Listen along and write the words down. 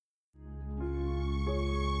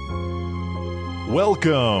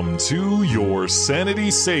Welcome to your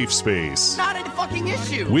sanity safe space. Not a fucking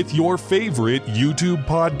issue. With your favorite YouTube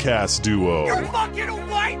podcast duo. You're fucking a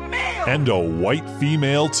white male. And a white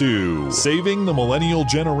female too. Saving the millennial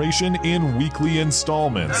generation in weekly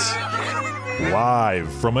installments.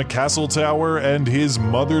 Live from a castle tower and his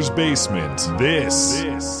mother's basement. This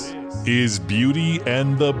is Beauty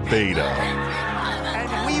and the Beta.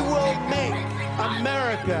 And we will make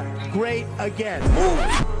America great again. Move,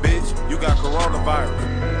 bitch. You got coronavirus.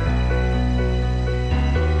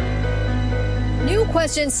 New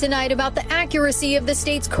questions tonight about the accuracy of the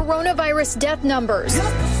state's coronavirus death numbers.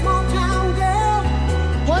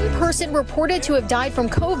 One person reported to have died from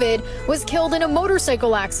COVID was killed in a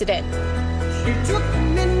motorcycle accident.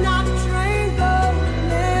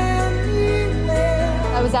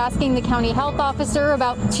 I was asking the county health officer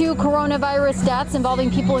about 2 coronavirus deaths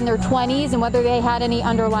involving people in their 20s and whether they had any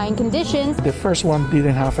underlying conditions. The first one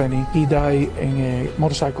didn't have any. He died in a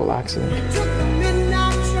motorcycle accident.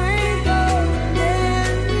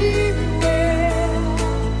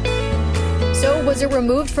 So was it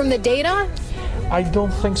removed from the data? I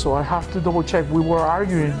don't think so. I have to double check. We were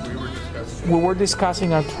arguing. We were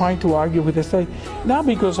discussing and trying to argue with the state, not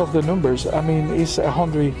because of the numbers. I mean, it's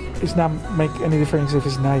 100. It's not make any difference if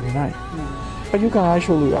it's 99. But you can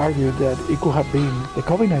actually argue that it could have been the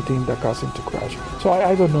COVID-19 that caused him to crash. So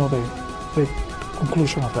I don't know the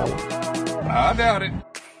conclusion of that one. I doubt it.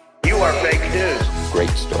 You are fake news. Great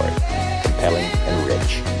story. Compelling and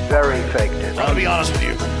rich. Very fake news. I'll be honest with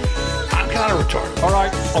you. I'm kind of retarded. All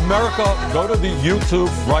right, America, go to the YouTube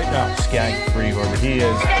right now. Skank free whoever he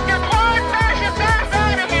is. Get your clone fascist ass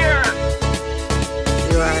out of here!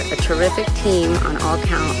 You are a terrific team on all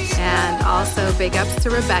counts. And also big ups to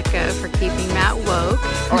Rebecca for keeping Matt woke.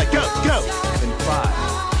 All right, go. In 5,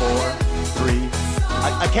 4, 3.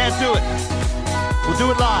 I can't do it. We'll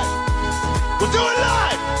do it live.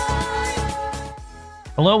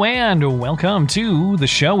 Hello and welcome to the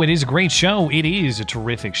show. It is a great show. It is a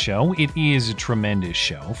terrific show. It is a tremendous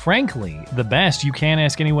show. Frankly, the best. You can't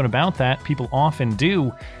ask anyone about that. People often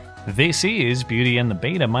do. This is Beauty and the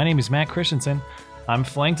Beta. My name is Matt Christensen. I'm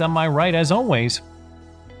flanked on my right, as always,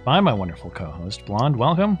 by my wonderful co-host, Blonde.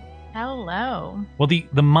 Welcome. Hello. Well, the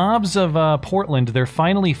mobs of Portland, they're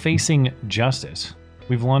finally facing justice.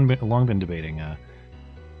 We've long been debating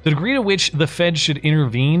the degree to which the feds should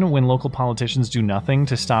intervene when local politicians do nothing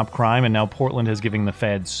to stop crime, and now Portland is giving the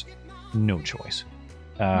feds no choice.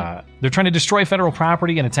 They're trying to destroy federal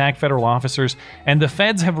property and attack federal officers, and the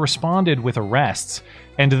feds have responded with arrests,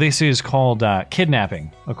 and this is called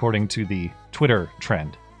kidnapping, according to the Twitter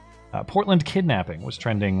trend. Portland kidnapping was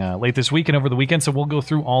trending late this week and over the weekend, so we'll go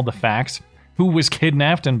through all the facts, who was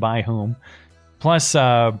kidnapped and by whom. Plus,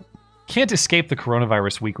 can't escape the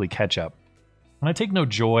coronavirus weekly catch-up. And I take no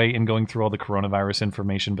joy in going through all the coronavirus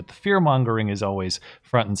information, but the fear-mongering is always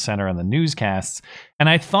front and center on the newscasts. And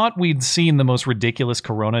I thought we'd seen the most ridiculous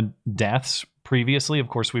corona deaths previously. Of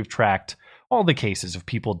course, we've tracked all the cases of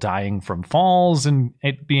people dying from falls and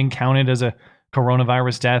it being counted as a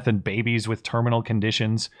coronavirus death, and babies with terminal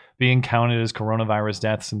conditions being counted as coronavirus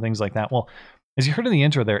deaths and things like that. Well, as you heard in the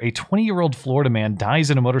intro there, a 20-year-old Florida man dies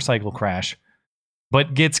in a motorcycle crash,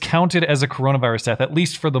 but gets counted as a coronavirus death, at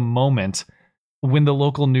least for the moment. When the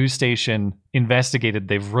local news station investigated,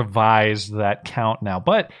 they've revised that count now.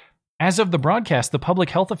 But as of the broadcast, the public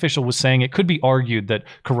health official was saying it could be argued that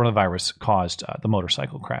coronavirus caused the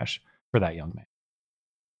motorcycle crash for that young man.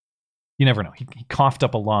 You never know. He coughed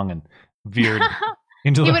up a lung and veered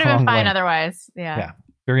into the wrong way. He would have been fine otherwise. Yeah,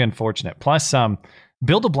 very unfortunate. Plus,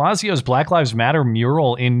 Bill de Blasio's Black Lives Matter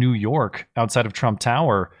mural in New York outside of Trump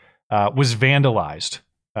Tower was vandalized.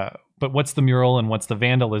 But what's the mural and what's the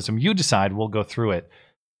vandalism? You decide. We'll go through it.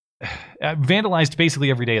 Vandalized basically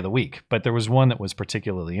every day of the week, but there was one that was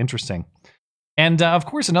particularly interesting. And of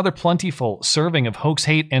course, another plentiful serving of hoax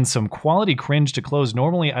hate and some quality cringe to close.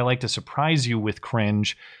 Normally, I like to surprise you with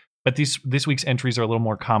cringe, but this week's entries are a little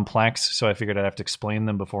more complex, so I figured I'd have to explain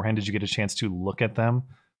them beforehand. Did you get a chance to look at them?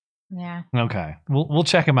 Yeah. Okay. We'll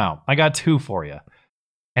check them out. I got 2 for you.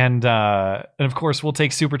 And of course, we'll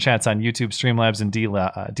take super chats on YouTube, Streamlabs, and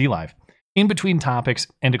D-Live in between topics.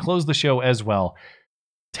 And to close the show as well,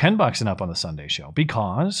 $10 and up on the Sunday show,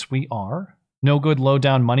 because we are no good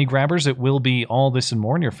low-down money grabbers. It will be all this and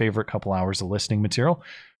more in your favorite couple hours of listening material.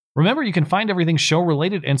 Remember, you can find everything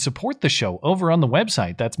show-related and support the show over on the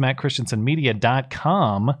website. That's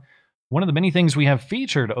mattchristiansenmedia.com. One of the many things we have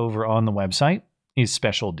featured over on the website is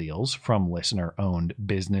special deals from listener-owned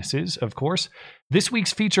businesses, of course. This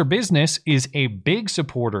week's feature business is a big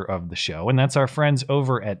supporter of the show, and that's our friends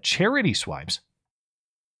over at Charity Swipes.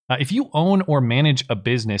 If you own or manage a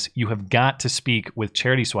business, you have got to speak with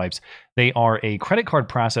Charity Swipes. They are a credit card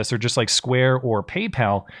processor just like Square or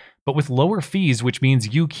PayPal, but with lower fees, which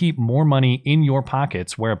means you keep more money in your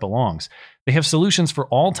pockets where it belongs. They have solutions for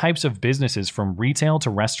all types of businesses, from retail to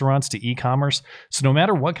restaurants to e-commerce. So no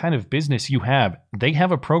matter what kind of business you have, they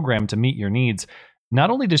have a program to meet your needs. Not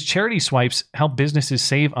only does Charity Swipes help businesses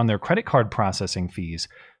save on their credit card processing fees,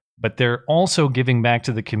 but they're also giving back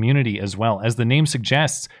to the community as well. As the name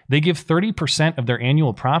suggests, they give 30% of their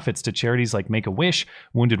annual profits to charities like Make-A-Wish,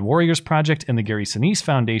 Wounded Warriors Project, and the Gary Sinise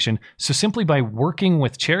Foundation. So simply by working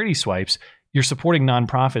with Charity Swipes, you're supporting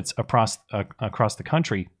nonprofits across the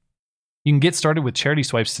country. You can get started with Charity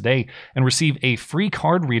Swipes today and receive a free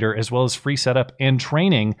card reader as well as free setup and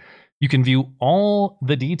training. You can view all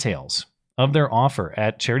the details of their offer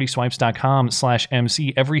at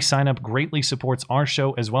CharitySwipes.com/MC. Every sign up greatly supports our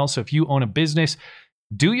show as well. So if you own a business,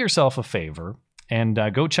 do yourself a favor and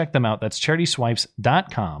go check them out. That's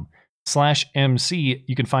CharitySwipes.com/MC.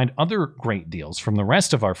 You can find other great deals from the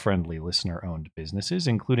rest of our friendly listener-owned businesses,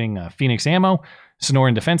 including Phoenix Ammo,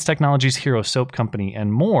 Sonoran Defense Technologies, Hero Soap Company,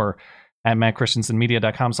 and more at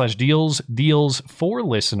mattchristiansenmedia.com/deals. Deals for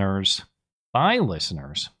listeners, by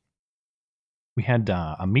listeners. We had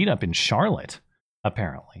a meetup in Charlotte,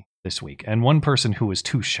 apparently, this week. And one person who was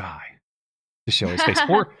too shy to show his face.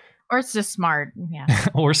 Or it's just smart. Yeah.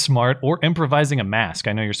 Or smart. Or improvising a mask.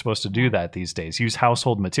 I know you're supposed to do that these days. Use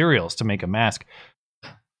household materials to make a mask.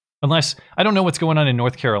 Unless, I don't know what's going on in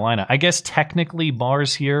North Carolina. I guess technically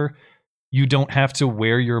bars here, you don't have to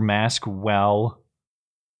wear your mask while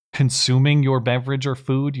consuming your beverage or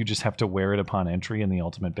food. You just have to wear it upon entry, in the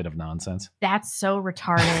ultimate bit of nonsense. That's so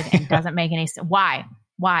retarded and doesn't make any sense. Why?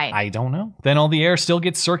 I don't know. Then all the air still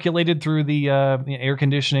gets circulated through the air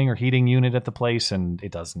conditioning or heating unit at the place, and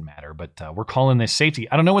it doesn't matter. But we're calling this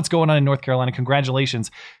safety. I don't know what's going on in North Carolina.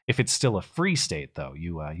 Congratulations. If it's still a free state, though,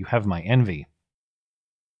 you have my envy.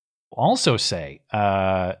 Also say,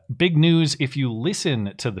 big news if you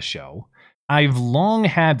listen to the show. I've long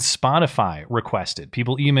had Spotify requested.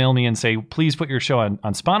 People email me and say, please put your show on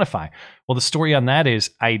Spotify. Well, the story on that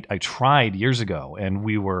is I tried years ago, and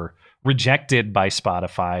we were rejected by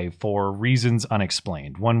Spotify for reasons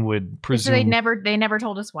unexplained. One would presume... So they never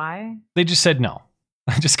told us why? They just said no.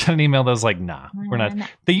 I just got an email that was like, nah, we're not.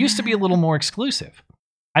 They used to be a little more exclusive.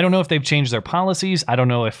 I don't know if they've changed their policies. I don't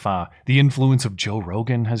know if the influence of Joe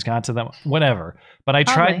Rogan has got to them. Whatever. But I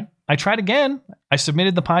tried. I tried again. I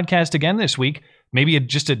submitted the podcast again this week. Maybe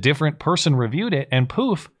just a different person reviewed it, and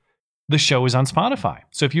poof, the show is on Spotify.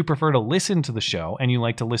 So if you prefer to listen to the show and you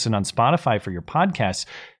like to listen on Spotify for your podcasts,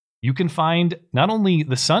 you can find not only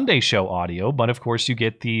the Sunday show audio, but of course you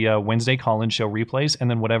get the Wednesday call-in show replays, and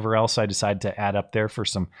then whatever else I decide to add up there for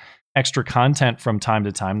some extra content from time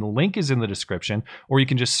to time. The link is in the description, or you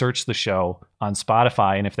can just search the show on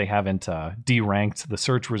Spotify, and if they haven't deranked the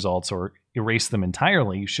search results or erased them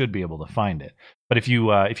entirely, you should be able to find it. But if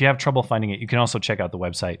you have trouble finding it, you can also check out the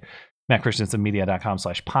website,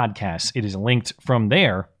 mattchristiansenmedia.com/podcasts. It is linked from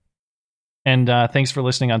there. And thanks for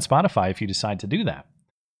listening on Spotify if you decide to do that.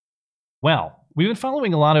 Well, we've been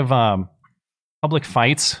following a lot of public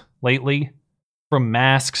fights lately, from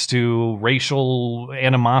masks to racial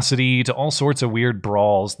animosity to all sorts of weird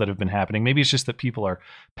brawls that have been happening. Maybe it's just that people are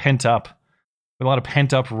pent up, with a lot of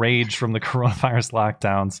pent up rage from the coronavirus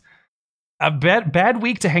lockdowns. A bad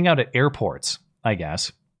week to hang out at airports, I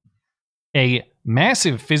guess. A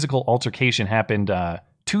massive physical altercation happened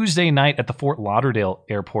Tuesday night at the Fort Lauderdale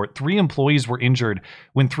airport. 3 employees were injured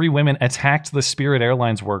when 3 women attacked the Spirit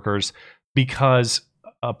Airlines workers because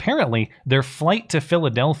apparently their flight to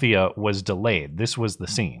Philadelphia was delayed. This was the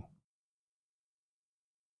scene.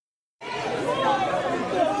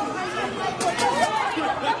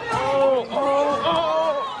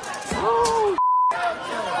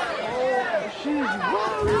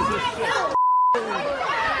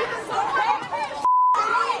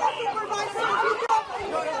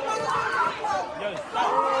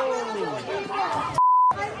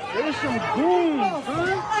 There's some goons,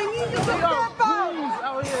 huh? I need to get goons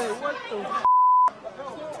out here. What the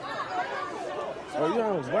Oh,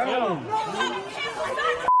 yo, wow.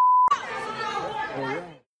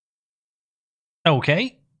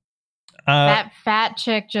 Okay. That fat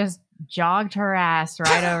chick just jogged her ass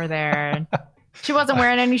right over there. She wasn't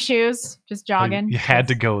wearing any shoes, just jogging. You had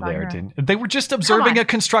to go there, didn't you? They were just observing a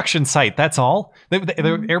construction site, that's all.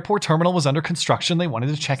 The airport terminal was under construction. They wanted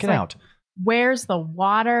to check it out. Where's the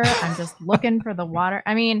water? I'm just looking for the water.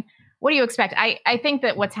 I mean, what do you expect? I think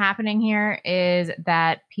that what's happening here is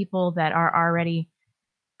that people that are already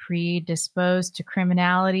predisposed to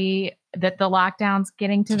criminality that the lockdown's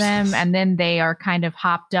getting to them, and then they are kind of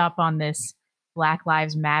hopped up on this Black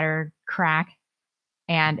Lives Matter crack,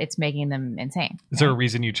 and it's making them insane. Is there a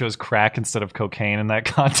reason you chose crack instead of cocaine in that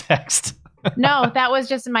context? No, that was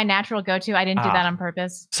just my natural go-to. I didn't do that on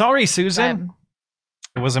purpose. Sorry, Susan.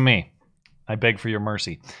 It wasn't me. I beg for your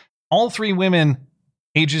mercy. All 3 women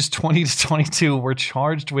ages 20 to 22 were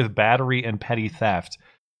charged with battery and petty theft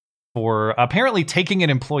for apparently taking an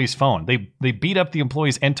employee's phone. They beat up the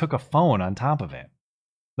employees and took a phone on top of it.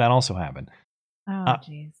 That also happened. Oh,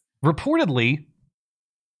 jeez. Reportedly,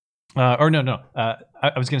 I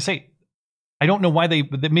was going to say, I don't know why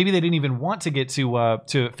maybe they didn't even want to get to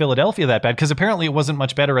Philadelphia that bad, because apparently it wasn't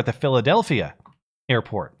much better at the Philadelphia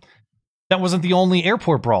airport. That wasn't the only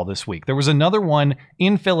airport brawl this week. There was another one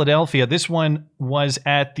in Philadelphia. This one was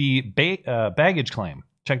at the baggage claim.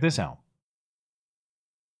 Check this out.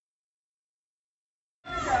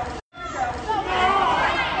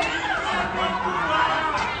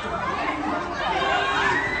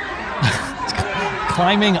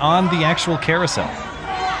 Climbing on the actual carousel.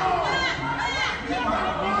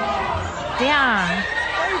 Damn.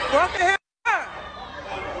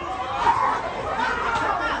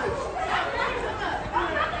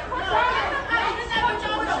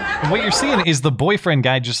 What you're seeing is the boyfriend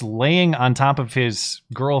guy just laying on top of his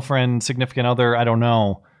girlfriend, significant other, I don't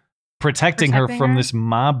know, protecting her from this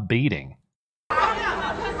mob beating.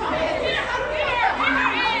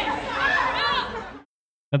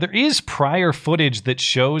 Now, there is prior footage that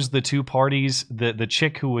shows the two parties, the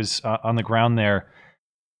chick who was on the ground there,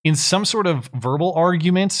 in some sort of verbal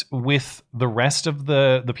argument with the rest of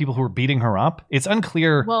the people who were beating her up. It's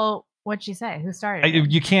unclear. Well, what'd she say? Who started it?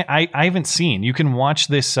 You can't. I haven't seen. You can watch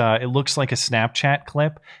this. It looks like a Snapchat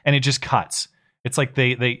clip, and it just cuts. It's like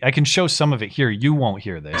I can show some of it here. You won't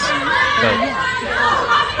hear this. But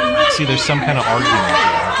see, there's some kind of argument here.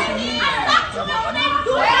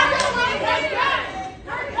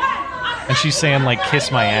 And she's saying, like, kiss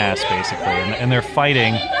my ass, basically. And they're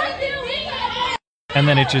fighting. And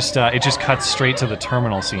then it just cuts straight to the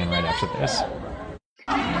terminal scene right after this.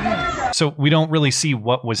 So we don't really see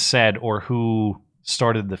what was said or who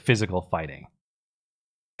started the physical fighting.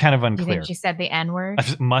 Kind of unclear. You think she said the N-word?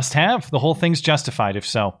 Must have. The whole thing's justified, if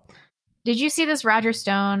so. Did you see this Roger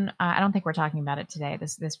Stone? I don't think we're talking about it today.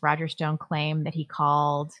 This Roger Stone claim that he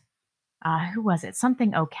called, who was it?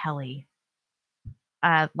 Something O'Kelly.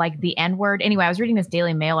 Like the N-word. Anyway, I was reading this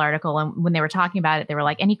Daily Mail article, and when they were talking about it, they were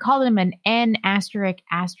like, and he called him an N*******O.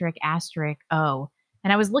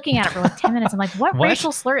 And I was looking at it for like 10 minutes. I'm like, what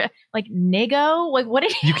racial slur? Like niggo? Like what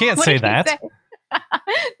did he, you can't say that. Say?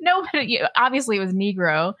 No, but obviously it was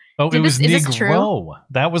Negro. Oh, it was Negro. Is this true?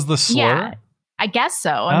 That was the slur? Yeah, I guess so.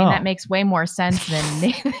 I mean, that makes way more sense than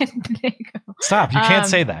Negro. Stop. You can't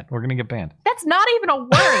say that. We're going to get banned. That's not even a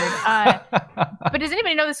word. But does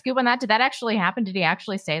anybody know the scoop on that? Did that actually happen? Did he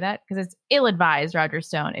actually say that? Because it's ill-advised, Roger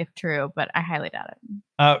Stone, if true, but I highly doubt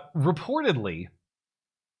it. Reportedly,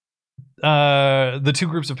 the two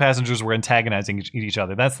groups of passengers were antagonizing each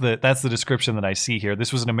other. That's the description that I see here.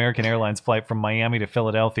 This was an American Airlines flight from Miami to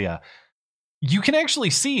Philadelphia. You can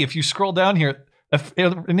actually see, if you scroll down here,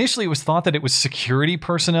 initially it was thought that it was security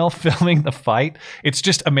personnel filming the fight. It's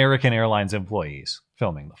just American Airlines employees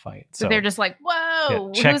filming the fight. So they're just like,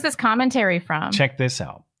 whoa, who's this commentary from? Check this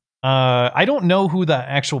out. I don't know who the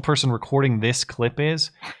actual person recording this clip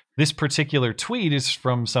is. This particular tweet is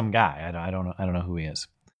from some guy. I don't know who he is.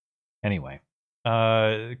 Anyway,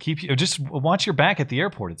 just watch your back at the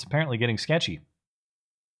airport. It's apparently getting sketchy.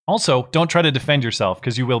 Also, don't try to defend yourself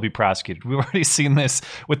because you will be prosecuted. We've already seen this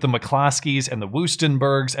with the McCloskeys and the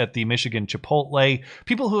Woostenbergs at the Michigan Chipotle.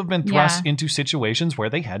 People who have been thrust into situations where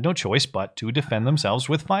they had no choice but to defend themselves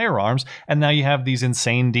with firearms. And now you have these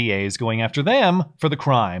insane DAs going after them for the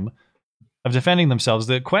crime of defending themselves.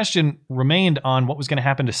 The question remained on what was going to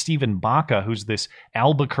happen to Stephen Baca, who's this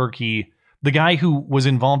Albuquerque, the guy who was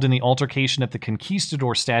involved in the altercation at the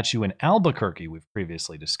Conquistador statue in Albuquerque we've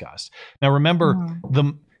previously discussed. Now remember,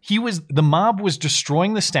 the mob was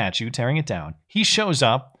destroying the statue, tearing it down. He shows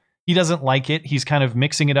up. He doesn't like it. He's kind of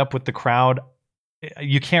mixing it up with the crowd.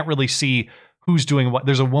 You can't really see who's doing what.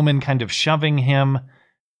 There's a woman kind of shoving him.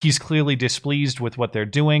 He's clearly displeased with what they're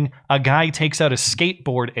doing. A guy takes out a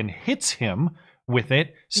skateboard and hits him with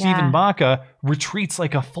it. Stephen Baca retreats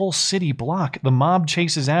like a full city block. The mob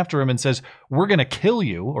chases after him and says, "We're going to kill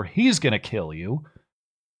you," or "He's going to kill you."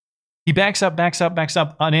 He backs up. An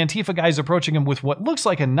Antifa guy's approaching him with what looks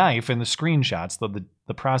like a knife in the screenshots, though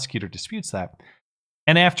the prosecutor disputes that.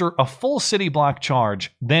 And after a full city block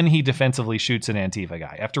charge, then he defensively shoots an Antifa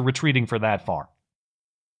guy after retreating for that far.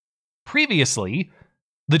 Previously,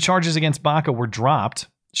 the charges against Baca were dropped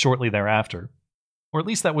shortly thereafter. Or at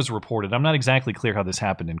least that was reported. I'm not exactly clear how this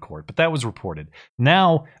happened in court, but that was reported.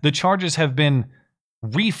 Now, the charges have been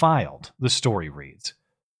refiled, the story reads.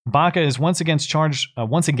 Baca is once again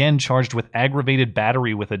charged with aggravated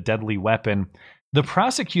battery with a deadly weapon. The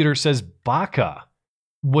prosecutor says Baca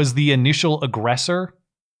was the initial aggressor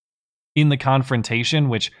in the confrontation,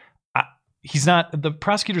 which the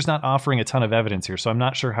prosecutor's not offering a ton of evidence here, so I'm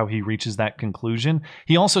not sure how he reaches that conclusion.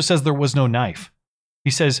 He also says there was no knife. He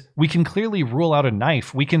says, we can clearly rule out a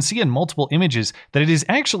knife. We can see in multiple images that it is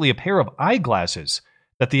actually a pair of eyeglasses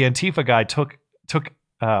that the Antifa guy took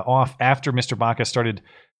off after Mr. Baca started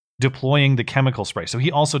deploying the chemical spray. So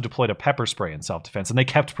he also deployed a pepper spray in self-defense, and they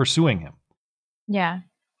kept pursuing him. Yeah.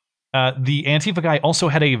 The Antifa guy also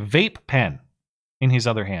had a vape pen in his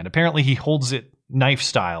other hand. Apparently he holds it knife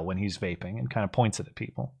style when he's vaping and kind of points it at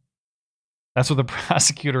people. That's what the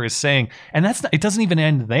prosecutor is saying. And it doesn't even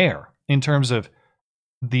end there in terms of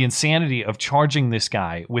the insanity of charging this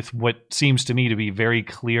guy with what seems to me to be very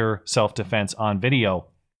clear self-defense on video.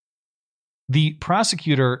 The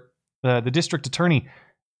prosecutor, the district attorney,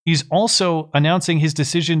 is also announcing his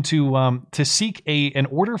decision to seek an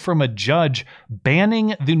order from a judge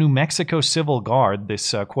banning the New Mexico Civil Guard,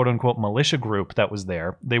 this quote-unquote militia group that was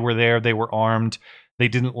there. They were there, they were armed, they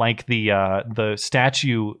didn't like the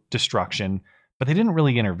statue destruction, but they didn't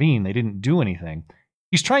really intervene, they didn't do anything.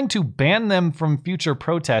 He's trying to ban them from future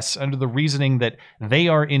protests under the reasoning that they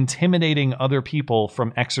are intimidating other people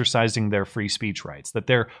from exercising their free speech rights, that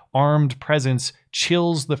their armed presence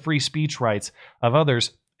chills the free speech rights of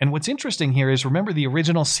others. And what's interesting here is, remember the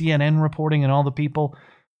original CNN reporting and all the people?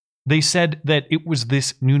 They said that it was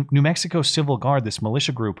this New Mexico Civil Guard, this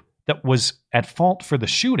militia group, that was at fault for the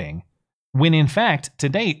shooting, when in fact, to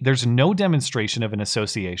date, there's no demonstration of an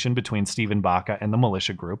association between Stephen Baca and the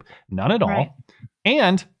militia group. None at all. Right.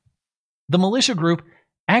 And the militia group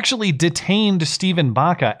actually detained Stephen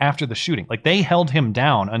Baca after the shooting. Like, they held him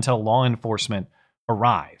down until law enforcement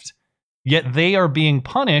arrived. Yet they are being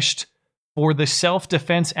punished for the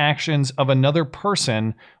self-defense actions of another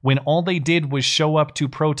person when all they did was show up to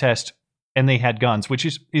protest and they had guns, which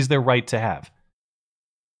is their right to have.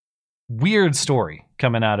 Weird story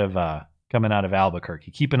coming out of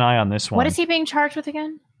Albuquerque. Keep an eye on this one. What is he being charged with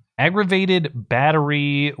again? Aggravated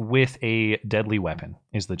battery with a deadly weapon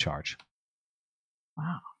is the charge.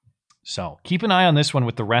 Wow. So keep an eye on this one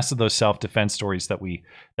with the rest of those self-defense stories that we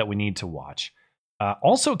need to watch.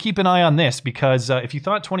 Also keep an eye on this, because if you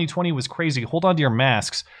thought 2020 was crazy, hold on to your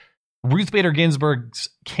masks. Ruth Bader Ginsburg's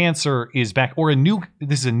cancer is back, or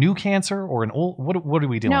this is a new cancer or an old, what are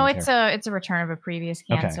we doing? No, it's a return of a previous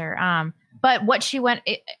cancer. Okay. But what she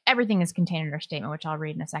everything is contained in her statement, which I'll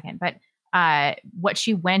read in a second. But what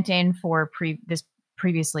she went in for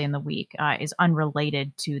previously in the week is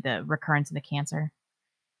unrelated to the recurrence of the cancer.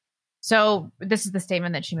 So this is the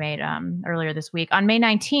statement that she made earlier this week. On May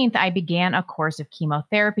 19th, I began a course of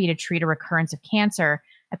chemotherapy to treat a recurrence of cancer.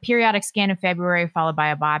 A periodic scan in February followed by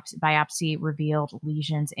a biopsy revealed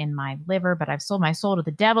lesions in my liver, but I've sold my soul to the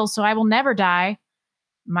devil, so I will never die.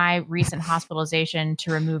 My recent hospitalization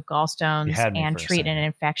to remove gallstones and treat an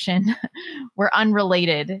infection were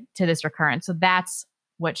unrelated to this recurrence. So that's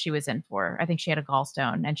what she was in for. I think she had a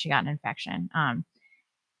gallstone and she got an infection.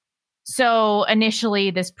 So initially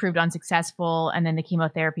this proved unsuccessful, and then the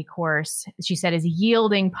chemotherapy course, she said, is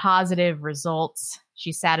yielding positive results.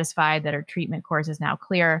 She's satisfied that her treatment course is now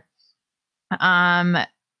clear. My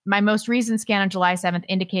most recent scan on July 7th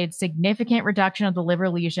indicated significant reduction of the liver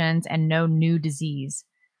lesions and no new disease.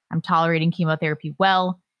 I'm tolerating chemotherapy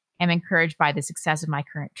well. I'm encouraged by the success of my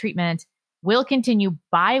current treatment. Will continue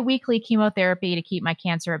bi-weekly chemotherapy to keep my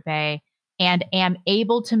cancer at bay, and am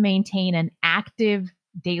able to maintain an active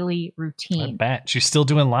daily routine. I bet. She's still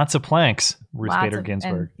doing lots of planks, Ruth Bader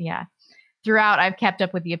Ginsburg. Yeah. Throughout, I've kept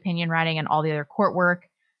up with the opinion writing and all the other court work.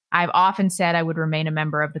 I've often said I would remain a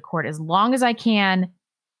member of the court as long as I can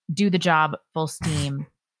do the job full steam.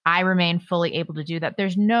 I remain fully able to do that.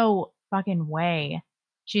 There's no fucking way.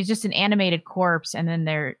 She's just an animated corpse, and then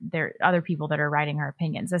there are other people that are writing her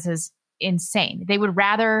opinions. This is insane. They would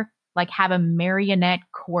rather have a marionette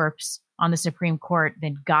corpse on the Supreme Court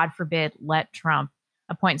than, God forbid, let Trump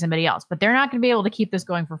appoint somebody else. But they're not going to be able to keep this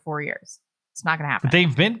going for 4 years. It's not going to happen.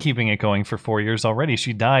 They've been keeping it going for 4 years already.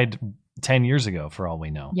 She died 10 years ago, for all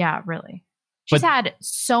we know. Yeah, really. She's had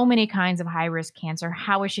so many kinds of high-risk cancer.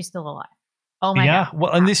 How is she still alive? Oh my God. Yeah,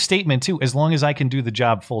 well, in this statement too, as long as I can do the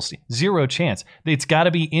job full steam, zero chance. It's got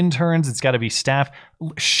to be interns. It's got to be staff.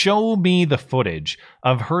 Show me the footage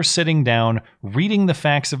of her sitting down, reading the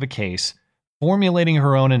facts of a case, formulating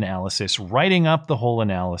her own analysis, writing up the whole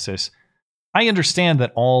analysis. I understand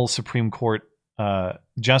that all Supreme Court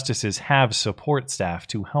justices have support staff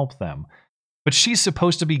to help them. But she's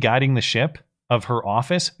supposed to be guiding the ship of her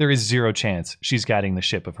office. There is zero chance she's guiding the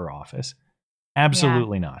ship of her office.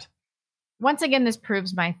 Absolutely not. Once again, this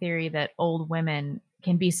proves my theory that old women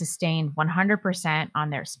can be sustained 100% on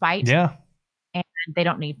their spite. Yeah. And they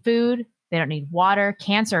don't need food. They don't need water.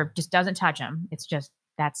 Cancer just doesn't touch them. It's just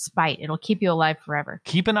that spite. It'll keep you alive forever.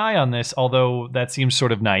 Keep an eye on this, although that seems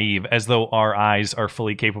sort of naive, as though our eyes are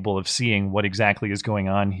fully capable of seeing what exactly is going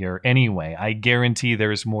on here. Anyway, I guarantee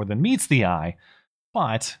there is more than meets the eye,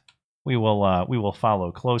 but we will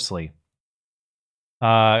follow closely.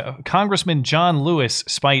 Congressman John Lewis'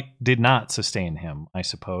 spite did not sustain him, I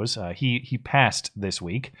suppose. He passed this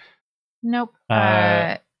week. Nope.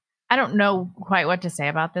 I don't know quite what to say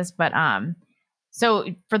about this, but so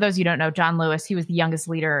for those who don't know, John Lewis, he was the youngest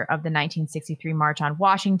leader of the 1963 March on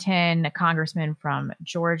Washington, a congressman from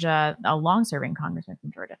Georgia, a long-serving congressman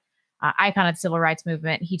from Georgia, icon of the civil rights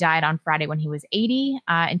movement. He died on Friday when he was 80.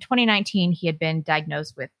 In 2019, he had been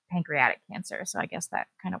diagnosed with pancreatic cancer, so I guess that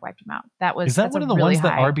kind of wiped him out. Is that one of the really ones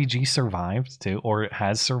that RBG survived too, or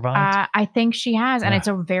has survived? I think she has, and it's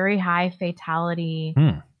a very high fatality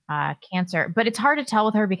cancer. But it's hard to tell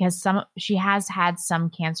with her because she has had some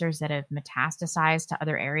cancers that have metastasized to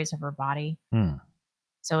other areas of her body.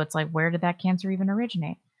 So it's like, where did that cancer even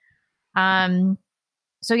originate?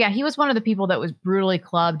 So yeah, he was one of the people that was brutally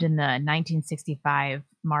clubbed in the 1965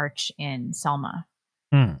 march in Selma.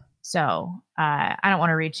 So I don't want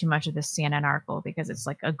to read too much of this CNN article because it's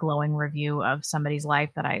like a glowing review of somebody's life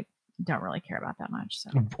that I don't really care about that much.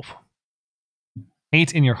 So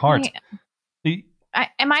hate in your heart.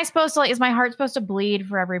 Am I supposed to, is my heart supposed to bleed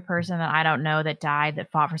for every person that I don't know that died, that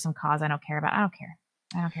fought for some cause I don't care about? I don't care.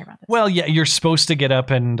 I don't care about this. Well, yeah, you're supposed to get up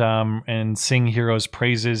and sing heroes'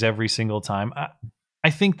 praises every single time. I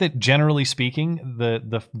think that generally speaking,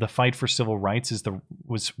 the fight for civil rights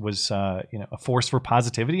was a force for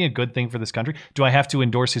positivity, a good thing for this country. Do I have to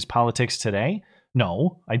endorse his politics today?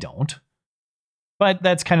 No, I don't. But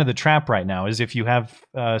that's kind of the trap right now, is if you have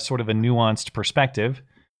sort of a nuanced perspective,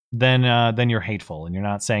 then you're hateful and you're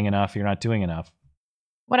not saying enough, you're not doing enough.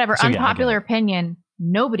 Whatever. So, unpopular opinion,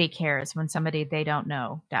 nobody cares when somebody they don't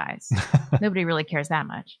know dies. Nobody really cares that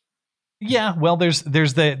much. Yeah, well, there's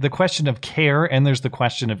the question of care, and there's the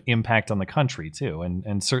question of impact on the country too,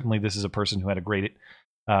 and certainly this is a person who had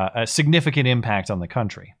a significant impact on the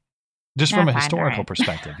country, just from a historical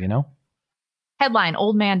perspective, you know. Headline: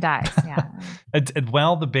 Old man dies. Yeah.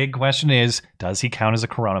 Well, the big question is, does he count as a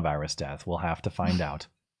coronavirus death? We'll have to find out.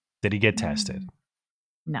 Did he get tested?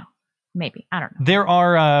 No, maybe, I don't know.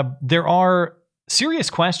 There are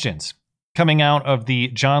serious questions coming out of the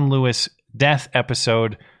John Lewis death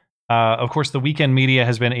episode. Of course, the weekend media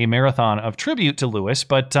has been a marathon of tribute to Lewis,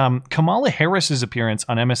 but Kamala Harris's appearance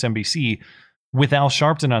on MSNBC with Al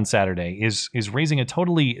Sharpton on Saturday is raising a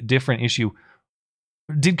totally different issue.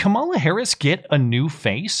 Did Kamala Harris get a new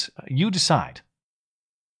face? You decide.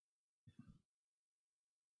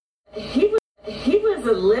 He was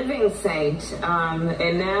a living saint,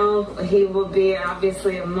 and now he will be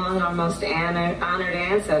obviously among our most honored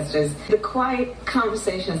ancestors. The quiet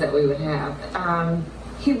conversations that we would have.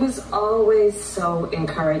 He was always so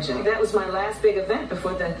encouraging. That was my last big event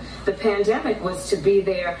before the pandemic, was to be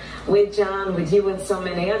there with John, with you and so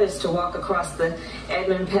many others, to walk across the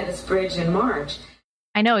Edmund Pettus Bridge in March.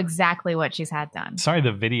 I know exactly what she's had done. Sorry,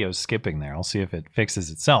 the video's skipping there. I'll see if it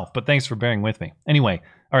fixes itself, but thanks for bearing with me. Anyway,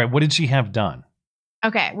 all right, what did she have done?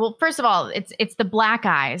 Okay, well, first of all, it's the black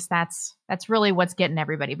eyes. That's really what's getting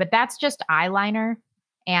everybody. But that's just eyeliner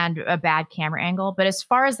and a bad camera angle. But as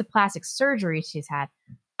far as the plastic surgery she's had,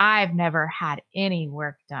 I've never had any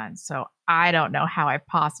work done, so I don't know how I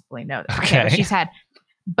possibly know this. Okay. She's had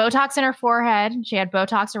Botox in her forehead. She had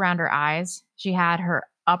Botox around her eyes. She had her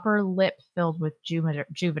upper lip filled with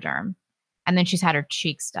Juvederm, and then she's had her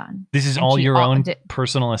cheeks done. This is all your own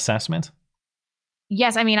personal assessment?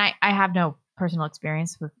 Yes, I mean, I have no personal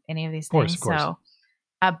experience with any of these things. Of course. So,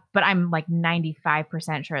 but I'm like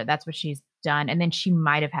 95% sure that's what she's done. And then she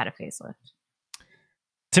might have had a facelift.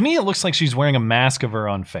 To me, it looks like she's wearing a mask of her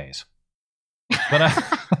own face. But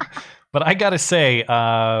I gotta say,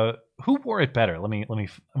 who wore it better? Let me.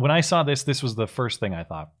 When I saw this was the first thing I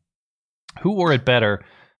thought. Who wore it better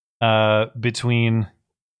between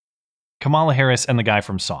Kamala Harris and the guy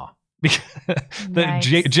from Saw?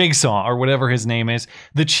 Jigsaw, or whatever his name is.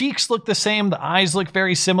 The cheeks look the same. The eyes look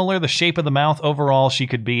very similar. The shape of the mouth. Overall, she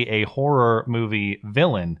could be a horror movie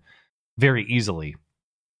villain very easily.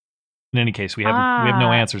 In any case, we have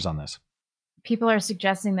no answers on this. People are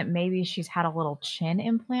suggesting that maybe she's had a little chin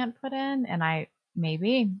implant put in, and I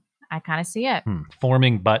I kind of see it.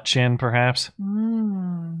 Forming butt chin, perhaps.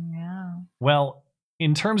 Yeah. Well,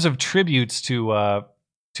 in terms of tributes to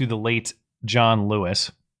the late John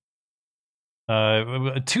Lewis,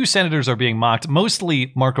 2 senators are being mocked,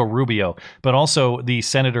 mostly Marco Rubio, but also the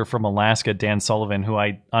senator from Alaska, Dan Sullivan, who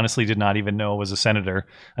I honestly did not even know was a senator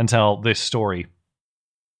until this story.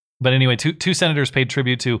 But anyway, two senators paid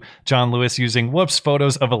tribute to John Lewis using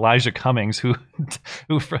photos of Elijah Cummings, who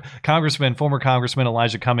former Congressman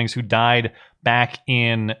Elijah Cummings, who died back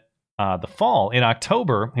in the fall, in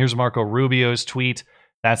October. Here's Marco Rubio's tweet.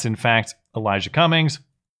 That's in fact Elijah Cummings.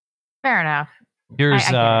 Fair enough.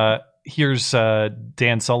 Here's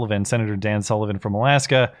Dan Sullivan, Senator Dan Sullivan from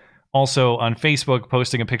Alaska, also on Facebook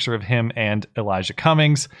posting a picture of him and Elijah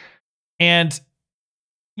Cummings. And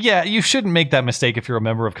yeah, you shouldn't make that mistake if you're a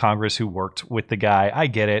member of Congress who worked with the guy. I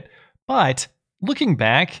get it. But looking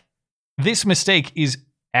back, this mistake is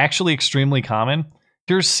actually extremely common.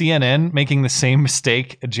 Here's CNN making the same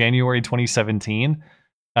mistake in January 2017,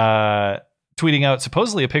 tweeting out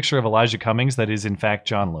supposedly a picture of Elijah Cummings that is in fact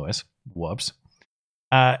John Lewis. Whoops.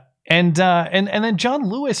 And then John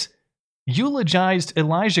Lewis eulogized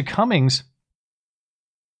Elijah Cummings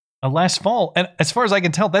last fall. And as far as I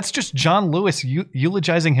can tell, that's just John Lewis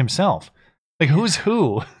eulogizing himself. Like, who's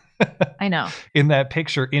who? I know. In that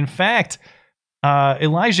picture. In fact,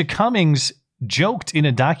 Elijah Cummings joked in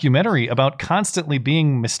a documentary about constantly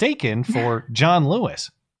being mistaken for John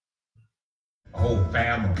Lewis. A whole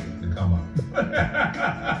family to come up.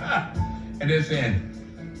 And they're saying,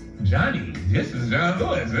 Johnny, this is John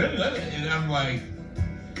Lewis. And I'm like,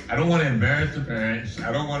 I don't want to embarrass the parents.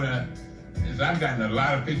 I don't want to. I've gotten a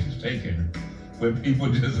lot of pictures taken where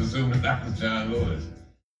people just assume that was John Lewis.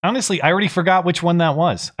 Honestly, I already forgot which one that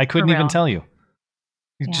was. I couldn't even tell you.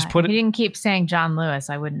 Just put it. He didn't keep saying John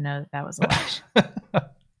Lewis. I wouldn't know that was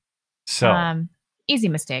Elijah. So easy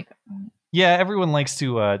mistake. Yeah, everyone likes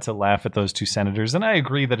to laugh at those 2 senators, and I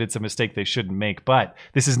agree that it's a mistake they shouldn't make. But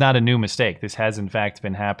this is not a new mistake. This has in fact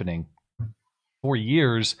been happening for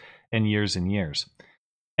years and years and years.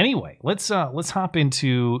 Anyway, let's hop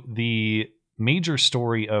into the major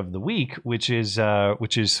story of the week, which is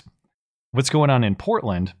what's going on in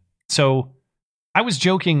Portland. So I was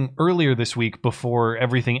joking earlier this week before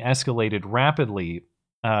everything escalated rapidly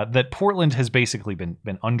that Portland has basically been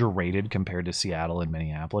underrated compared to Seattle and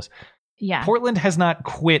Minneapolis. Yeah. Portland has not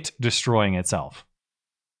quit destroying itself.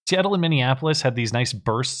 Seattle and Minneapolis had these nice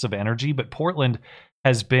bursts of energy, but Portland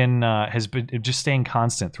has been just staying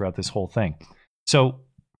constant throughout this whole thing. So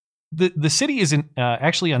the city is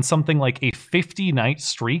actually on something like a 50-night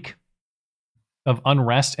streak of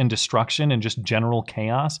unrest and destruction and just general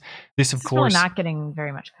chaos. This, of course, not getting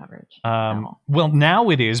very much coverage. Well, now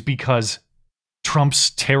it is because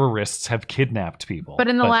Trump's terrorists have kidnapped people. But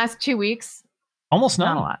in the last 2 weeks, almost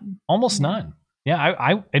none. Not a lot. Almost none. Yeah,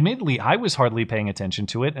 I admittedly, I was hardly paying attention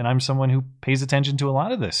to it, and I'm someone who pays attention to a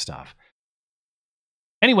lot of this stuff.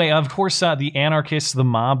 Anyway, of course, the anarchists, the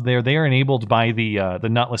mob there, they are enabled by the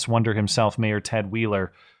nutless wonder himself, Mayor Ted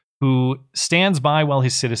Wheeler, who stands by while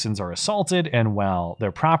his citizens are assaulted and while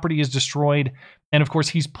their property is destroyed. And of course,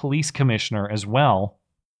 he's police commissioner as well.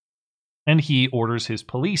 And he orders his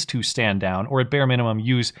police to stand down, or at bare minimum,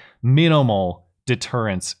 use minimal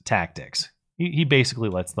deterrence tactics. He basically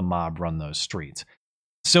lets the mob run those streets.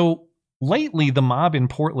 So lately, the mob in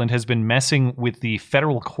Portland has been messing with the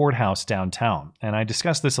federal courthouse downtown. And I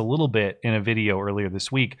discussed this a little bit in a video earlier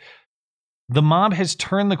this week. The mob has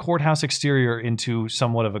turned the courthouse exterior into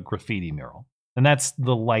somewhat of a graffiti mural. And that's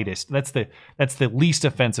the lightest. That's the least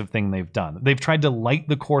offensive thing they've done. They've tried to light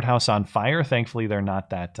the courthouse on fire. Thankfully, they're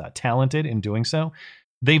not that talented in doing so.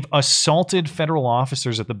 They've assaulted federal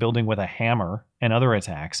officers at the building with a hammer and other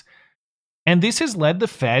attacks. And this has led the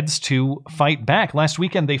feds to fight back. Last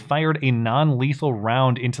weekend, they fired a non-lethal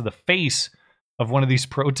round into the face of one of these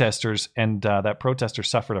protesters, and that protester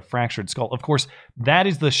suffered a fractured skull. Of course, that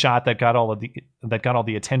is the shot that got all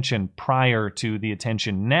the attention prior to the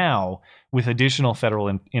attention now, with additional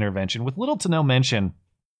federal intervention, with little to no mention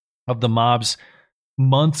of the mob's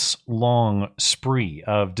months-long spree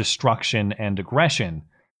of destruction and aggression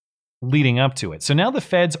leading up to it. So now the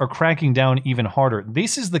feds are cracking down even harder.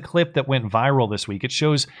 This is the clip that went viral this week. It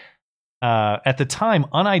shows, at the time,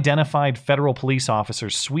 unidentified federal police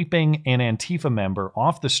officers sweeping an Antifa member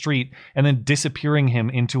off the street and then disappearing him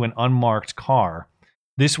into an unmarked car.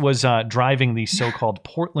 This was driving the so-called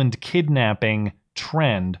Portland kidnapping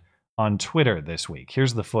trend on Twitter this week.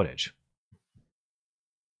 Here's the footage.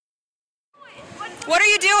 What are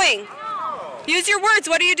you doing? Use your words.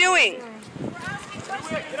 What are you doing?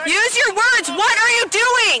 Use your words. What are you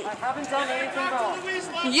doing? I haven't done anything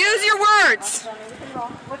wrong. Use your words.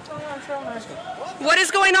 What's going on, sir? What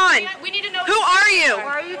is going on? We need to know. Who are you? Why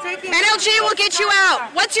are you taking? NLG will get you out.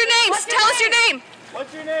 What's your name? Tell us your name.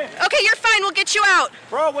 What's your name? Okay, you're fine. We'll get you out.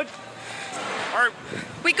 Bro, what?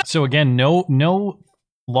 So again, no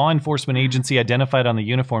law enforcement agency identified on the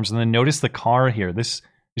uniforms, and then notice the car here. This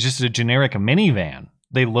is just a generic minivan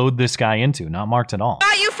they load this guy into, not marked at all.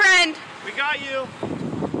 Got you, friend. We got you.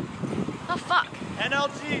 Oh, fuck.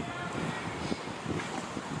 NLG.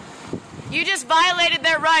 You just violated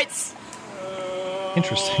their rights.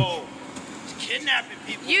 Interesting. Kidnapping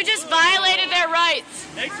people. You just violated their rights.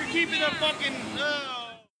 Thanks for keeping the fucking.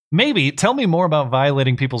 Maybe. Tell me more about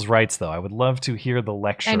violating people's rights, though. I would love to hear the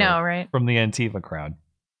lecture I know, right? from the Antifa crowd.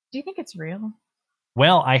 Do you think it's real?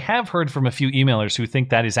 Well, I have heard from a few emailers who think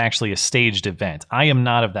that is actually a staged event. I am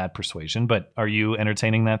not of that persuasion, but are you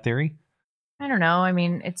entertaining that theory? I don't know. I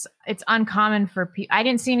mean, it's uncommon for people. I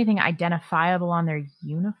didn't see anything identifiable on their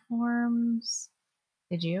uniforms.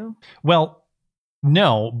 Did you? Well,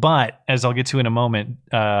 no, but as I'll get to in a moment,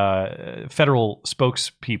 federal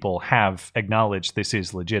spokespeople have acknowledged this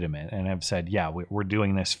is legitimate and have said, yeah, we're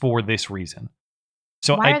doing this for this reason.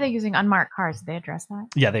 So why are they using unmarked cars? Did they address that?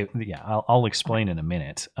 Yeah, I'll explain in a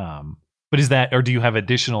minute. But is that, or do you have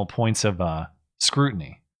additional points of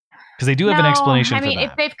scrutiny? Because they do have an explanation for that. I mean,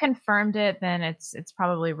 if they've confirmed it, then it's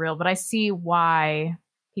probably real. But I see why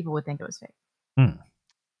people would think it was fake.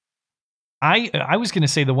 I was going to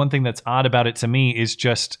say the one thing that's odd about it to me is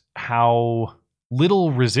just how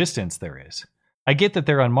little resistance there is. I get that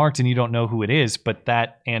they're unmarked and you don't know who it is, but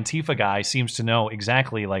that Antifa guy seems to know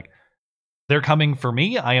exactly, like, they're coming for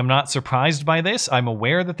me. I am not surprised by this. I'm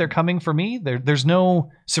aware that they're coming for me. There's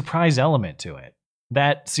no surprise element to it.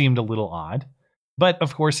 That seemed a little odd. But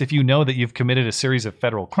of course, if you know that you've committed a series of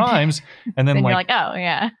federal crimes, and then you're like, oh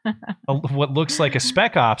yeah, what looks like a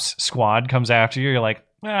spec ops squad comes after you, you're like,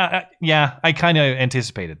 yeah, I kind of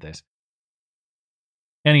anticipated this.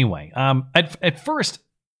 Anyway, at first,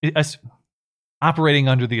 operating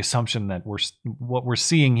under the assumption that what we're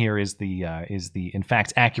seeing here is the in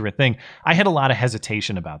fact accurate thing, I had a lot of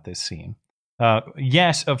hesitation about this scene.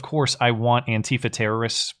 Yes, of course, I want Antifa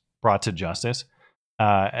terrorists brought to justice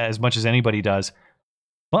as much as anybody does,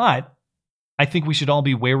 but I think we should all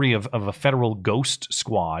be wary of a federal ghost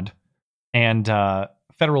squad and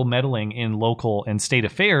federal meddling in local and state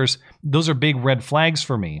affairs. Those are big red flags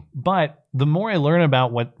for me. But the more I learn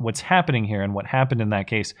about what's happening here and what happened in that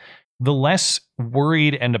case, the less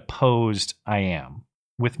worried and opposed I am,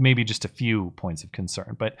 with maybe just a few points of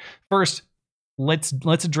concern. But first, let's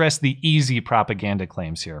address the easy propaganda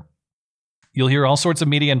claims here. You'll hear all sorts of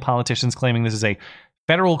media and politicians claiming this is a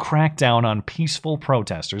federal crackdown on peaceful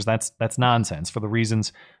protesters. That's nonsense for the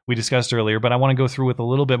reasons we discussed earlier, but I want to go through with a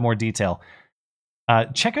little bit more detail.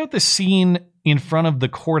 Check out the scene in front of the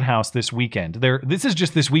courthouse this weekend. This is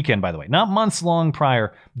just this weekend, by the way, not months long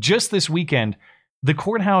prior, just this weekend. The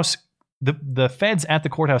courthouse, the feds at the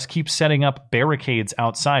courthouse keep setting up barricades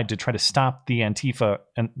outside to try to stop the Antifa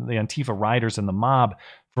rioters and the mob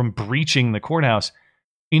from breaching the courthouse.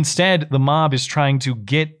 Instead, the mob is trying to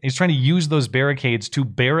use those barricades to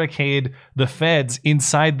barricade the feds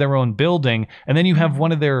inside their own building. And then you have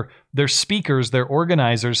one of their speakers, their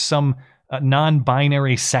organizers, some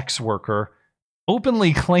non-binary sex worker,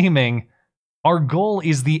 openly claiming our goal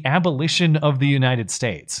is the abolition of the United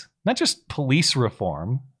States. Not just police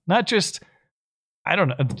reform, not just, I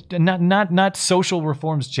don't know, not social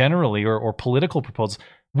reforms generally or political proposals.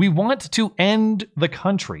 We want to end the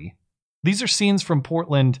country. These are scenes from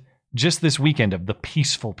Portland just this weekend of the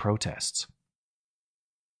peaceful protests.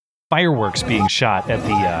 Fireworks being shot at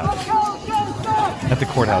the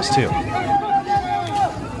courthouse too.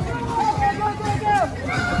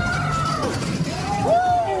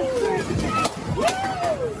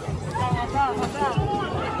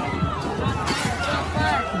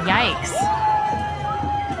 Yikes.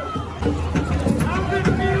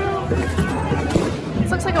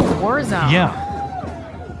 This looks like a war zone. Yeah.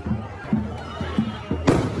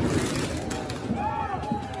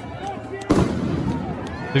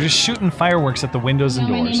 They're just shooting fireworks at the windows and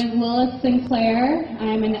doors. My name is Lilith Sinclair.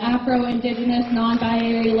 I'm an Afro-Indigenous,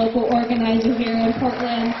 non-binary local organizer here in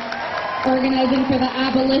Portland, organizing for the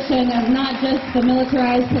abolition of not just the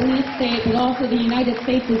militarized police state, but also the United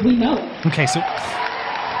States as we know it. Okay, so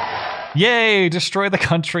yay, destroy the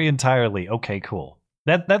country entirely. Okay, cool.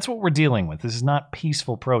 That's what we're dealing with. This is not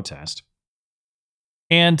peaceful protest.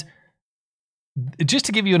 And just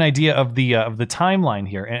to give you an idea of the timeline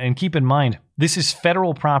here, and keep in mind, this is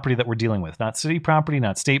federal property that we're dealing with, not city property,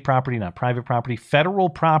 not state property, not private property, federal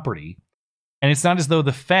property. And it's not as though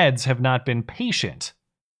the feds have not been patient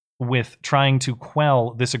with trying to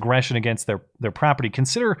quell this aggression against their property.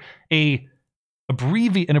 Consider an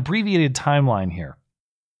abbreviated timeline here.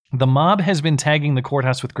 The mob has been tagging the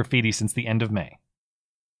courthouse with graffiti since the end of May.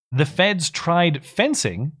 The feds tried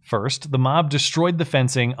fencing first. The mob destroyed the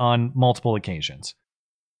fencing on multiple occasions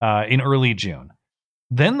in early June.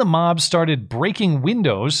 Then the mob started breaking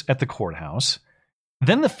windows at the courthouse.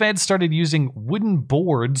 Then the feds started using wooden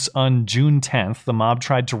boards on June 10th. The mob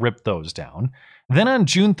tried to rip those down. Then on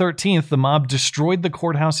June 13th, the mob destroyed the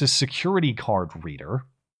courthouse's security card reader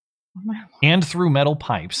and threw metal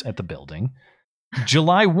pipes at the building.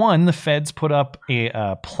 July 1, the feds put up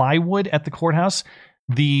a plywood at the courthouse.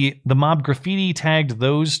 The mob graffiti tagged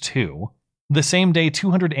those two. The same day,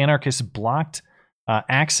 200 anarchists blocked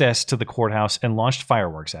access to the courthouse and launched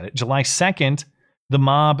fireworks at it. July 2nd, the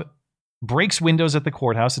mob breaks windows at the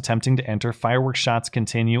courthouse, attempting to enter. Fireworks shots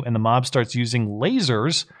continue, and the mob starts using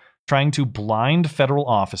lasers, trying to blind federal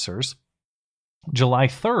officers. July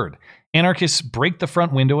 3rd, anarchists break the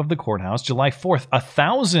front window of the courthouse. July 4th,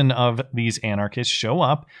 1,000 of these anarchists show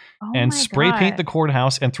up and spray paint the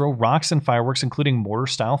courthouse and throw rocks and fireworks, including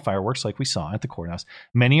mortar-style fireworks like we saw at the courthouse.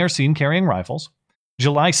 Many are seen carrying rifles.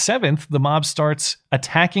 July 7th, the mob starts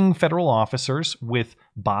attacking federal officers with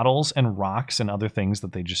bottles and rocks and other things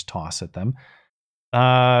that they just toss at them.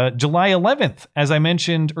 July 11th, as I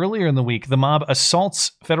mentioned earlier in the week, the mob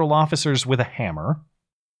assaults federal officers with a hammer.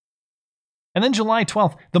 And then July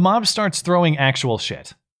 12th, the mob starts throwing actual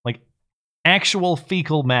shit, like actual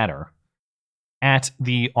fecal matter, at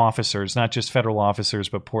the officers, not just federal officers,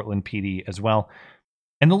 but Portland PD as well.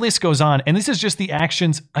 And the list goes on. And this is just the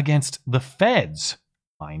actions against the feds,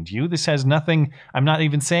 mind you. This has nothing, I'm not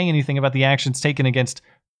even saying anything about the actions taken against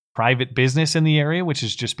private business in the area, which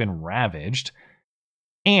has just been ravaged.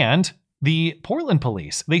 And the Portland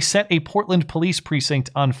police, they set a Portland police precinct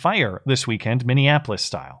on fire this weekend, Minneapolis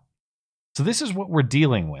style. So this is what we're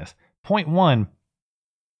dealing with. Point one,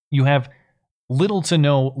 you have little to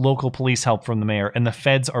no local police help from the mayor, and the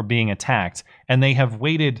feds are being attacked, and they have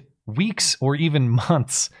waited weeks or even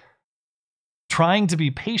months trying to be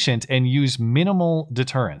patient and use minimal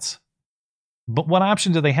deterrence. But what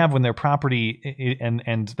option do they have when their property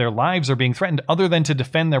and their lives are being threatened other than to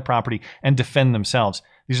defend their property and defend themselves?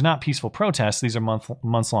 These are not peaceful protests. These are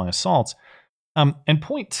months-long assaults. And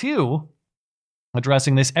point two,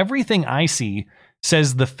 addressing this, everything I see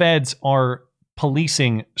says the feds are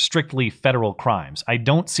policing strictly federal crimes. I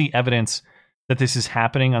don't see evidence that this is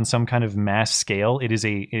happening on some kind of mass scale.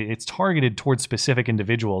 It's targeted towards specific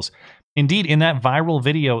individuals. Indeed, in that viral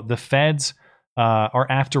video, the feds are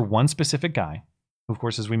after one specific guy, who, of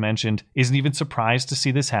course, as we mentioned, isn't even surprised to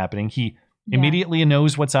see this happening. He immediately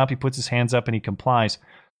knows what's up. He puts his hands up and he complies.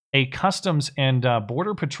 A Customs and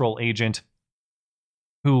Border Patrol agent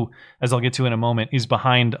who, as I'll get to in a moment, is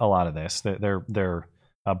behind a lot of this. Their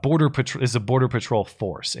border patrol is a border patrol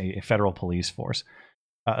force, a federal police force.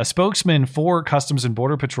 A spokesman for Customs and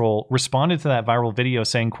Border Patrol responded to that viral video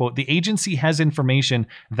saying, quote, "The agency has information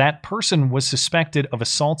that person was suspected of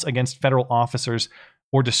assaults against federal officers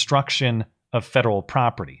or destruction of federal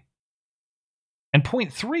property." And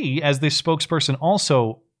point three, as this spokesperson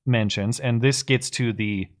also mentions, and this gets to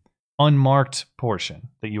the unmarked portion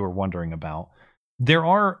that you were wondering about, there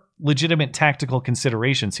are legitimate tactical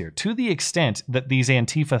considerations here. To the extent that these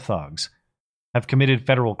Antifa thugs have committed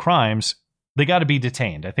federal crimes, they got to be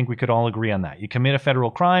detained. I think we could all agree on that. You commit a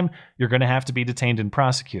federal crime, you're going to have to be detained and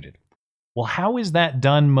prosecuted. Well, how is that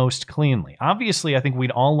done most cleanly? Obviously, I think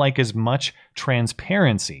we'd all like as much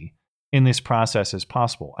transparency in this process as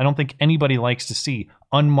possible. I don't think anybody likes to see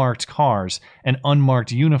unmarked cars and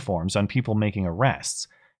unmarked uniforms on people making arrests.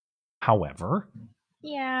 However,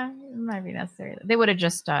 yeah, it might be necessary. They would have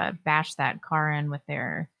just bashed that car in with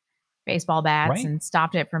their baseball bats and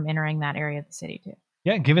stopped it from entering that area of the city, too.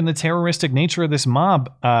 Yeah, given the terroristic nature of this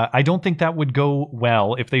mob, I don't think that would go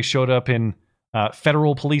well if they showed up in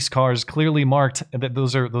federal police cars clearly marked that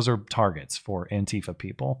those are targets for Antifa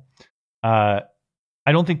people. I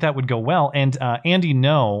don't think that would go well. And Andy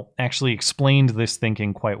No actually explained this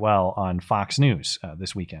thinking quite well on Fox News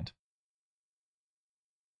this weekend.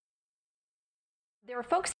 There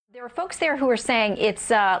are folks there who are saying it's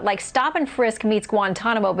like stop and frisk meets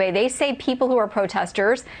Guantanamo Bay. They say people who are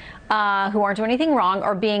protesters, who aren't doing anything wrong,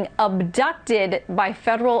 are being abducted by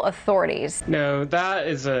federal authorities. No, that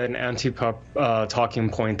is an Antifa talking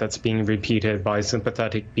point that's being repeated by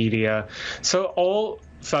sympathetic media. So all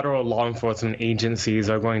federal law enforcement agencies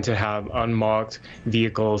are going to have unmarked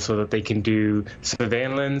vehicles so that they can do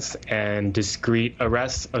surveillance and discreet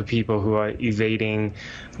arrests of people who are evading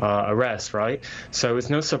arrest, right? So it's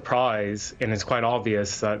no surprise, and it's quite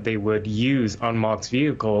obvious that they would use unmarked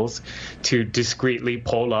vehicles to discreetly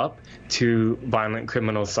pull up to violent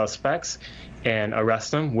criminal suspects and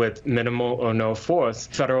arrest them with minimal or no force.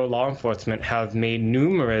 Federal law enforcement have made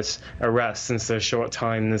numerous arrests since their short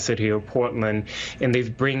time in the city of Portland, and they're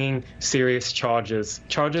bringing serious charges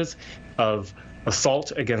of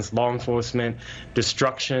assault against law enforcement,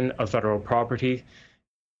 destruction of federal property.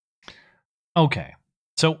 Okay,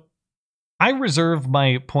 so I reserve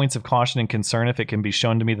my points of caution and concern if it can be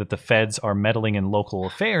shown to me that the feds are meddling in local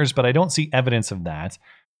affairs, but I don't see evidence of that.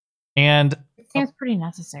 And it seems pretty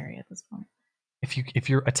necessary at this point. If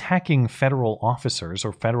you're attacking federal officers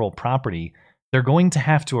or federal property, they're going to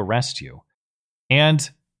have to arrest you. And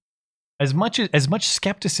as much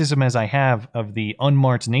skepticism as I have of the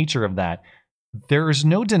unmarked nature of that, there is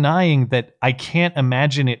no denying that I can't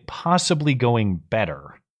imagine it possibly going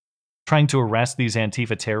better. Trying to arrest these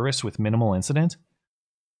Antifa terrorists with minimal incident.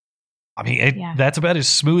 I mean, that's about as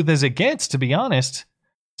smooth as it gets, to be honest.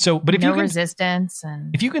 So, but if no you can, resistance,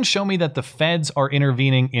 and if you can show me that the feds are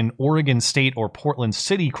intervening in Oregon State or Portland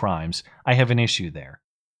City crimes, I have an issue there.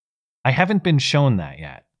 I haven't been shown that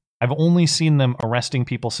yet. I've only seen them arresting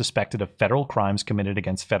people suspected of federal crimes committed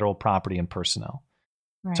against federal property and personnel.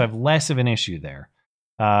 Right. So I have less of an issue there.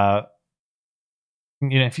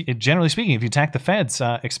 Generally speaking, if you attack the feds,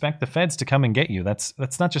 expect the feds to come and get you. That's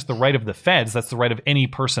not just the right of the feds; that's the right of any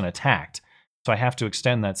person attacked. So I have to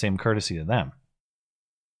extend that same courtesy to them.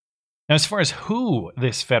 Now, as far as who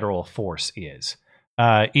this federal force is,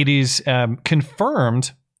 it is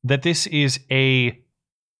confirmed that this is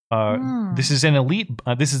this is an elite.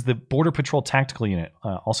 This is the Border Patrol Tactical Unit,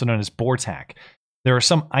 also known as BORTAC. There are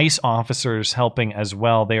some ICE officers helping as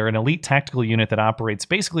well. They are an elite tactical unit that operates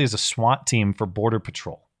basically as a SWAT team for Border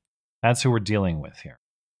Patrol. That's who we're dealing with here.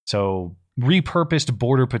 So repurposed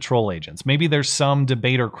Border Patrol agents. Maybe there's some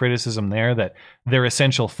debate or criticism there that their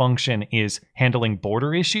essential function is handling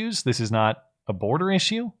border issues. This is not a border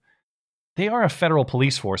issue. They are a federal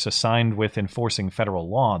police force assigned with enforcing federal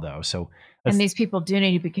law, though. So, and these people do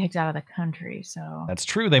need to be kicked out of the country. So that's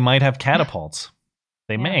true. They might have catapults.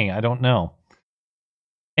 They may. I don't know.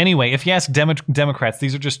 Anyway, if you ask Democrats,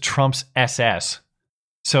 these are just Trump's SS.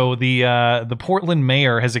 So the Portland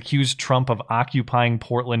mayor has accused Trump of occupying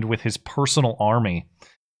Portland with his personal army.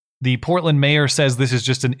 The Portland mayor says this is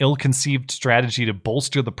just an ill-conceived strategy to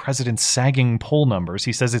bolster the president's sagging poll numbers.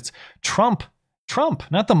 He says it's Trump,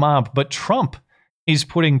 not the mob, but Trump is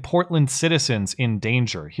putting Portland citizens in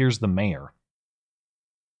danger. Here's the mayor.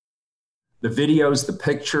 The videos, the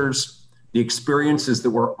pictures, the experiences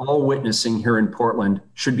that we're all witnessing here in Portland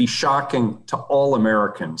should be shocking to all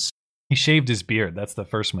Americans. He shaved his beard. That's the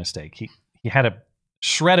first mistake. He had a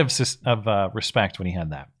shred of respect when he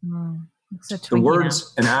had that. The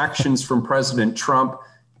words and actions from President Trump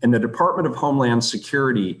and the Department of Homeland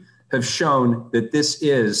Security have shown that this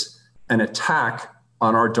is an attack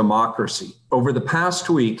on our democracy. Over the past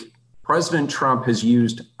week, President Trump has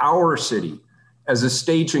used our city as a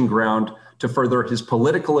staging ground to further his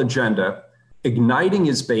political agenda, igniting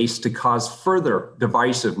his base to cause further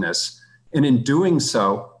divisiveness, and in doing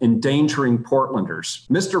so, endangering Portlanders.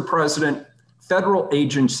 Mr. President, federal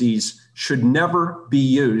agencies should never be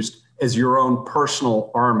used as your own personal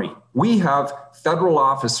army. We have federal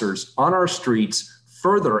officers on our streets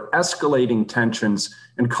further escalating tensions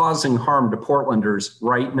and causing harm to Portlanders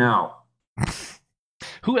right now.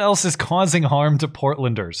 Who else is causing harm to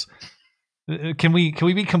Portlanders? Can we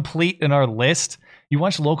be complete in our list? You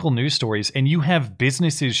watch local news stories and you have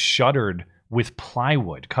businesses shuttered with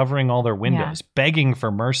plywood covering all their windows, begging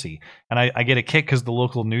for mercy. And I get a kick because the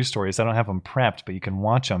local news stories, I don't have them prepped, but you can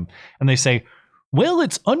watch them. And they say, well,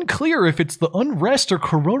 it's unclear if it's the unrest or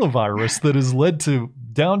coronavirus that has led to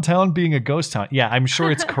downtown being a ghost town. Yeah, I'm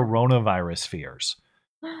sure it's coronavirus fears.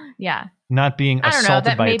 Yeah. Not being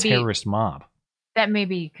assaulted by a terrorist mob. That may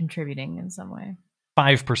be contributing in some way.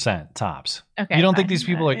 5% tops. Okay, you don't think these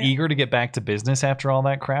people are eager to get back to business after all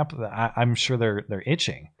that crap? I'm sure they're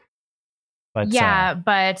itching. But,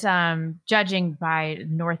 judging by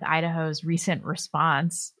North Idaho's recent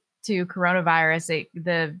response to coronavirus,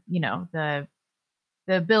 the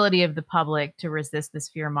ability of the public to resist this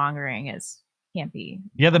fear mongering can't be.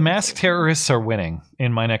 Yeah, the masked terrorists are winning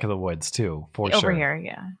in my neck of the woods too, for sure. Over here,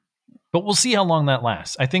 yeah. But we'll see how long that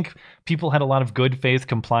lasts. I think people had a lot of good faith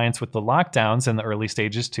compliance with the lockdowns in the early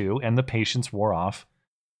stages too, and the patience wore off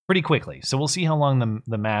pretty quickly. So we'll see how long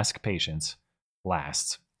the mask patience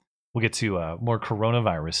lasts. We'll get to more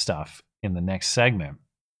coronavirus stuff in the next segment.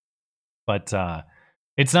 But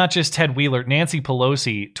it's not just Ted Wheeler. Nancy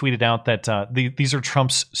Pelosi tweeted out that these are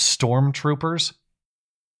Trump's stormtroopers,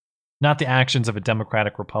 not the actions of a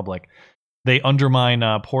democratic republic. They undermine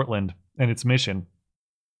Portland and its mission.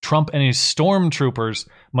 Trump and his stormtroopers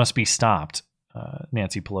must be stopped,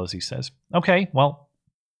 Nancy Pelosi says. Okay, well,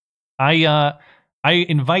 I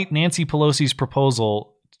invite Nancy Pelosi's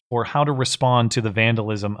proposal for how to respond to the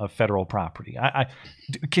vandalism of federal property.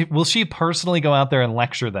 Will she personally go out there and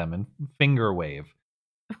lecture them and finger wave?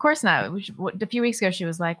 Of course not. A few weeks ago, she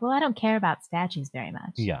was like, well, I don't care about statues very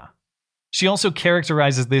much. Yeah. She also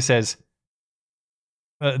characterizes this as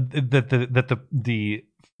that the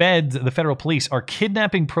feds, the federal police, are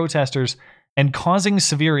kidnapping protesters and causing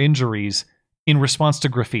severe injuries in response to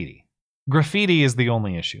graffiti. Graffiti is the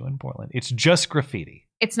only issue in Portland. It's just graffiti.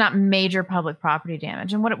 It's not major public property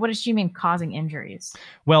damage. And what does she mean causing injuries?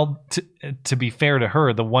 Well, to be fair to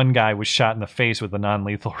her, the one guy was shot in the face with a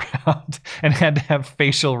non-lethal round and had to have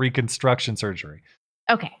facial reconstruction surgery.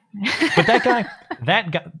 Okay. But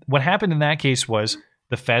that guy, what happened in that case was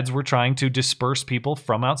the feds were trying to disperse people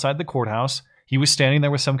from outside the courthouse. He was standing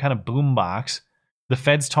there with some kind of boom box. The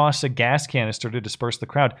feds tossed a gas canister to disperse the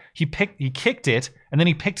crowd. He kicked it, and then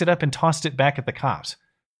he picked it up and tossed it back at the cops.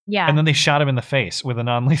 Yeah. And then they shot him in the face with a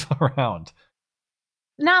non-lethal round.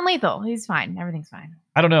 Non-lethal. He's fine. Everything's fine.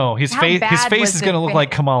 I don't know. His face is going to look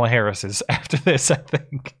like Kamala Harris's after this, I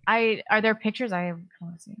think. Are there pictures? I've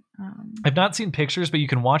not seen pictures, but you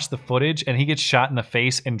can watch the footage, and he gets shot in the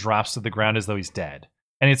face and drops to the ground as though he's dead.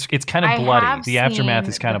 And it's kind of bloody. The aftermath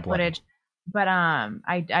is kind of bloody. Footage, but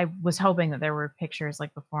I was hoping that there were pictures,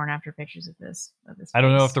 like before and after pictures of this. I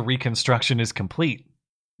don't know if the reconstruction is complete.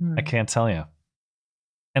 I can't tell you.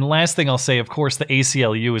 And last thing I'll say, of course, the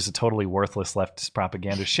ACLU is a totally worthless leftist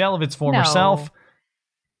propaganda shell of its former self.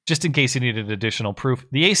 Just in case you needed additional proof,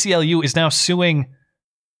 the ACLU is now suing.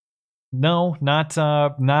 No, not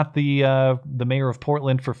the mayor of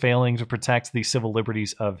Portland for failing to protect the civil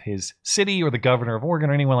liberties of his city or the governor of Oregon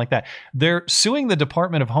or anyone like that. They're suing the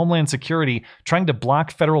Department of Homeland Security, trying to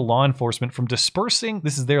block federal law enforcement from dispersing,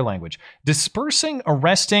 this is their language, dispersing,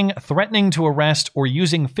 arresting, threatening to arrest, or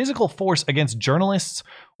using physical force against journalists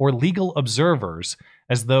or legal observers,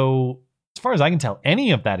 as though, as far as I can tell,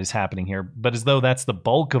 any of that is happening here, but as though that's the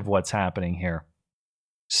bulk of what's happening here.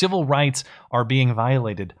 Civil rights are being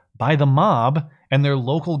violated by the mob and their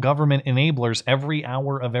local government enablers every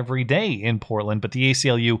hour of every day in Portland, but the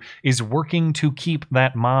ACLU is working to keep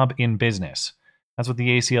that mob in business. That's what the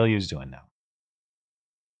ACLU is doing now.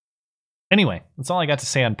 Anyway, that's all I got to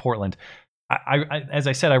say on Portland. I as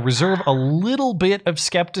I said, I reserve a little bit of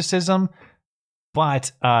skepticism,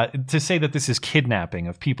 but to say that this is kidnapping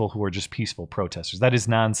of people who are just peaceful protesters, that is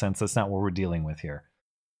nonsense. That's not what we're dealing with here.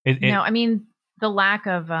 No, I mean, the lack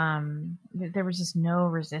of, there was just no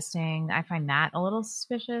resisting. I find that a little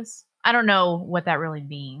suspicious. I don't know what that really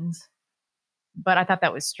means, but I thought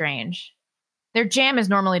that was strange. Their jam is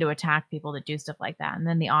normally to attack people that do stuff like that. And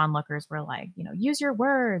then the onlookers were like, use your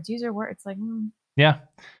words, use your words. It's like, Yeah.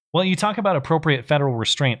 Well, you talk about appropriate federal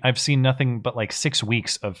restraint. I've seen nothing but like 6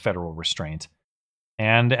 weeks of federal restraint.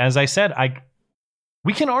 And as I said,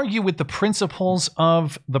 we can argue with the principles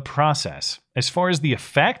of the process. As far as the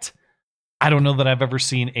effect, I don't know that I've ever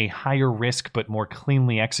seen a higher risk but more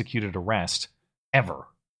cleanly executed arrest ever.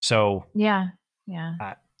 So yeah.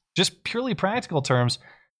 Just purely practical terms,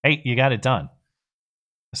 hey, you got it done.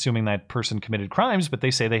 Assuming that person committed crimes, but they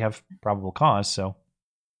say they have probable cause. So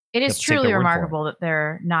it is truly remarkable that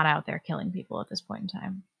they're not out there killing people at this point in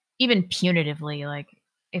time, even punitively. Like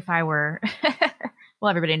if I were, well,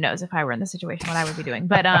 everybody knows if I were in this situation what I would be doing.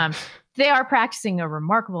 But they are practicing a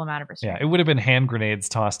remarkable amount of restraint. Yeah, it would have been hand grenades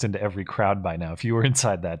tossed into every crowd by now if you were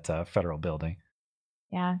inside that federal building.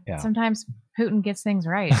 Yeah. Sometimes Putin gets things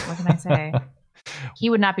right. What can I say? He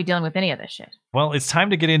would not be dealing with any of this shit. Well, it's time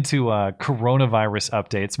to get into coronavirus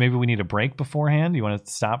updates. Maybe we need a break beforehand. You want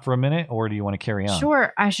to stop for a minute, or do you want to carry on?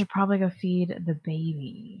 Sure. I should probably go feed the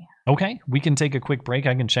baby. Okay. We can take a quick break.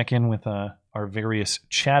 I can check in with our various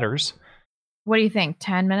chatters. What do you think?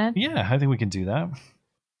 10 minutes? Yeah, I think we can do that.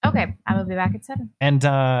 Okay. I will be back at 7. And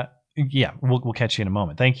yeah, we'll catch you in a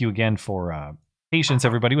moment. Thank you again for patience,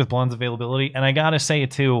 everybody, with Blonde's availability. And I got to say it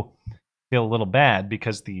too, feel a little bad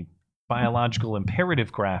because the biological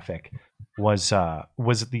imperative graphic was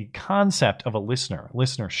the concept of a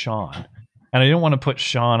listener Sean. And I didn't want to put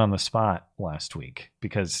Sean on the spot last week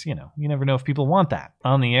because, you never know if people want that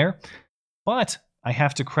on the air. But I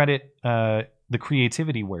have to credit the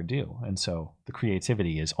creativity where due. And so the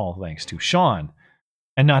creativity is all thanks to Sean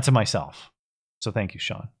and not to myself. So thank you,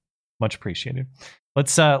 Sean. Much appreciated.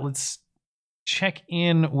 Let's check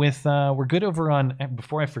in with we're good over on,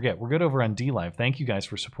 before I forget, we're good over on DLive. Thank you guys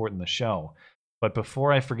for supporting the show. But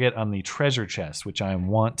before I forget, on the treasure chest, which I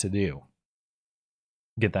want to do,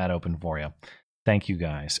 get that open for you. Thank you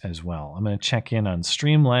guys as well. I'm going to check in on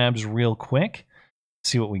Streamlabs real quick,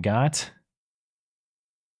 see what we got.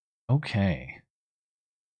 Okay.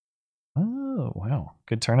 Oh, wow.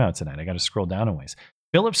 Good turnout tonight. I got to scroll down a ways.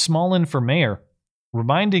 Philip Smolin for mayor,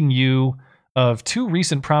 reminding you of two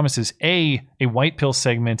recent promises. A white pill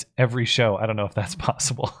segment every show. I don't know if that's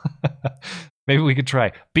possible. Maybe we could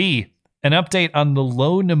try. B, an update on the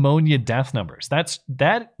low pneumonia death numbers.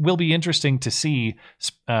 That will be interesting to see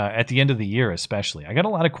at the end of the year, especially. I got a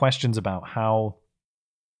lot of questions about how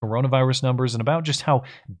coronavirus numbers and about just how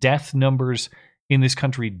death numbers in this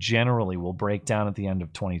country generally will break down at the end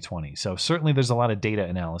of 2020. So certainly there's a lot of data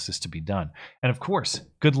analysis to be done. And of course,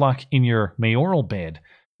 good luck in your mayoral bid.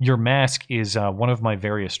 Your mask is one of my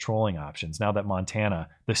various trolling options now that Montana,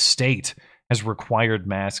 the state, has required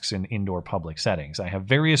masks in indoor public settings. I have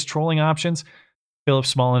various trolling options. Philip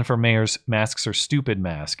Smolin for mayor's masks are stupid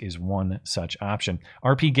mask is one such option.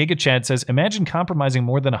 RP GigaChad says, imagine compromising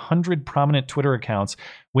more than 100 prominent Twitter accounts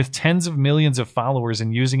with tens of millions of followers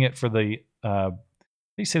and using it for the, how do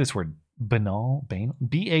you say this word? Banal?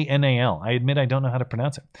 B-A-N-A-L. I admit I don't know how to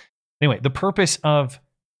pronounce it. Anyway, the purpose of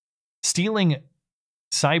stealing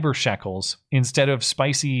cyber shekels instead of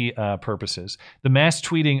spicy purposes. The mass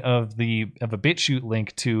tweeting of a BitChute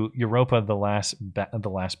link to Europa, the last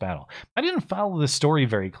battle. I didn't follow the story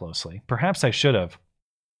very closely. Perhaps I should have.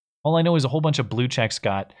 All I know is a whole bunch of blue checks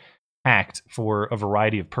got hacked for a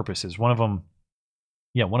variety of purposes. One of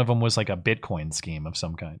them was like a Bitcoin scheme of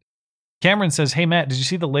some kind. Cameron says, hey, Matt, did you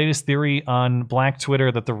see the latest theory on Black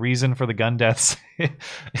Twitter that the reason for the gun deaths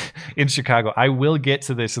in Chicago? I will get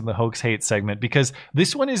to this in the hoax hate segment because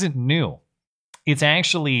this one isn't new. It's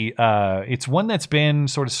actually, it's one that's been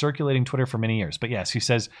sort of circulating Twitter for many years. But yes, he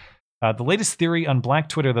says, the latest theory on Black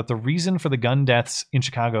Twitter that the reason for the gun deaths in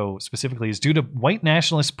Chicago specifically is due to white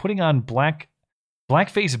nationalists putting on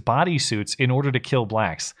blackface bodysuits in order to kill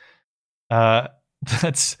blacks.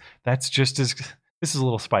 That's just as... This is a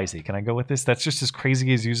little spicy. Can I go with this? That's just as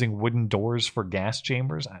crazy as using wooden doors for gas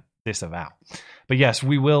chambers. I disavow. But yes,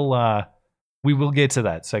 we will get to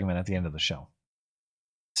that segment at the end of the show.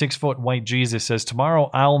 6 foot white Jesus says,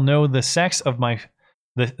 tomorrow I'll know the sex of my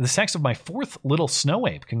fourth little snow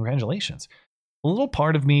ape. Congratulations. A little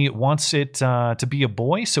part of me wants it to be a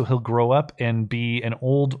boy, so he'll grow up and be an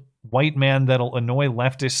old white man that'll annoy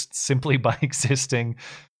leftists simply by existing.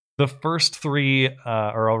 The first three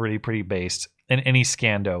are already pretty based. And any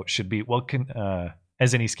scando should be,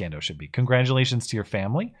 as any scando should be. Congratulations to your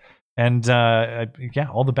family. And yeah,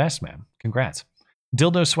 all the best, man. Congrats.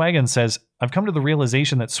 Dildo Swaggin says, I've come to the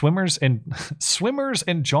realization that swimmers and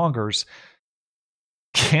joggers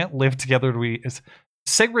can't live together.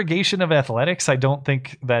 Segregation of athletics. I don't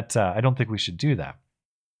think we should do that.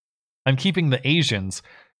 I'm keeping the Asians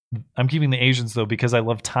though, because I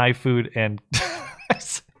love Thai food and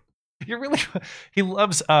he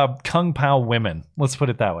loves Kung Pao women. Let's put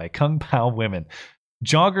it that way. Kung Pao women.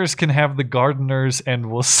 Joggers can have the gardeners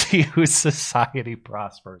and we'll see whose society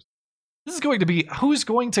prospers. This is going to be who's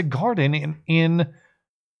going to garden in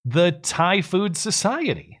the Thai food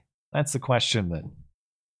society. That's the question that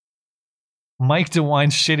Mike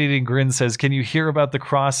DeWine's shit-eating grin says, did you hear about the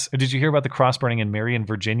cross burning in Marion,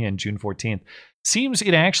 Virginia on June 14th? Seems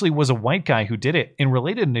it actually was a white guy who did it. In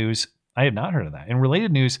related news, I had not heard of that. In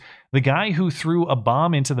related news, the guy who threw a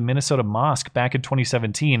bomb into the Minnesota mosque back in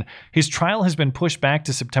 2017, his trial has been pushed back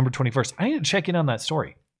to September 21st. I need to check in on that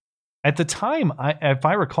story. At the time, if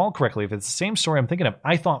I recall correctly, if it's the same story I'm thinking of,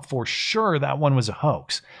 I thought for sure that one was a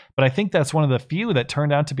hoax. But I think that's one of the few that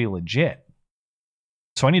turned out to be legit.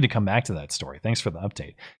 So I need to come back to that story. Thanks for the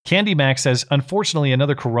update. Candy Max says, unfortunately,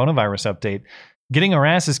 another coronavirus update. Getting our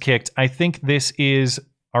asses kicked. I think this is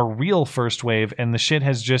our real first wave, and the shit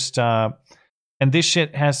has just and this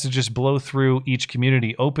shit has to just blow through each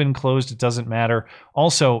community. Open, closed, it doesn't matter.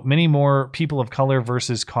 Also, many more people of color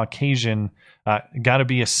versus Caucasian got to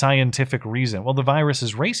be a scientific reason. Well, the virus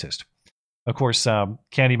is racist. Of course,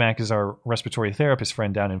 Candy Mac is our respiratory therapist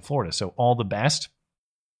friend down in Florida, so all the best.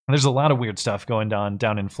 There's a lot of weird stuff going on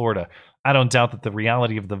down in Florida. I don't doubt that the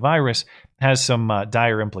reality of the virus has some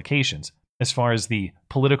dire implications. As far as the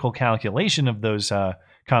political calculation of those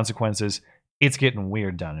consequences, it's getting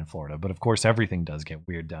weird down in Florida. But of course, everything does get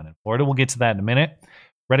weird down in Florida. We'll get to that in a minute.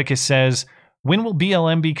 Redicus says, when will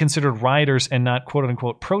BLM be considered rioters and not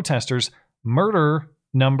quote-unquote protesters? Murder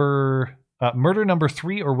number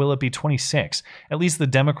 3, or will it be 26? At least the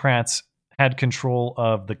Democrats had control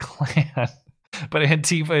of the Klan. But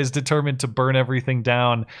Antifa is determined to burn everything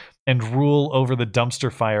down and rule over the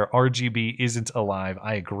dumpster fire. RGB isn't alive.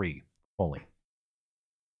 I agree fully.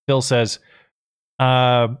 Phil says,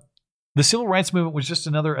 the civil rights movement was just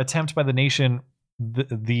another attempt by the nation,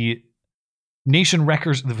 the nation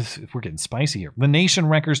wreckers, we're getting spicy here, the nation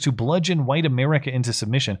wreckers to bludgeon white America into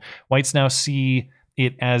submission. Whites now see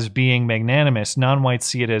it as being magnanimous. Non-whites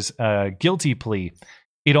see it as a guilty plea.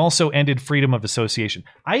 It also ended freedom of association.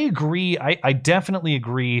 I agree. I definitely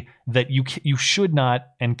agree that you should not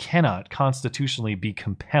and cannot constitutionally be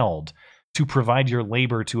compelled to provide your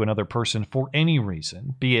labor to another person for any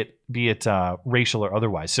reason, be it racial or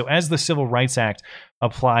otherwise. So as the Civil Rights Act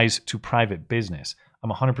applies to private business,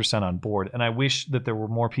 I'm 100% on board. And I wish that there were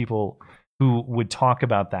more people who would talk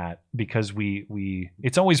about that, because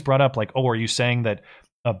it's always brought up like, oh, are you saying that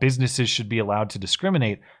businesses should be allowed to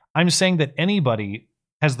discriminate? I'm saying that anybody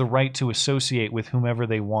has the right to associate with whomever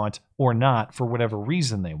they want or not for whatever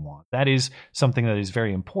reason they want. That is something that is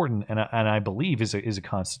very important, and I believe is a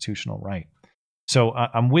constitutional right. So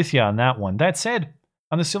I'm with you on that one. That said,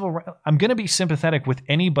 on the civil rights, I'm going to be sympathetic with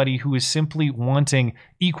anybody who is simply wanting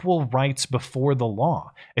equal rights before the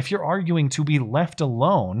law. If you're arguing to be left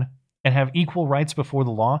alone and have equal rights before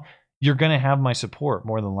the law, you're going to have my support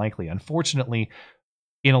more than likely. Unfortunately,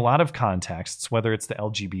 in a lot of contexts, whether it's the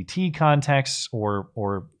LGBT context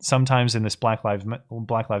or sometimes in this Black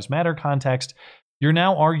Lives Matter context, you're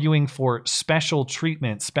now arguing for special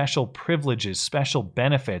treatment, special privileges, special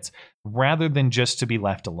benefits, rather than just to be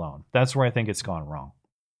left alone. That's where I think it's gone wrong.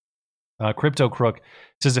 Crypto Crook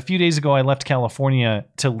says, a few days ago, I left California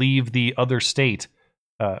to leave the other state,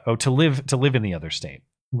 to live in the other state,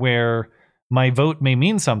 where my vote may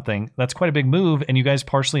mean something. That's quite a big move, and you guys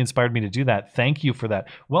partially inspired me to do that. Thank you for that.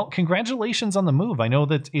 Well, congratulations on the move. I know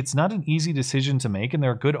that it's not an easy decision to make, and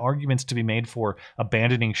there are good arguments to be made for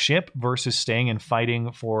abandoning ship versus staying and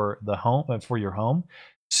fighting for the home, for your home.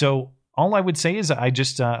 So all I would say is I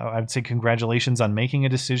would say congratulations on making a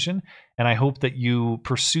decision, and I hope that you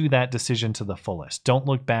pursue that decision to the fullest. Don't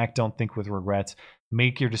look back. Don't think with regrets.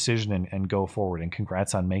 Make your decision and go forward, and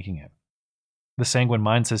congrats on making it. The Sanguine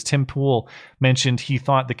Mind says, Tim Pool mentioned he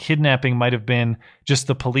thought the kidnapping might have been just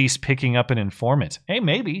the police picking up an informant. Hey,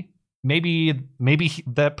 maybe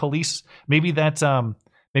that police, maybe that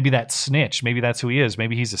snitch, maybe that's who he is.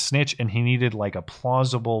 Maybe he's a snitch and he needed like a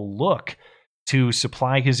plausible look to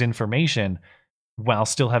supply his information while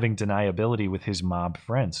still having deniability with his mob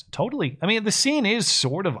friends. Totally. I mean, the scene is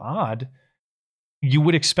sort of odd. You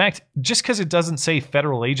would expect, just because it doesn't say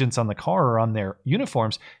federal agents on the car or on their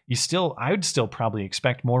uniforms, I would still probably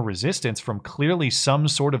expect more resistance from clearly some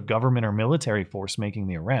sort of government or military force making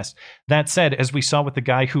the arrest. That said, as we saw with the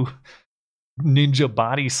guy who ninja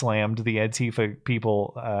body slammed the Antifa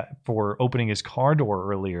people for opening his car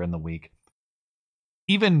door earlier in the week,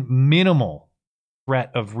 even minimal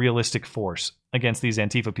threat of realistic force against these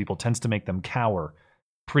Antifa people tends to make them cower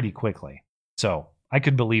pretty quickly. So I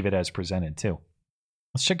could believe it as presented too.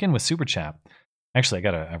 Let's check in with Super Chat. Actually, I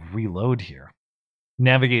gotta reload here.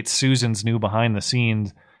 Navigate Susan's new behind the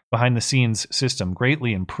scenes system,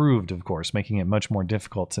 greatly improved, of course, making it much more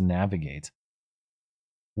difficult to navigate.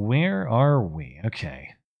 Where are we? Okay.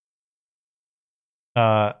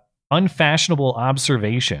 Unfashionable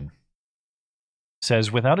Observation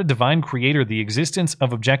says, without a divine creator, the existence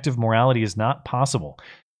of objective morality is not possible.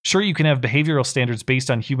 Sure, you can have behavioral standards based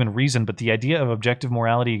on human reason, but the idea of objective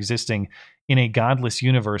morality existing in a godless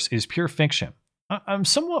universe is pure fiction. I'm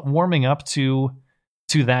somewhat warming up to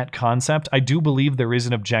that concept. I do believe there is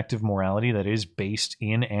an objective morality that is based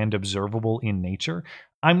in and observable in nature.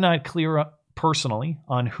 I'm not clear personally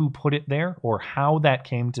on who put it there or how that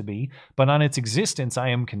came to be, but on its existence, I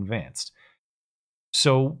am convinced.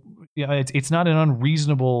 So it's not an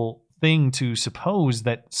unreasonable thing to suppose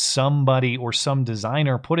that somebody or some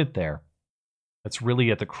designer put it there. That's really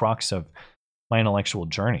at the crux of my intellectual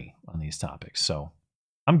journey on these topics. So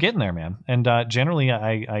I'm getting there, man. And generally,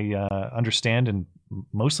 I understand and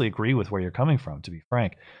mostly agree with where you're coming from, to be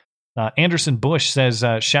frank. Anderson Bush says,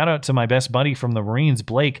 shout out to my best buddy from the Marines,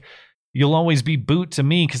 Blake. You'll always be boot to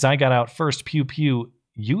me because I got out first. Pew pew.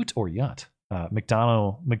 Ute or Yut?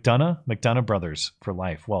 McDonough brothers for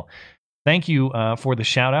life. Well, thank you for the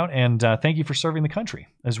shout out, and thank you for serving the country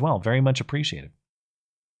as well. Very much appreciated.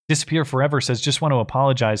 Disappear Forever says, just want to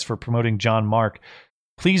apologize for promoting John Mark.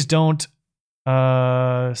 Please don't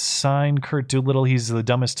sign Kurt Doolittle. He's the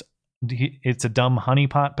dumbest. It's a dumb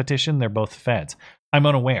honeypot petition. They're both feds. I'm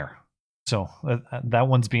unaware. So that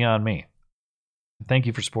one's beyond me. Thank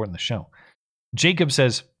you for supporting the show. Jacob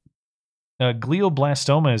says,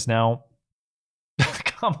 glioblastoma is now...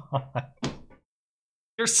 Come on.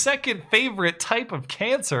 Their second favorite type of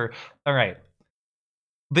cancer. All right.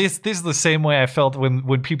 This is the same way I felt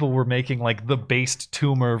when people were making like the based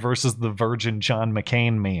tumor versus the virgin John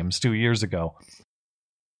McCain memes 2 years ago.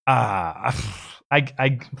 I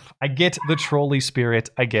get the trolley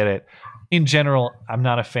spirit. I get it. In general, I'm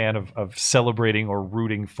not a fan of celebrating or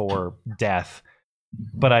rooting for death,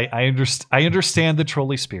 but I understand the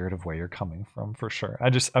trolley spirit of where you're coming from for sure.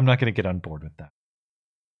 I'm not going to get on board with that.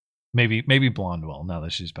 Maybe Blonde will now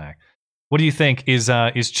that she's back. What do you think? Is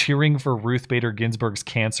cheering for Ruth Bader Ginsburg's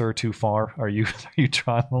cancer too far? Are you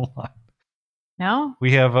drawing the line? No.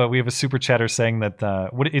 We have a super chatter saying that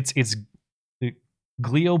it's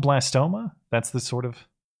glioblastoma. That's the sort of.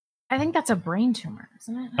 I think that's a brain tumor,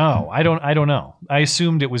 isn't it? Oh, I don't know. I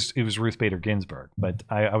assumed it was Ruth Bader Ginsburg, but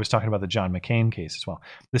I was talking about the John McCain case as well.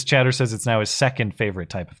 This chatter says it's now his second favorite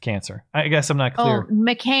type of cancer. I guess I'm not clear. Oh,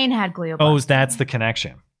 McCain had glioblastoma. Oh, that's the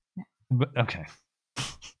connection. But, okay.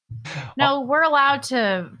 No, we're allowed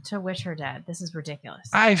to wish her dead. This is ridiculous.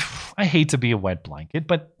 I hate to be a wet blanket,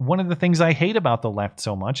 but one of the things I hate about the left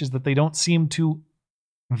so much is that they don't seem to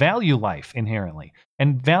value life inherently.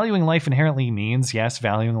 And valuing life inherently means, yes,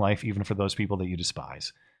 valuing life even for those people that you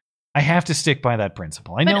despise. I have to stick by that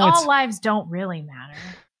principle. I know all lives don't really matter.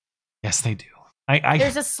 Yes, they do.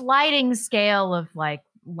 There's a sliding scale of like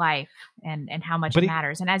life and how much it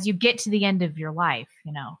matters. And as you get to the end of your life,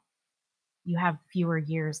 you have fewer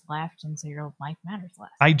years left, and so your life matters less.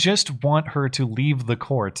 I just want her to leave the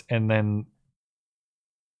court and then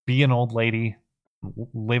be an old lady,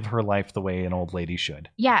 live her life the way an old lady should.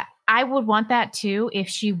 Yeah, I would want that too if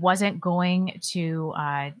she wasn't going to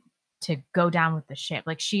go down with the ship.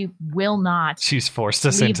 Like, she will not. She's forced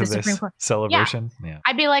us into this celebration. Yeah.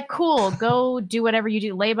 I'd be like, cool, go do whatever you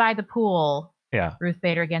do. Lay by the pool. Yeah. Ruth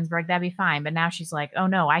Bader Ginsburg, that'd be fine. But now she's like, oh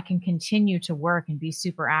no, I can continue to work and be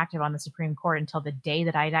super active on the Supreme Court until the day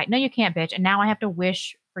that I die. No, you can't, bitch. And now I have to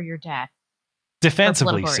wish for your death.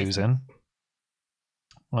 Defensively, Susan.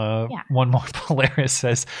 One more. Polaris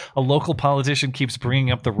says, a local politician keeps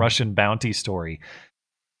bringing up the Russian bounty story.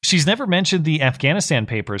 She's never mentioned the Afghanistan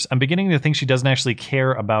papers. I'm beginning to think she doesn't actually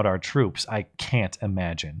care about our troops. I can't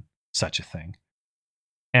imagine such a thing.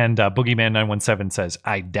 And Boogeyman917 says,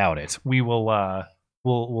 I doubt it. We will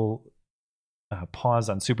we'll pause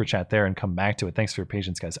on Super Chat there and come back to it. Thanks for your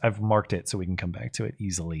patience, guys. I've marked it so we can come back to it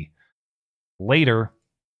easily later.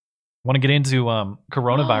 Want to get into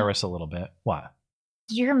coronavirus a little bit. What?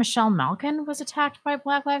 Did you hear Michelle Malkin was attacked by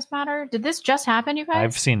Black Lives Matter? Did this just happen, you guys?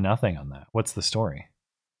 I've seen nothing on that. What's the story?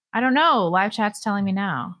 I don't know. Live chat's telling me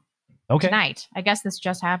now. Okay. Tonight. I guess this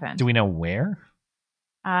just happened. Do we know where?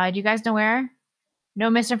 Do you guys know where? No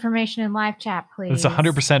misinformation in live chat, please. It's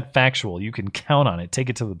 100% factual. You can count on it. Take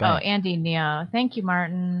it to the bank. Oh, Andy Neo. Thank you,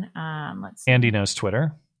 Martin. Let's see. Andy knows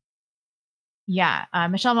Twitter. Yeah.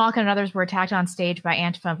 Michelle Malkin and others were attacked on stage by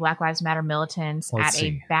Antifa and Black Lives Matter militants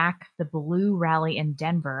a Back the Blue rally in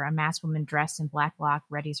Denver. A masked woman dressed in black bloc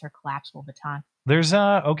readies her collapsible baton. There's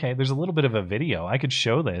a little bit of a video. I could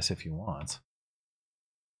show this if you want.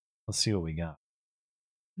 Let's see what we got.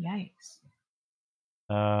 Yikes.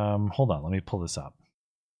 Hold on. Let me pull this up.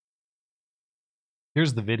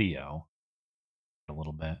 Here's the video. A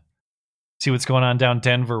little bit. See what's going on down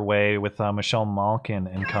Denver way with Michelle Malkin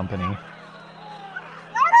and company. Get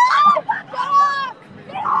off!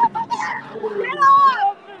 Get off of there! Get off! Get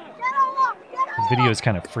off! Get off! The video is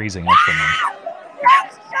kind of freezing up for me.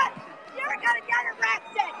 You're gonna get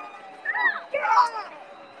arrested! Get off! Get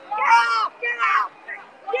off! Get out!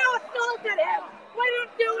 You assaulted him! We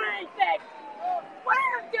didn't do anything! What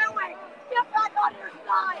are you doing? Get back on your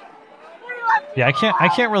side! Yeah, I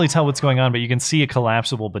can't really tell what's going on, but you can see a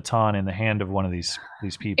collapsible baton in the hand of one of these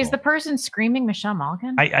people. Is the person screaming Michelle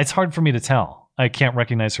Malkin? It's hard for me to tell. I can't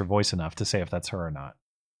recognize her voice enough to say if that's her or not.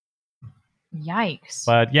 Yikes.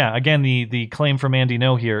 But yeah, again, the claim from Andy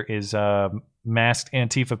No here is masked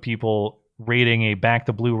Antifa people raiding a Back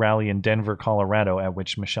the Blue rally in Denver, Colorado, at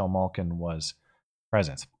which Michelle Malkin was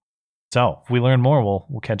present. So if we learn more,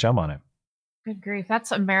 we'll catch up on it. Good grief.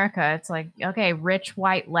 That's America. It's like, okay, rich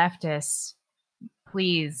white leftists,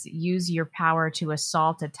 please use your power to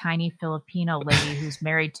assault a tiny Filipino lady who's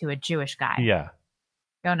married to a Jewish guy. Yeah.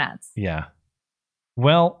 Go nuts. Yeah.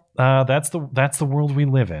 Well, that's the world we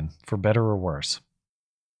live in, for better or worse.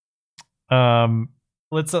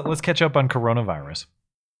 Let's catch up on coronavirus.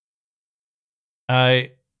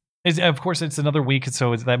 Of course, it's another week,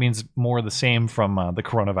 so that means more of the same from the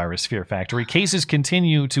coronavirus fear factory. Cases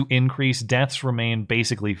continue to increase. Deaths remain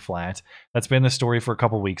basically flat. That's been the story for a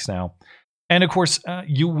couple weeks now. And of course,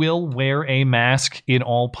 you will wear a mask in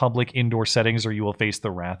all public indoor settings or you will face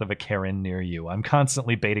the wrath of a Karen near you. I'm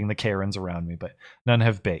constantly baiting the Karens around me, but none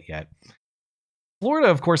have bit yet. Florida,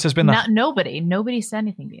 of course, has been Nobody said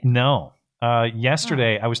anything to you. No.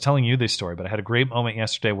 Yesterday, I was telling you this story, but I had a great moment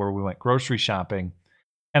yesterday where we went grocery shopping.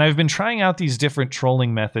 And I've been trying out these different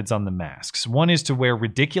trolling methods on the masks. One is to wear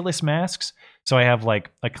ridiculous masks. So I have like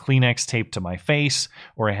a Kleenex taped to my face,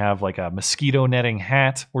 or I have like a mosquito netting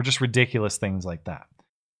hat, or just ridiculous things like that.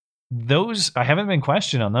 Those, I haven't been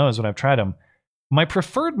questioned on those when I've tried them. My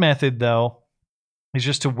preferred method, though, is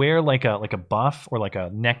just to wear like a buff or like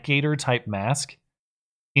a neck gaiter type mask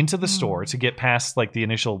into the store to get past like the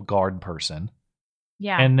initial guard person.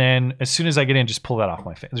 Yeah. And then as soon as I get in, just pull that off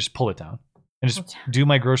my face. Just pull it down. And just do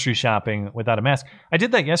my grocery shopping without a mask. I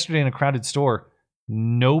did that yesterday in a crowded store.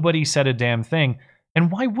 Nobody said a damn thing.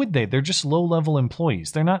 And why would they? They're just low-level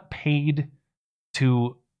employees. They're not paid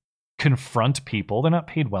to confront people. They're not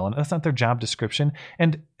paid well enough. That's not their job description.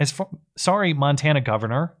 And sorry, Montana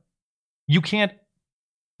governor, you can't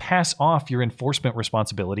pass off your enforcement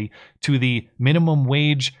responsibility to the minimum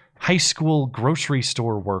wage high school grocery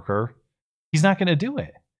store worker. He's not going to do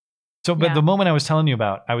it. So, but the moment I was telling you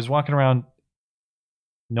about, I was walking around,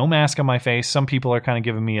 no mask on my face. Some people are kind of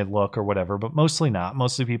giving me a look or whatever, but mostly not.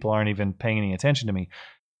 Mostly people aren't even paying any attention to me.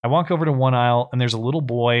 I walk over to one aisle and there's a little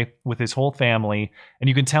boy with his whole family, and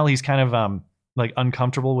you can tell he's kind of like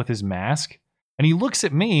uncomfortable with his mask. And he looks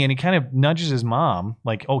at me and he kind of nudges his mom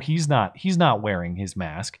like, "Oh, he's not wearing his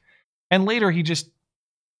mask." And later he just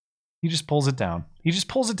pulls it down. He just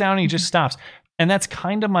pulls it down and he just stops. And that's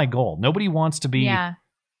kind of my goal. Nobody wants to be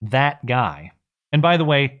that guy. And by the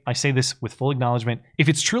way, I say this with full acknowledgement. If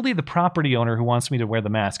it's truly the property owner who wants me to wear the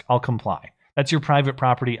mask, I'll comply. That's your private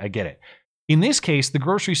property. I get it. In this case, the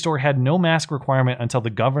grocery store had no mask requirement until the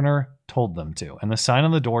governor told them to. And the sign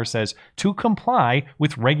on the door says, to comply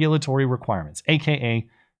with regulatory requirements, aka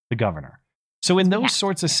the governor. So in those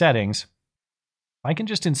sorts of settings, I can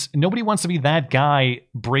just, nobody wants to be that guy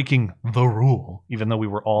breaking the rule, even though we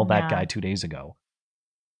were all that guy 2 days ago.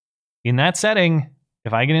 In that setting,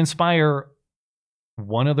 if I can inspire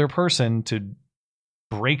one other person to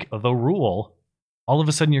break the rule, all of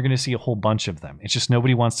a sudden you're going to see a whole bunch of them. It's just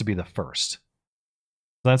nobody wants to be the first. So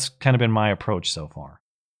that's kind of been my approach so far.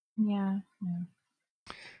 Yeah.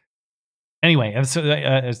 Anyway, so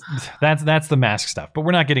that's the mask stuff, but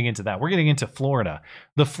we're not getting into that. We're getting into Florida.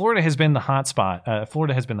 Florida has been the hotspot.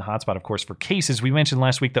 Florida has been the hotspot, of course, for cases. We mentioned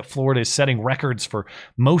last week that Florida is setting records for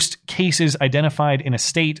most cases identified in a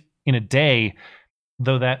state in a day,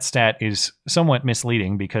 though that stat is somewhat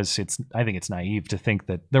misleading because I think it's naive to think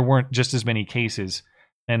that there weren't just as many cases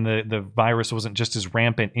and the virus wasn't just as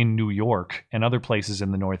rampant in New York and other places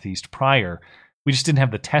in the Northeast prior. We just didn't have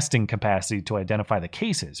the testing capacity to identify the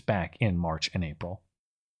cases back in March and April.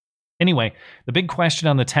 Anyway, the big question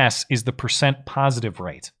on the tests is the % positive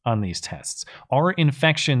rate on these tests. Are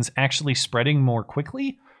infections actually spreading more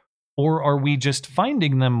quickly, or are we just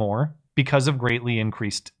finding them more because of greatly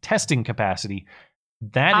increased testing capacity?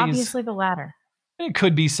 That obviously the latter. It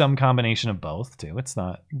could be some combination of both, too. It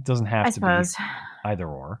doesn't have to be either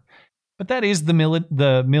or. But that is the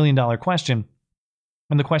 $1 million question,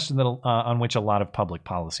 and the question that on which a lot of public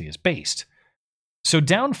policy is based. So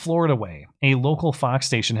down Florida way, a local Fox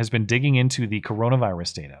station has been digging into the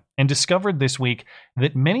coronavirus data and discovered this week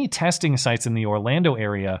that many testing sites in the Orlando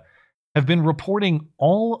area have been reporting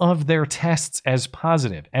all of their tests as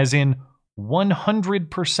positive, as in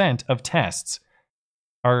 100% of tests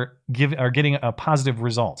are getting a positive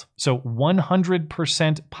result. So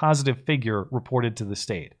 100% positive figure reported to the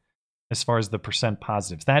state as far as the %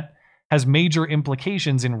 positives. That has major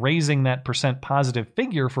implications in raising that % positive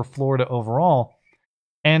figure for Florida overall.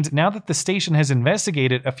 And now that the station has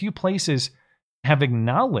investigated, a few places have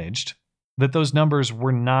acknowledged that those numbers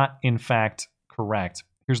were not, in fact, correct.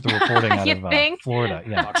 Here's the reporting out of Florida.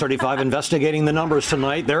 Yeah. Fox 35 investigating the numbers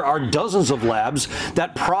tonight. There are dozens of labs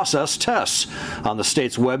that process tests. On the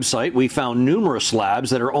state's website, we found numerous labs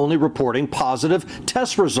that are only reporting positive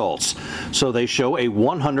test results. So they show a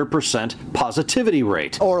 100% positivity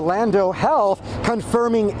rate. Orlando Health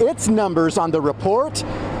confirming its numbers on the report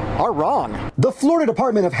are wrong. The Florida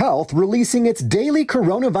Department of Health releasing its daily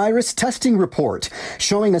coronavirus testing report,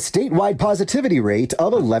 showing a statewide positivity rate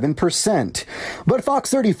of 11%. But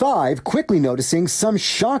Fox 35 quickly noticing some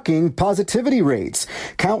shocking positivity rates.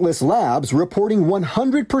 Countless labs reporting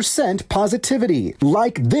 100% positivity,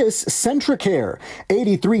 like this Centricare.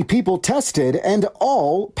 83 people tested and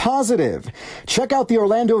all positive. Check out the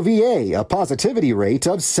Orlando VA, a positivity rate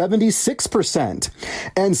of 76%.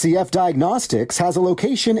 NCF Diagnostics has a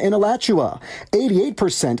location in Alachua,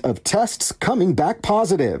 88% of tests coming back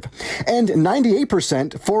positive, and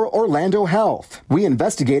 98% for Orlando Health. We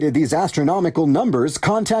investigated these astronomical numbers,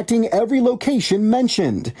 contacting every location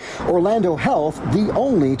mentioned. Orlando Health, the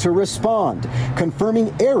only to respond,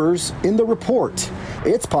 confirming errors in the report.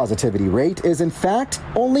 Its positivity rate is in fact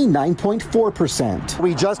only 9.4%.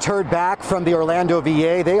 We just heard back from the Orlando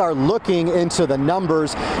VA. They are looking into the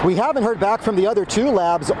numbers. We haven't heard back from the other two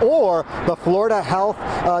labs or the Florida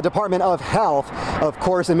Department of Health. Of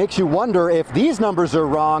course, it makes you wonder if these numbers are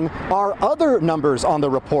wrong. Are other numbers on the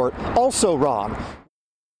report also wrong?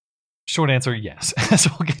 Short answer, yes, as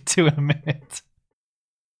we'll get to in a minute.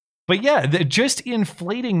 But yeah, just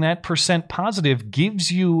inflating that percent positive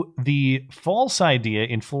gives you the false idea,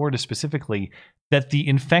 in Florida specifically, that the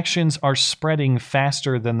infections are spreading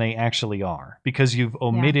faster than they actually are, because you've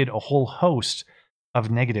omitted a whole host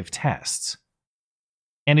of negative tests.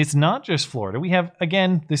 And it's not just Florida. We have,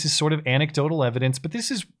 again, this is sort of anecdotal evidence, but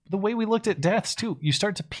this is the way we looked at deaths too. You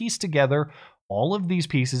start to piece together all of these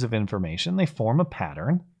pieces of information, they form a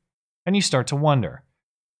pattern, and you start to wonder.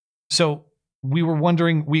 So we were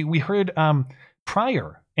wondering, we heard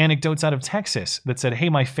prior anecdotes out of Texas that said, hey,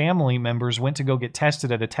 my family members went to go get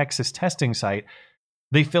tested at a Texas testing site.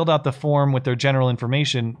 They filled out the form with their general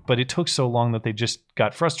information, but it took so long that they just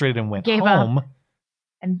got frustrated and went home. Up.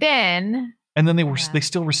 And then they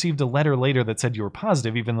still received a letter later that said you were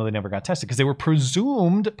positive, even though they never got tested, because they were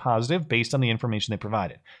presumed positive based on the information they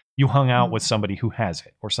provided. You hung out with somebody who has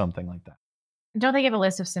it or something like that. Don't they give a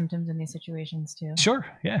list of symptoms in these situations too? Sure,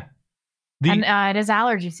 yeah. And it is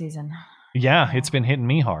allergy season. Yeah, it's been hitting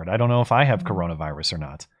me hard. I don't know if I have coronavirus or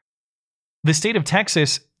not. The state of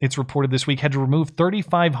Texas, it's reported this week, had to remove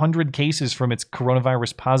 3,500 cases from its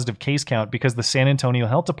coronavirus positive case count because the San Antonio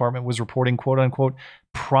Health Department was reporting, quote unquote,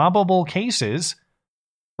 probable cases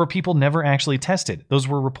for people never actually tested. Those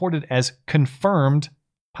were reported as confirmed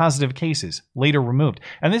positive cases, later removed.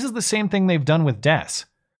 And this is the same thing they've done with deaths,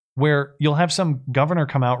 where you'll have some governor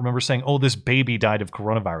come out, remember, saying, oh, this baby died of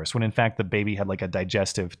coronavirus, when in fact the baby had like a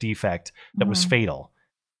digestive defect that was fatal.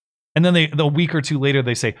 And then a week or two later,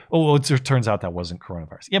 they say, oh, it turns out that wasn't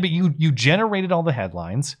coronavirus. Yeah, but you generated all the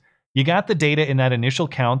headlines. You got the data in that initial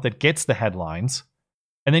count that gets the headlines,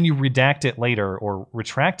 and then you redact it later or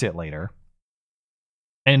retract it later.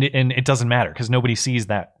 And it doesn't matter because nobody sees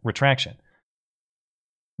that retraction.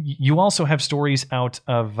 You also have stories out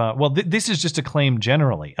of, this is just a claim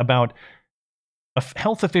generally about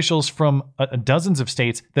health officials from dozens of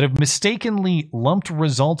states that have mistakenly lumped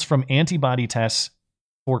results from antibody tests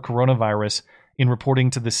for coronavirus in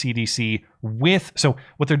reporting to the CDC with, so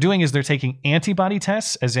what they're doing is they're taking antibody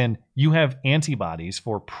tests, as in you have antibodies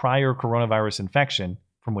for prior coronavirus infection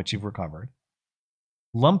from which you've recovered,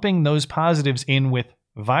 lumping those positives in with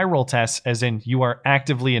viral tests, as in you are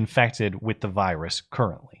actively infected with the virus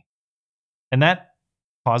currently. And that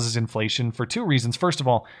causes inflation for two reasons. First of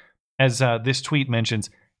all, as this tweet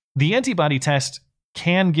mentions, the antibody test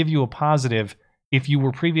can give you a positive if you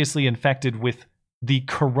were previously infected with the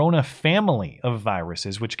corona family of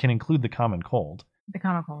viruses, which can include the common cold. The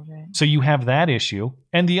common cold, right? So you have that issue.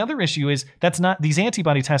 And the other issue is these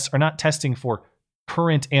antibody tests are not testing for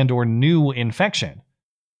current and or new infection.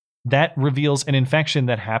 That reveals an infection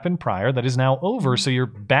that happened prior that is now over. So you're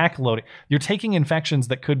backloading. You're taking infections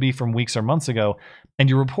that could be from weeks or months ago, and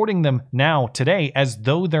you're reporting them now today as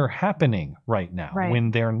though they're happening right now,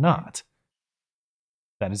 when they're not.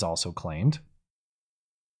 That is also claimed.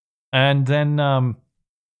 And then,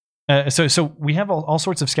 so we have all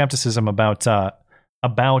sorts of skepticism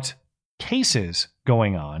about cases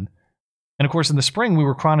going on. And of course, in the spring, we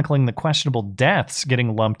were chronicling the questionable deaths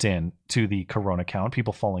getting lumped in to the corona count,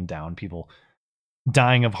 people falling down, people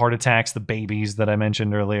dying of heart attacks, the babies that I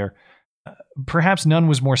mentioned earlier. Perhaps none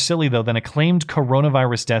was more silly, though, than a claimed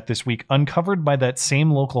coronavirus death this week uncovered by that same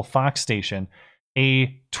local Fox station.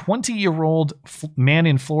 A 20-year-old man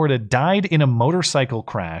in Florida died in a motorcycle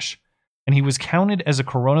crash, and he was counted as a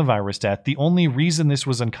coronavirus death. The only reason this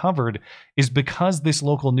was uncovered is because this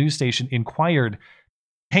local news station inquired,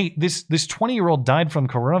 hey, this 20-year-old died from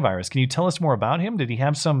coronavirus. Can you tell us more about him? Did he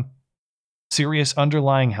have some serious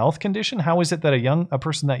underlying health condition? How is it that a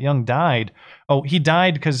person that young died? Oh, he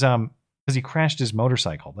died because he crashed his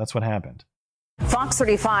motorcycle. That's what happened. Fox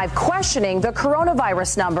 35 questioning the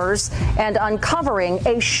coronavirus numbers and uncovering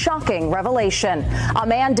a shocking revelation. A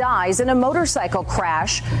man dies in a motorcycle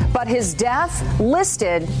crash, but his death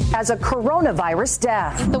listed as a coronavirus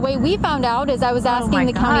death. The way we found out is I was asking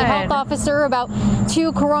the county health officer about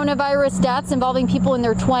 2 coronavirus deaths involving people in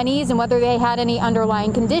their 20s and whether they had any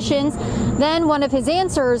underlying conditions. Then one of his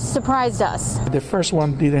answers surprised us. The first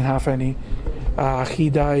one didn't have any He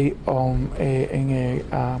died in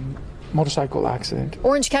a motorcycle accident.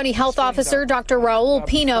 Orange County Health Officer Dr. Raul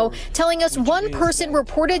Pino telling us one person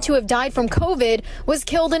reported to have died from COVID was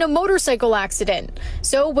killed in a motorcycle accident.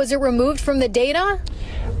 So was it removed from the data?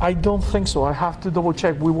 I don't think so. I have to double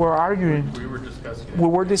check. We were arguing. We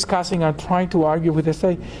were discussing and trying to argue with the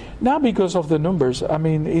state, not because of the numbers. I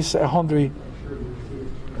mean, it's 100.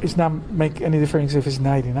 It's not make any difference if it's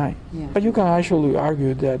 99. Yeah. But you can actually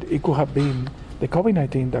argue that it could have been the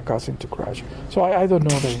COVID-19 that caused him to crash. So I don't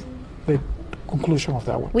know the conclusion of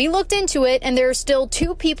that one. We looked into it, and there are still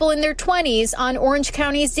 2 people in their 20s on Orange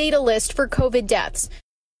County's data list for COVID deaths.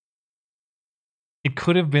 It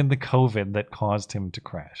could have been the COVID that caused him to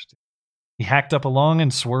crash. He hacked up along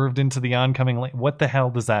and swerved into the oncoming lane. What the hell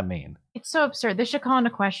does that mean? It's so absurd. This should call into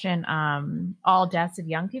question all deaths of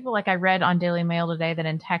young people. Like I read on Daily Mail today that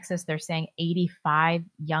in Texas, they're saying 85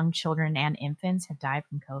 young children and infants have died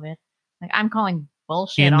from COVID. Like I'm calling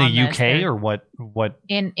bullshit in on the this. UK or what?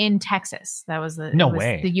 In Texas, that was no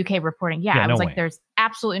way. The UK reporting. Yeah, I was like, there's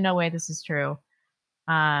absolutely no way this is true.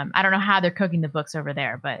 I don't know how they're cooking the books over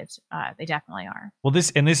there, but they definitely are. Well,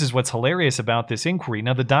 this is what's hilarious about this inquiry.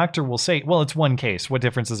 Now, the doctor will say, well, it's one case. What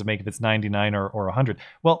difference does it make if it's 99 or 100?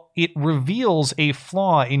 Well, it reveals a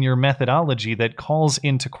flaw in your methodology that calls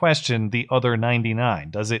into question the other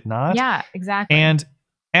 99, does it not? Yeah, exactly. And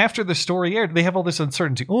after the story aired, they have all this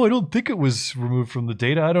uncertainty. Oh, I don't think it was removed from the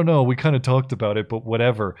data. I don't know. We kind of talked about it, but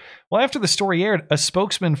whatever. Well, after the story aired, a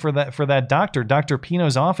spokesman for that doctor, Dr.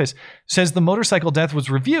 Pino's office, says the motorcycle death was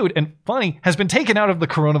reviewed and, funny, has been taken out of the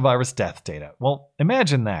coronavirus death data. Well,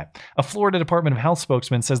 imagine that. A Florida Department of Health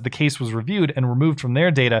spokesman says the case was reviewed and removed from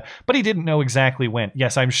their data, but he didn't know exactly when.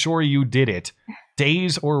 Yes, I'm sure you did it.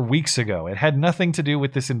 Days or weeks ago. It had nothing to do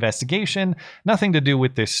with this investigation, nothing to do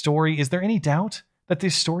with this story. Is there any doubt that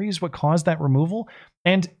this story is what caused that removal?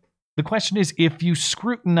 And the question is, if you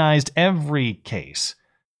scrutinized every case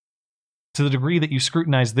to the degree that you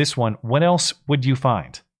scrutinized this one, what else would you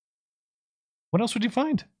find? What else would you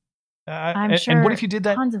find? I'm sure. And what if you did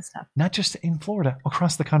that? Tons of stuff. Not just in Florida,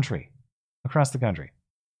 across the country. Across the country.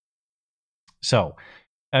 So,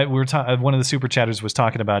 we were one of the super chatters was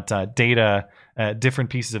talking about data, different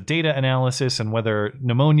pieces of data analysis, and whether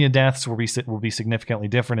pneumonia deaths will be significantly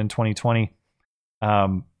different in 2020.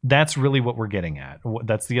 That's really what we're getting at.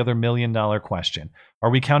 That's the other $1 million question.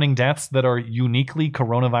 Are we counting deaths that are uniquely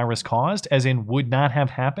coronavirus caused, as in would not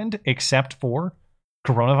have happened except for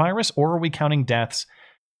coronavirus? Or are we counting deaths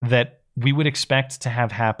that we would expect to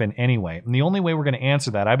have happen anyway? And the only way we're going to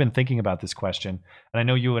answer that, I've been thinking about this question, and I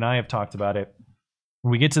know you and I have talked about it.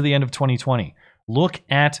 When we get to the end of 2020, look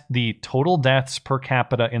at the total deaths per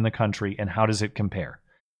capita in the country and how does it compare?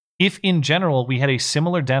 If in general we had a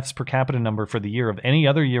similar deaths per capita number for the year of any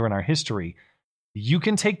other year in our history, you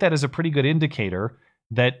can take that as a pretty good indicator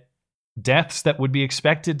that deaths that would be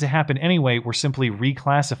expected to happen anyway were simply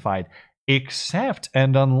reclassified, except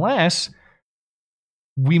and unless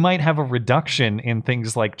we might have a reduction in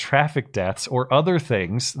things like traffic deaths or other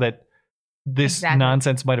things that this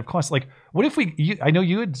nonsense might have cost. Like, what if I know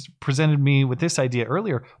you had presented me with this idea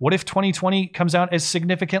earlier. What if 2020 comes out as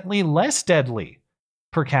significantly less deadly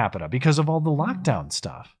per capita because of all the lockdown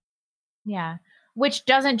stuff? Yeah, which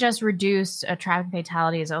doesn't just reduce traffic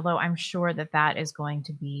fatalities, although I'm sure that is going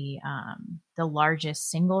to be the largest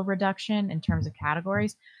single reduction in terms of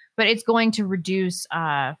categories, but it's going to reduce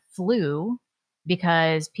flu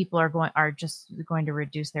because people are just going to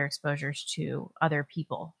reduce their exposures to other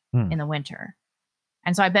people in the winter.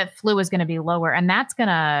 And so I bet flu is going to be lower, and that's going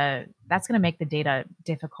to make the data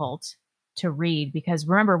difficult to read, because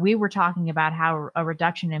remember, we were talking about how a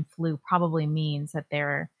reduction in flu probably means that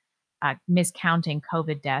they're miscounting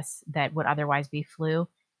COVID deaths that would otherwise be flu,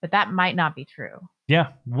 but that might not be true.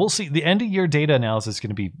 Yeah, we'll see. The end of year data analysis is going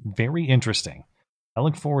to be very interesting. I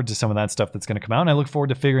look forward to some of that stuff that's going to come out, and I look forward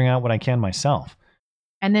to figuring out what I can myself.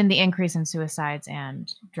 And then the increase in suicides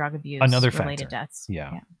and drug abuse related deaths.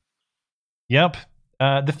 Yeah. Yep.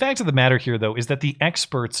 The fact of the matter here, though, is that the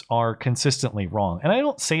experts are consistently wrong. And I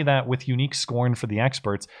don't say that with unique scorn for the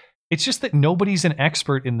experts. It's just that nobody's an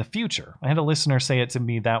expert in the future. I had a listener say it to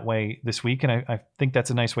me that way this week, and I think that's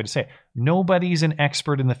a nice way to say it. Nobody's an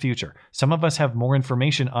expert in the future. Some of us have more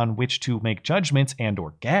information on which to make judgments and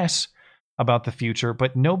or guess about the future,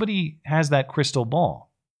 but nobody has that crystal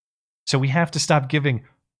ball. So we have to stop giving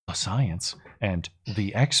the science and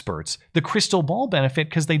the experts the crystal ball benefit,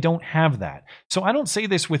 because they don't have that. So I don't say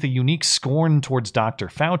this with a unique scorn towards Dr.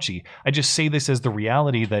 Fauci. I just say this as the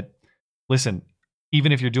reality that, listen,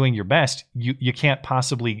 even if you're doing your best, you can't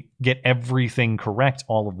possibly get everything correct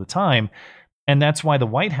all of the time. And that's why the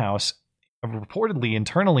White House reportedly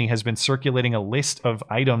internally has been circulating a list of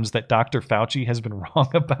items that Dr. Fauci has been wrong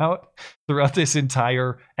about throughout this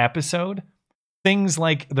entire episode. Things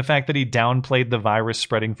like the fact that he downplayed the virus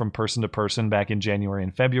spreading from person to person back in January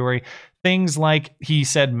and February. Things like he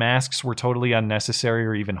said masks were totally unnecessary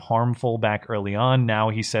or even harmful back early on. Now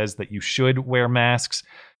he says that you should wear masks.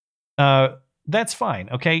 That's fine.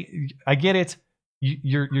 Okay. I get it.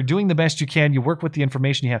 You're doing the best you can. You work with the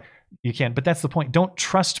information you can, but that's the point. Don't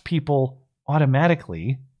trust people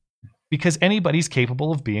automatically because anybody's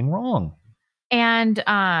capable of being wrong. And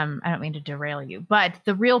I don't mean to derail you, but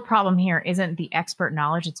the real problem here isn't the expert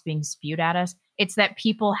knowledge that's being spewed at us. It's that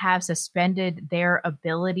people have suspended their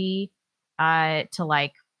ability to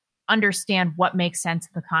like understand what makes sense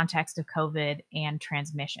in the context of COVID and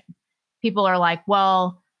transmission. People are like,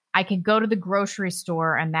 well, I can go to the grocery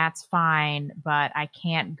store and that's fine, but I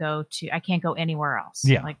can't go anywhere else.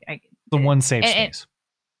 Yeah, like the one safe space.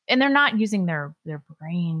 And they're not using their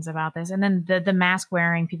brains about this. And then the mask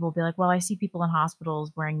wearing, people will be like, well, I see people in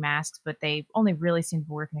hospitals wearing masks, but they only really seem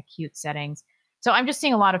to work in acute settings. So I'm just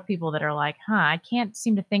seeing a lot of people that are like, I can't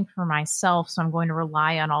seem to think for myself. So I'm going to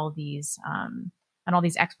rely on all these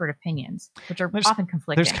expert opinions, which are often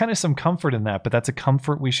conflicting. There's kind of some comfort in that, but that's a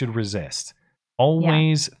comfort we should resist.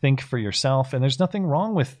 Always think for yourself. And there's nothing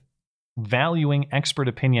wrong with valuing expert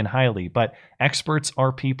opinion highly, but experts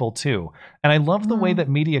are people too. And I love the way that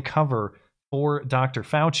media cover for Dr.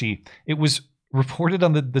 Fauci. It was reported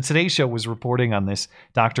on the Today Show was reporting on this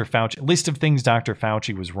Dr. Fauci list of things Dr.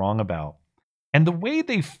 Fauci was wrong about. And the way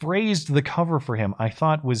they phrased the cover for him, I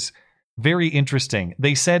thought was very interesting.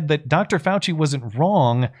 They said that Dr. Fauci wasn't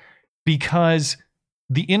wrong because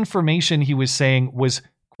the information he was saying was,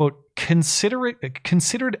 quote,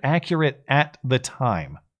 considered accurate at the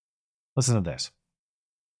time. Listen to this.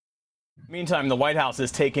 Meantime, the White House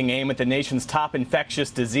is taking aim at the nation's top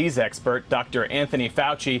infectious disease expert, Dr. Anthony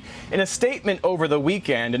Fauci. In a statement over the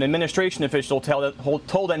weekend, an administration official told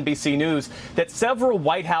NBC News that several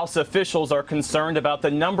White House officials are concerned about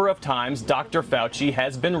the number of times Dr. Fauci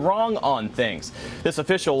has been wrong on things. This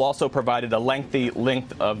official also provided a lengthy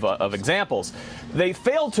list of examples. They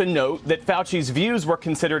failed to note that Fauci's views were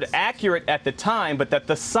considered accurate at the time, but that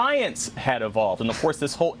the science had evolved. And of course,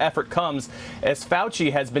 this whole effort comes as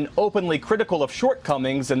Fauci has been openly critical of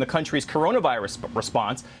shortcomings in the country's coronavirus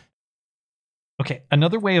response. Okay,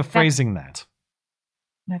 another way of phrasing that.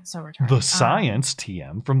 That's so retarded. The science,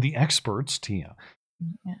 TM, from the experts, TM.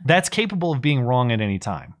 Yeah. That's capable of being wrong at any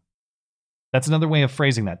time. That's another way of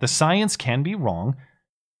phrasing that. The science can be wrong.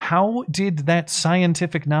 How did that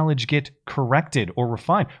scientific knowledge get corrected or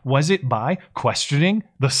refined? Was it by questioning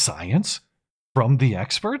the science from the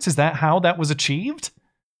experts? Is that how that was achieved?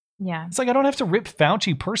 Yeah. It's like, I don't have to rip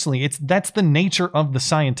Fauci personally. That's the nature of the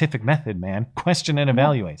scientific method, man. Question and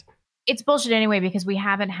evaluate. It's bullshit anyway, because we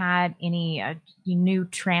haven't had any new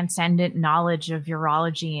transcendent knowledge of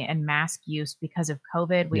virology and mask use because of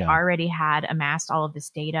COVID. We already had amassed all of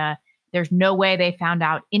this data. There's no way they found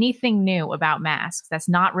out anything new about masks. That's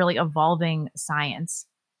not really evolving science.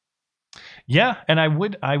 Yeah, and I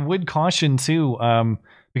would caution too,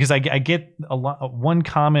 because I get one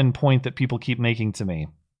common point that people keep making to me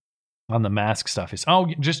on the mask stuff is,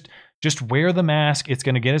 just wear the mask. It's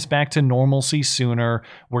going to get us back to normalcy sooner.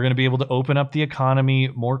 We're going to be able to open up the economy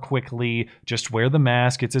more quickly. Just wear the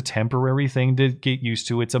mask. It's a temporary thing to get used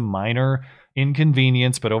to. It's a minor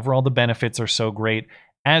inconvenience, but overall the benefits are so great.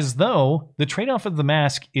 As though the trade-off of the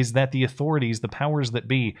mask is that the authorities, the powers that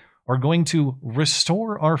be, are going to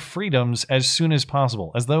restore our freedoms as soon as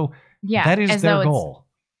possible. As though that is their goal.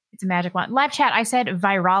 It's a magic wand. Live chat, I said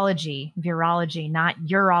virology, not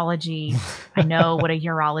urology. I know what a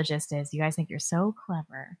urologist is. You guys think you're so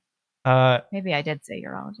clever. Maybe I did say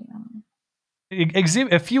urology. I don't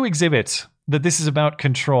know. A few exhibits that this is about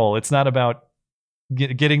control. It's not about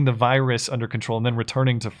getting the virus under control and then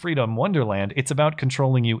returning to freedom wonderland. It's about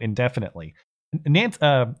controlling you indefinitely.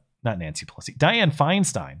 Not Nancy Pelosi. Dianne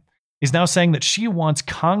Feinstein is now saying that she wants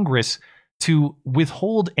Congress to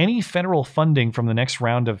withhold any federal funding from the next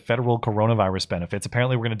round of federal coronavirus benefits.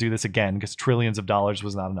 Apparently, we're going to do this again because trillions of dollars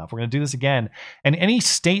was not enough. We're going to do this again. And any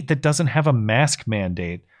state that doesn't have a mask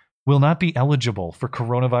mandate will not be eligible for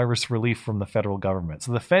coronavirus relief from the federal government.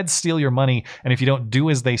 So the feds steal your money, and if you don't do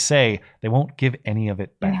as they say, they won't give any of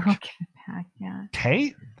it back. They won't give it back, yeah.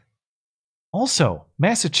 Okay? Also,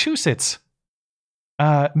 Massachusetts,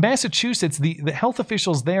 the health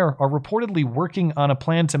officials there are reportedly working on a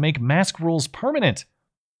plan to make mask rules permanent,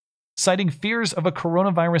 citing fears of a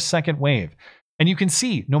coronavirus second wave. And you can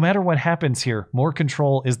see, no matter what happens here, more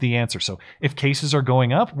control is the answer. So if cases are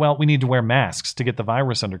going up, well, we need to wear masks to get the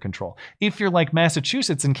virus under control. If you're like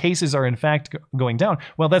Massachusetts and cases are in fact going down,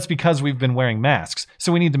 well, that's because we've been wearing masks.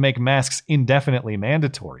 So we need to make masks indefinitely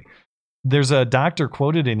mandatory. There's a doctor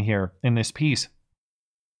quoted in here in this piece.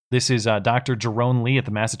 This is Dr. Jerome Lee at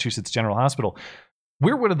the Massachusetts General Hospital.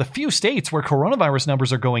 We're one of the few states where coronavirus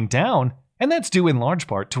numbers are going down, and that's due in large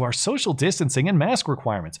part to our social distancing and mask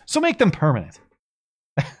requirements. So make them permanent.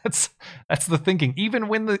 That's the thinking. Even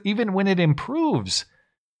when it improves,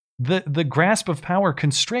 the grasp of power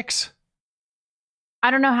constricts.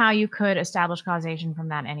 I don't know how you could establish causation from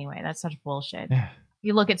that anyway. That's such bullshit. Yeah.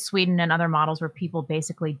 You look at Sweden and other models where people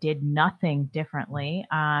basically did nothing differently.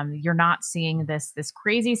 You're not seeing this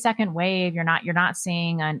crazy second wave. You're not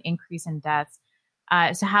seeing an increase in deaths.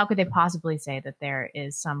 So how could they possibly say that there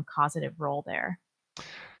is some causative role there?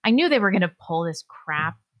 I knew they were going to pull this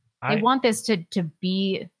crap. They want this to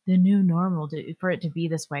be the new normal, for it to be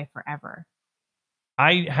this way forever.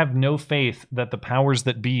 I have no faith that the powers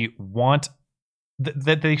that be want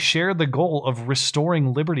that they share the goal of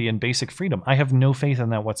restoring liberty and basic freedom. I have no faith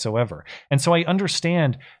in that whatsoever. And so I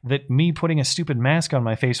understand that me putting a stupid mask on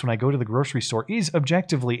my face when I go to the grocery store is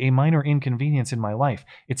objectively a minor inconvenience in my life.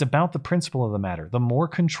 It's about the principle of the matter. The more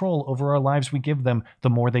control over our lives we give them,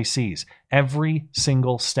 the more they seize. Every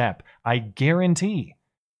single step. I guarantee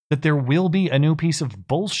that there will be a new piece of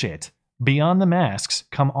bullshit beyond the masks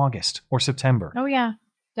come August or September. Oh, yeah,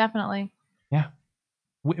 definitely. Yeah.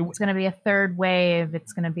 It's going to be a third wave.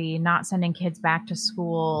 It's going to be not sending kids back to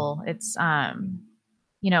school. It's,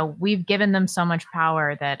 we've given them so much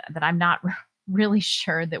power that I'm not really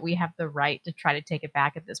sure that we have the right to try to take it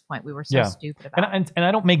back at this point. We were so stupid about it. And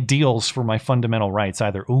I don't make deals for my fundamental rights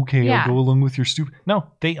either. Okay, I'll go along with your stupid. No,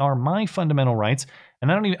 they are my fundamental rights.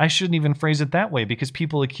 And I shouldn't even phrase it that way because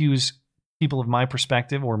people accuse people of my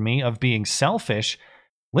perspective or me of being selfish.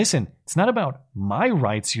 Listen, it's not about my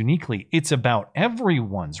rights uniquely. It's about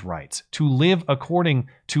everyone's rights to live according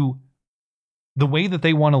to the way that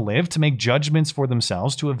they want to live, to make judgments for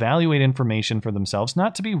themselves, to evaluate information for themselves,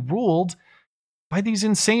 not to be ruled by these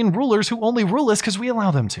insane rulers who only rule us because we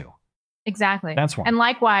allow them to. Exactly. That's why. And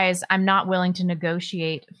likewise, I'm not willing to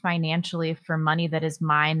negotiate financially for money that is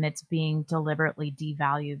mine that's being deliberately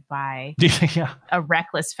devalued by a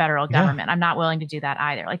reckless federal government. I'm not willing to do that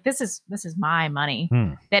either. Like this is my money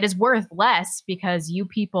that is worth less because you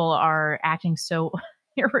people are acting so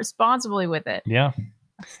irresponsibly with it. Yeah.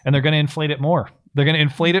 And they're going to inflate it more. They're going to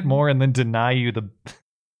inflate it more and then deny you the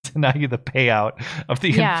payout of the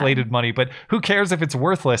inflated money. But who cares if it's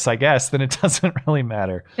worthless, I guess? Then it doesn't really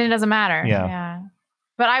matter. Then it doesn't matter. Yeah.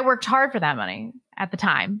 But I worked hard for that money at the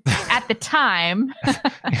time.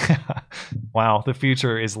 Wow. The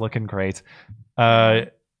future is looking great.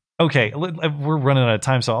 Okay. We're running out of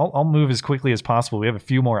time, so I'll move as quickly as possible. We have a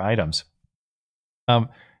few more items.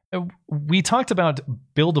 We talked about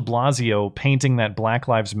Bill de Blasio painting that Black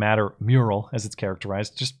Lives Matter mural, as it's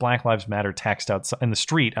characterized, just Black Lives Matter text outside in the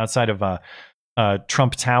street outside of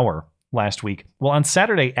Trump Tower last week. Well, on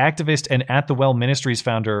Saturday, activist and At the Well Ministries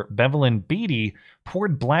founder Bevelyn Beatty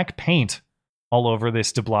poured black paint all over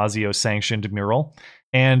this de Blasio sanctioned mural.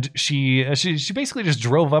 And she basically just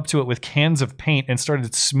drove up to it with cans of paint and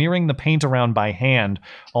started smearing the paint around by hand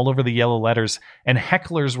all over the yellow letters. And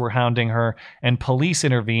hecklers were hounding her, and police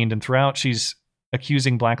intervened. And throughout, she's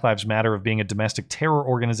accusing Black Lives Matter of being a domestic terror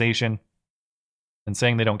organization and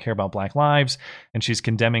saying they don't care about black lives. And she's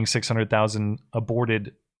condemning 600,000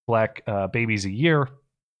 aborted black babies a year.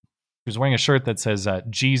 She was wearing a shirt that says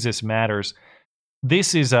Jesus Matters.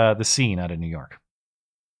 This is the scene out of New York.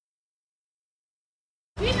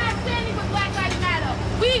 We're not standing with Black Lives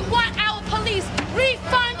Matter. We want our police.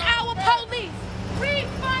 Refund our police.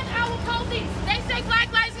 Refund our police. They say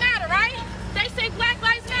Black Lives Matter, right? They say Black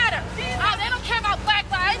Lives Matter. Oh, they don't care about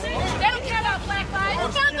black lives. They don't care about black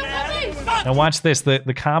lives. Refund the police. Now watch this.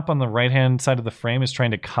 The cop on the right-hand side of the frame is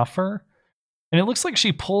trying to cuff her. And it looks like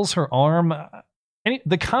she pulls her arm. And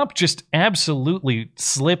the cop just absolutely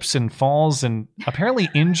slips and falls and apparently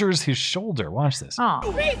injures his shoulder. Watch this. Oh.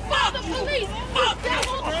 Refund the police. Oh,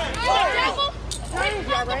 devil. Oh, devil.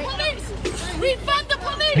 Refund the police. Refund the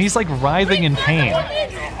police. And he's like writhing in pain.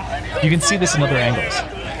 You can see this in other angles.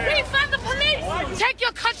 Refund the police. Take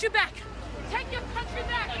your country back. Take your country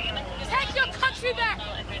back. Take your country back.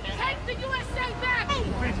 Take the USA back.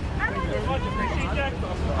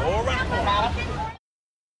 All right.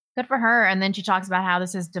 Good for her. And then she talks about how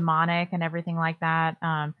this is demonic and everything like that.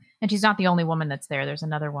 And she's not the only woman that's there. There's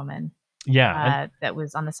another woman that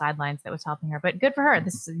was on the sidelines that was helping her. But good for her.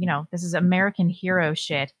 This is American hero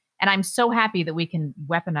shit. And I'm so happy that we can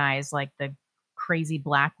weaponize like the crazy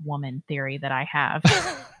black woman theory that I have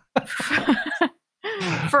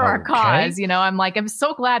for our cause. You know, I'm like, I'm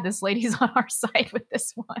so glad this lady's on our side with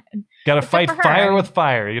this one. Got to fight fire with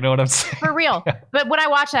fire. You know what I'm saying? For real. Yeah. But when I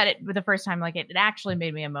watched that the first time, like it actually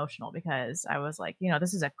made me emotional because I was like, you know,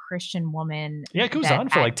 this is a Christian woman. Yeah, it goes on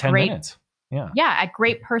for like 10 minutes. Yeah, at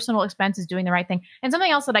great personal expenses, doing the right thing. And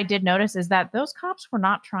something else that I did notice is that those cops were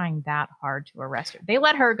not trying that hard to arrest her. They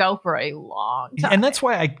let her go for a long time. And that's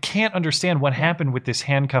why I can't understand what happened with this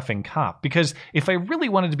handcuffing cop. Because if I really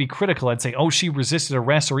wanted to be critical, I'd say, oh, she resisted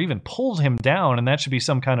arrest or even pulled him down, and that should be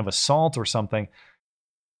some kind of assault or something.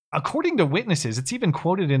 According to witnesses, it's even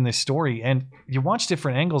quoted in this story, and you watch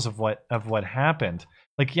different angles of what happened.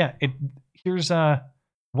 Like, yeah, here's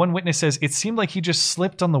one witness says it seemed like he just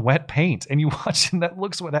slipped on the wet paint, and you watch and that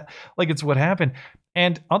looks like it's what happened.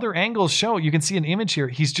 And other angles show, you can see an image here,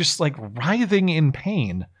 he's just like writhing in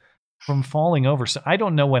pain from falling over. So I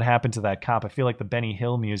don't know what happened to that cop. I feel like the Benny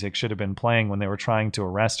Hill music should have been playing when they were trying to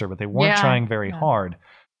arrest her, but they weren't trying very hard.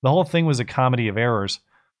 The whole thing was a comedy of errors.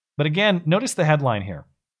 But again, notice the headline here.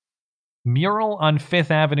 Mural on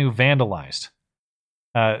Fifth Avenue vandalized.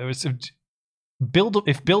 It was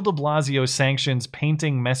if Bill de Blasio sanctions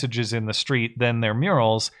painting messages in the street, then they're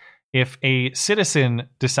murals. If a citizen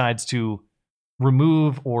decides to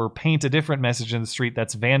remove or paint a different message in the street,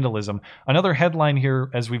 that's vandalism. Another headline here,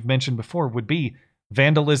 as we've mentioned before, would be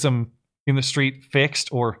vandalism in the street fixed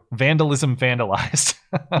or vandalism vandalized.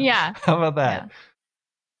 Yeah. How about that? Yeah.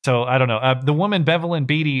 So I don't know. The woman Bevelyn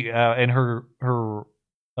Beatty and her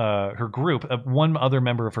group, one other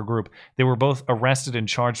member of her group, they were both arrested and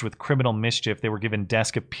charged with criminal mischief. They were given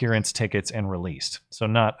desk appearance tickets and released. So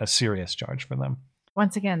not a serious charge for them.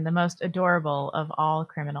 Once again, the most adorable of all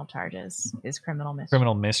criminal charges is criminal mischief.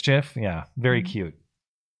 Criminal mischief? Yeah. Very cute.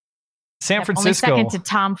 San Francisco. Only second to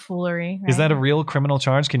tomfoolery. Right? Is that a real criminal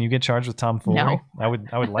charge? Can you get charged with tomfoolery? No. I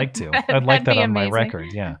would like to. I'd like that on my record.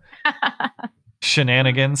 Yeah.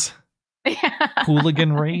 Shenanigans.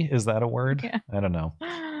 Hooliganry. Is that a word? Yeah. I don't know.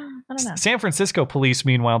 San Francisco police,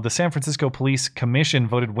 meanwhile, the San Francisco Police Commission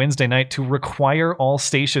voted Wednesday night to require all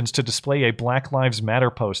stations to display a Black Lives Matter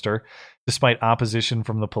poster, despite opposition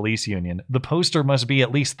from the police union. The poster must be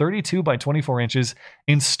at least 32 by 24 inches,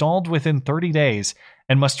 installed within 30 days,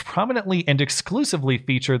 and must prominently and exclusively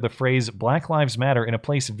feature the phrase Black Lives Matter in a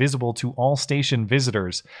place visible to all station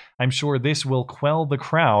visitors. I'm sure this will quell the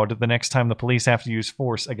crowd the next time the police have to use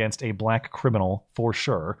force against a black criminal, for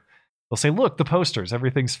sure. They'll say, look, the posters,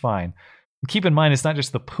 everything's fine. Keep in mind, it's not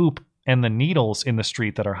just the poop and the needles in the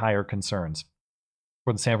street that are higher concerns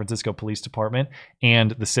for the San Francisco Police Department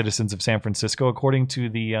and the citizens of San Francisco. According to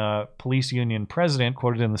the police union president,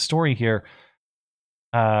 quoted in the story here,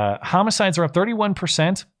 homicides are up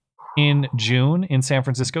 31% in June in San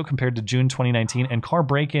Francisco compared to June 2019, and car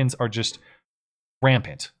break-ins are just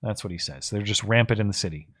rampant. That's what he says. They're just rampant in the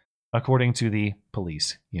city, according to the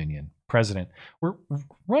police union president. We're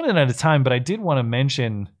running out of time, but I did want to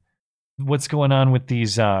mention what's going on with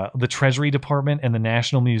these the Treasury Department and the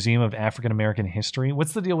National Museum of African American History.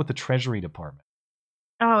 What's the deal with the Treasury Department?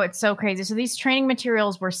 Oh, it's so crazy. So these training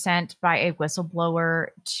materials were sent by a whistleblower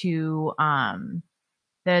to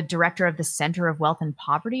the director of the Center of Wealth and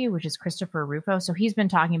Poverty, which is Christopher Rufo. So he's been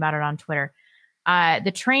talking about it on Twitter.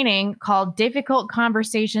 The training, called Difficult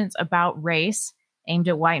Conversations About Race, aimed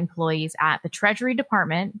at white employees at the Treasury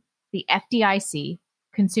Department, the FDIC,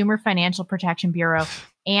 Consumer Financial Protection Bureau,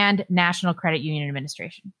 and National Credit Union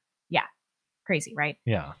Administration. Yeah. Crazy, right?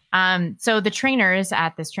 Yeah. So the trainers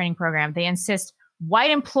at this training program, they insist white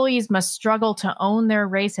employees must struggle to own their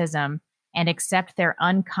racism and accept their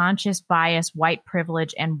unconscious bias, white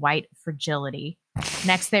privilege, and white fragility.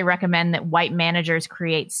 Next, they recommend that white managers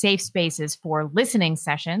create safe spaces for listening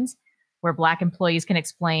sessions where Black employees can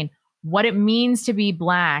explain what it means to be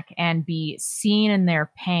Black and be seen in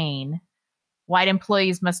their pain. White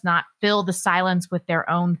employees must not fill the silence with their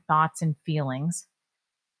own thoughts and feelings.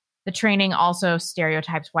 The training also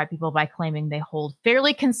stereotypes white people by claiming they hold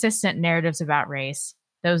fairly consistent narratives about race.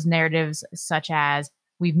 Those narratives such as,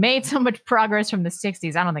 we've made so much progress from the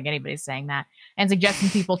 60s. I don't think anybody's saying that. And suggesting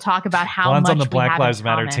people talk about how Juan's much on the Black we have Lives in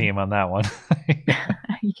Matter common. team on that one.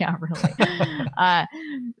 Yeah, really.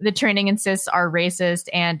 The training insists are racist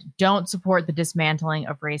and don't support the dismantling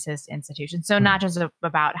of racist institutions. So not just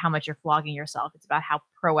about how much you're flogging yourself. It's about how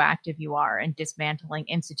proactive you are in dismantling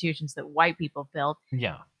institutions that white people built.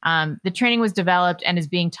 Yeah. The training was developed and is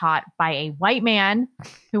being taught by a white man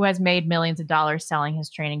who has made millions of dollars selling his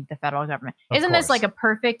training to the federal government. Isn't this like a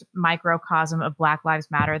perfect microcosm of Black Lives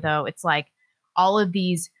Matter, though? It's like all of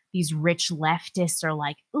these these rich leftists are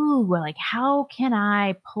like, ooh, like, how can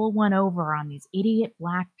I pull one over on these idiot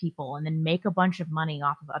black people and then make a bunch of money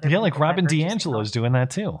off of other people? Yeah, like Robin DiAngelo's doing that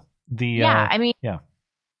too. I mean, yeah.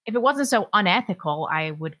 If it wasn't so unethical,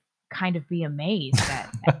 I would kind of be amazed at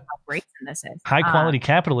how brazen this is. High quality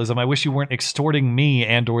capitalism. I wish you weren't extorting me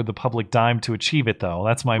and or the public dime to achieve it, though.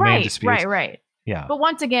 That's my main dispute. Right. Yeah. But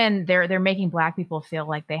once again, they're making black people feel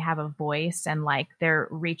like they have a voice and like they're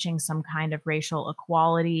reaching some kind of racial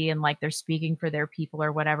equality and like they're speaking for their people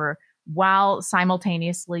or whatever, while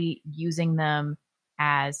simultaneously using them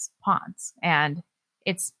as pawns. And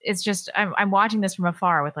it's just I'm watching this from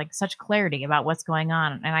afar with like such clarity about what's going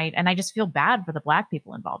on, and I just feel bad for the black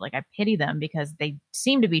people involved. Like I pity them because they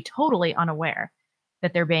seem to be totally unaware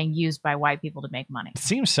that they're being used by white people to make money. It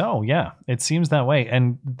seems so, yeah. It seems that way.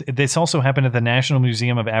 And this also happened at the National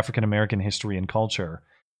Museum of African American History and Culture.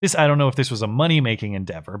 I don't know if this was a money-making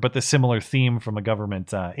endeavor, but the similar theme from a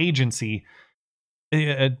government agency.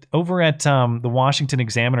 Over at the Washington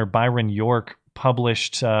Examiner, Byron York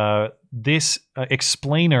published this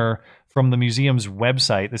explainer from the museum's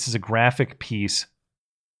website. This is a graphic piece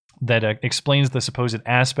that explains the supposed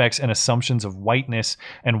aspects and assumptions of whiteness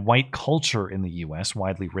and white culture in the U.S.,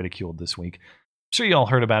 widely ridiculed this week. I'm sure you all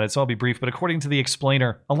heard about it, so I'll be brief. But according to the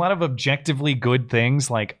explainer, a lot of objectively good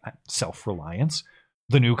things like self-reliance,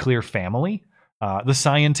 the nuclear family, the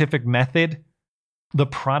scientific method, the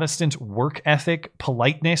Protestant work ethic,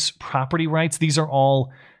 politeness, property rights, these are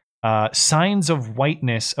all signs of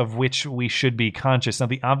whiteness of which we should be conscious. Now,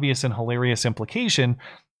 the obvious and hilarious implication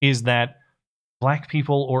is that black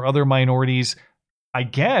people or other minorities, I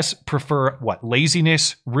guess, prefer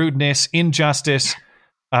laziness, rudeness, injustice,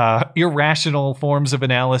 irrational forms of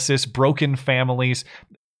analysis, broken families.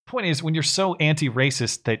 The point is, when you're so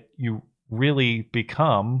anti-racist that you really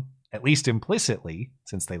become, at least implicitly,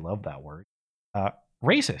 since they love that word,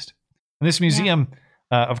 racist. And this museum,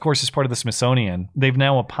 of course, is part of the Smithsonian. They've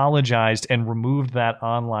now apologized and removed that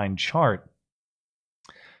online chart.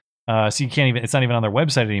 So you can't even, it's not even on their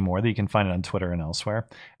website anymore. That you can find it on Twitter and elsewhere.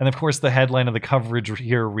 And of course, the headline of the coverage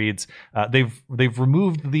here reads, they've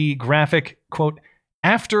removed the graphic, quote,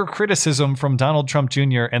 after criticism from Donald Trump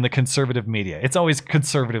Jr. and the conservative media. It's always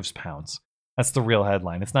conservatives pounce. That's the real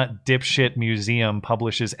headline. It's not dipshit museum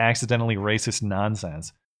publishes accidentally racist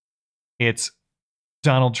nonsense. It's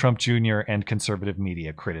Donald Trump Jr. and conservative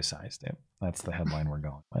media criticized it. That's the headline we're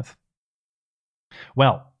going with.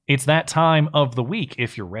 Well, it's that time of the week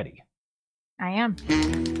if you're ready. I am.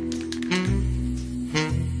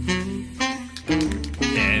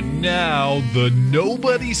 And now, the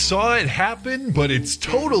nobody saw it happen, but it's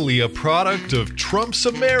totally a product of Trump's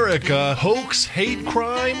America hoax hate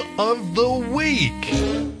crime of the week.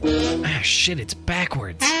 Ah, shit, it's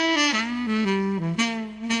backwards.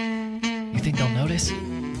 You think they'll notice?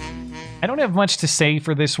 I don't have much to say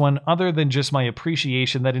for this one other than just my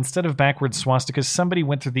appreciation that instead of backwards swastikas, somebody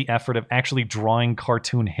went through the effort of actually drawing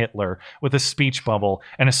cartoon Hitler with a speech bubble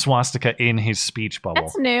and a swastika in his speech bubble.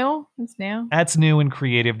 That's new. That's new and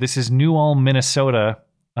creative. This is New Ulm, Minnesota.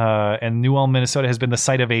 And New Ulm, Minnesota has been the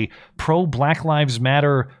site of a pro-Black Lives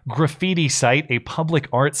Matter graffiti site, a public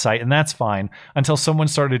art site, and that's fine until someone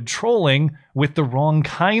started trolling with the wrong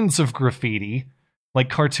kinds of graffiti, like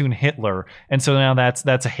cartoon Hitler. And so now that's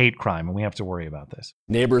a hate crime, and we have to worry about this.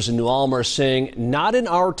 Neighbors in New Ulm are saying, not in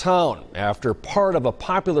our town, after part of a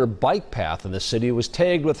popular bike path in the city was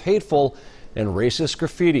tagged with hateful and racist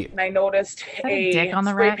graffiti. And I noticed a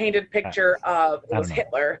spray-painted picture of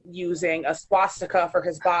Hitler using a swastika for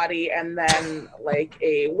his body and then like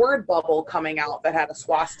a word bubble coming out that had a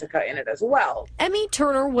swastika in it as well. Emmy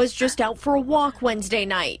Turner was just out for a walk Wednesday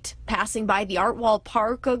night, passing by the Art Wall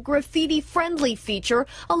Park, a graffiti-friendly feature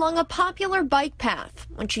along a popular bike path,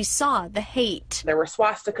 when she saw the hate. There were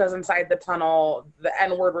swastikas inside the tunnel, the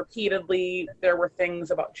N-word repeatedly. There were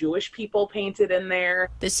things about Jewish people painted in there.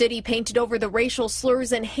 The city painted over the racial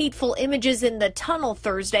slurs and hateful images in the tunnel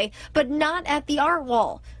Thursday, but not at the art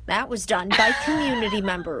wall. That was done by community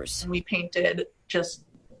members. We painted just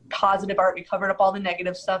positive art. We covered up all the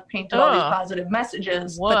negative stuff, painted all these positive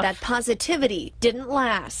messages. But that positivity didn't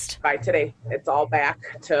last. By today, it's all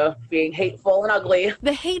back to being hateful and ugly.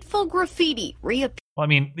 The hateful graffiti reappeared. Well, I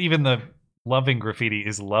mean, even the loving graffiti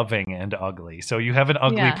is loving and ugly. So you have an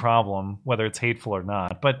ugly problem, whether it's hateful or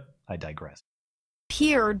not. But I digress.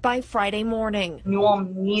 Appeared by Friday morning. New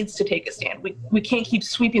Ulm needs to take a stand. We can't keep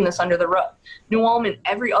sweeping this under the rug. New Ulm and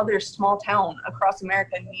every other small town across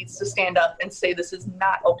America needs to stand up and say this is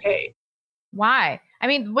not okay. Why? I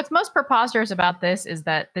mean, what's most preposterous about this is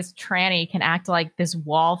that this tranny can act like this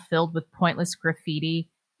wall filled with pointless graffiti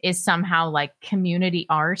is somehow like community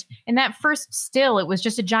art. And that first still, it was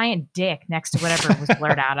just a giant dick next to whatever was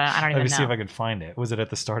blurred out. I don't even know. Let me see if I can find it. Was it at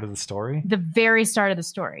the start of the story? The very start of the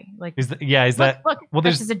story. Like, is that? Look, well,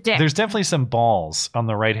 this is a dick. There's definitely some balls on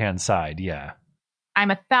the right hand side. Yeah. I'm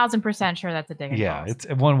 1,000% sure that's a dick. Yeah, it's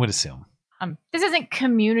one would assume. This isn't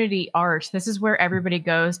community art. This is where everybody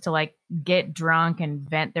goes to like get drunk and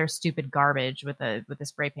vent their stupid garbage with a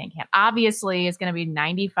spray paint can. Obviously, it's going to be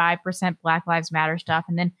 95% Black Lives Matter stuff,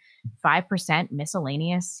 and then 5%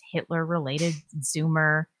 miscellaneous Hitler-related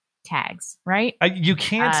Zoomer tags. Right? You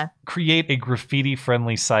can't create a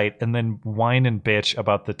graffiti-friendly site and then whine and bitch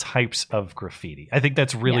about the types of graffiti. I think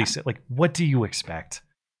that's really like, what do you expect?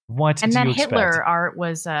 What and do that you expect? Hitler art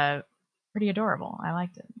was pretty adorable. I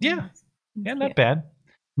liked it. Yeah. Yeah, not bad.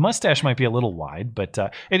 Mustache might be a little wide, but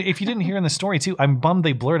and if you didn't hear in the story too, I'm bummed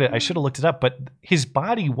they blurred it. I should have looked it up, but his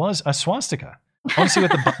body was a swastika. I want to see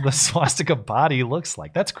what the swastika body looks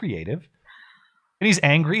like. That's creative. And he's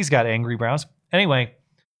angry. He's got angry brows. Anyway,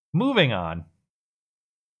 moving on.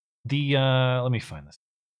 Let me find this.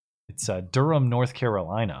 It's Durham, North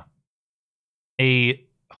Carolina. A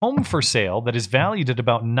home for sale that is valued at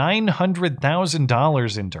about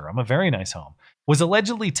 $900,000 in Durham, a very nice home, was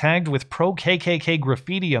allegedly tagged with pro-KKK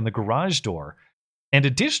graffiti on the garage door, and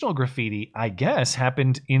additional graffiti, I guess,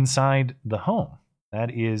 happened inside the home. That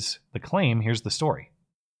is the claim. Here's the story.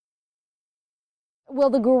 Well,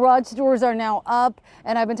 the garage doors are now up,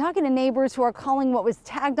 and I've been talking to neighbors who are calling what was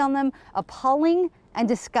tagged on them appalling and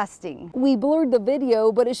disgusting. We blurred the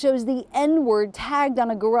video, but it shows the N-word tagged on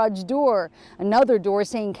a garage door. Another door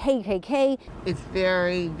saying KKK. It's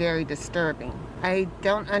very, very disturbing. I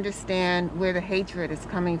don't understand where the hatred is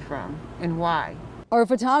coming from and why. Our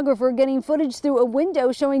photographer getting footage through a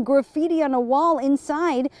window showing graffiti on a wall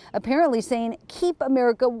inside, apparently saying, "Keep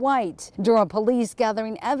America White." Durham police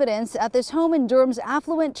gathering evidence at this home in Durham's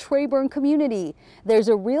affluent Treyburn community. There's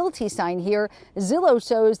a realty sign here. Zillow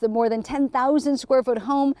shows the more than 10,000 square foot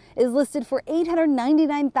home is listed for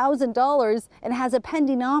 $899,000 and has a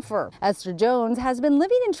pending offer. Esther Jones has been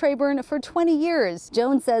living in Treyburn for 20 years.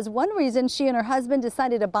 Jones says one reason she and her husband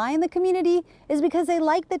decided to buy in the community is because they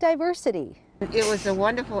like the diversity. It was a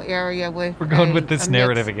wonderful area with We're going with this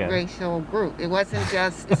narrative again. Racial group. It wasn't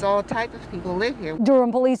just, it's all type of people live here.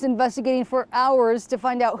 Durham police investigating for hours to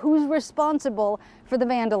find out who's responsible for the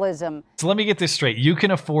vandalism. So let me get this straight. You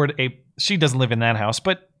can afford she doesn't live in that house,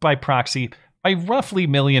 but by proxy, a roughly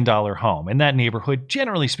 $1 million home in that neighborhood.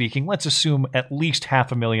 Generally speaking, let's assume at least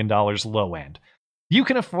 $500,000 low end. You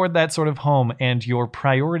can afford that sort of home, and your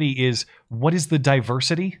priority is, what is the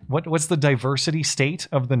diversity? What's the diversity state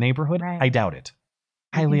of the neighborhood? Right. I doubt it.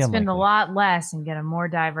 Highly unlikely. Spend a lot less and get a more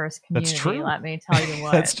diverse community. That's true. Let me tell you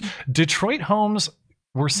what. Detroit homes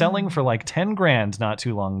were selling for like $10,000 not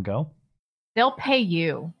too long ago. They'll pay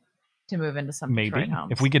you to move into some Detroit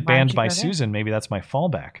homes. If we get banned by Susan, maybe that's my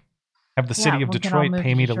fallback. Have the city of Detroit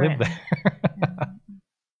pay me to live there.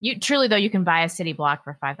 You truly, though, you can buy a city block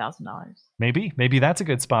for $5,000. Maybe that's a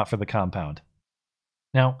good spot for the compound.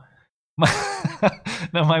 Now,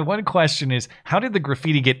 my one question is, how did the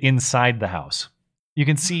graffiti get inside the house? You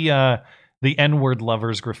can see the N-word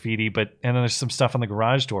lovers graffiti, and then there's some stuff on the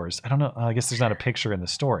garage doors. I don't know. I guess there's not a picture in the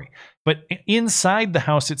story, but inside the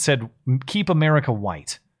house it said "Keep America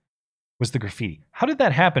White" was the graffiti. How did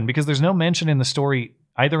that happen? Because there's no mention in the story,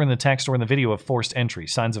 either in the text or in the video, of forced entry,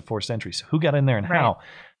 signs of forced entry. So who got in there and how?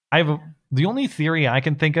 The only theory I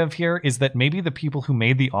can think of here is that maybe the people who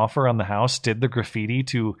made the offer on the house did the graffiti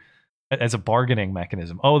as a bargaining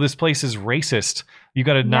mechanism. Oh, this place is racist. You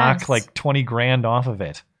got to knock like $20,000 off of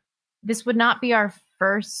it. This would not be our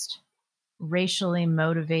first racially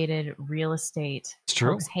motivated real estate. It's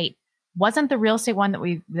true. Hate. Wasn't the real estate one that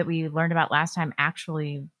we learned about last time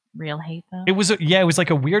actually real hate though? It was it was like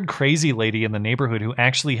a weird crazy lady in the neighborhood who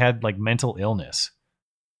actually had like mental illness.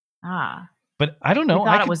 But I don't know. We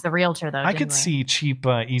thought it was the realtor, though. I could see cheap,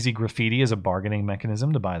 easy graffiti as a bargaining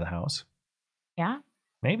mechanism to buy the house. Yeah?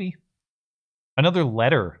 Maybe. Another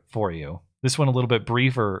letter for you. This one a little bit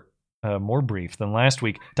briefer, more brief than last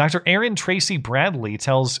week. Dr. Erin Tracy Bradley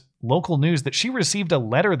tells local news that she received a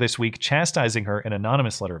letter this week chastising her, an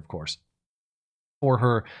anonymous letter, of course, for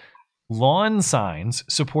her lawn signs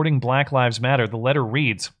supporting Black Lives Matter. The letter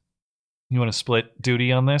reads, you want to split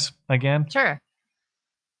duty on this again? Sure.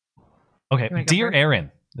 Okay, dear Erin,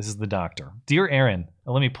 this is the doctor. Dear Erin,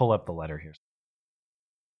 let me pull up the letter here.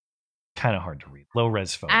 Kind of hard to read, low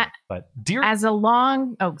res photo. But dear, go ahead.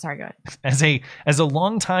 As a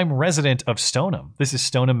longtime resident of Stoneham, this is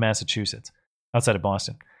Stoneham, Massachusetts, outside of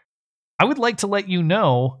Boston. I would like to let you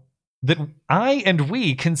know that I and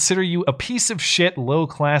we consider you a piece of shit, low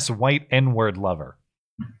class white N-word lover.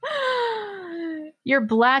 Your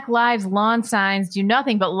Black Lives lawn signs do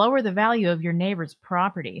nothing but lower the value of your neighbor's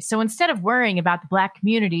property. So instead of worrying about the Black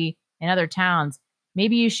community in other towns,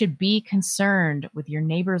 maybe you should be concerned with your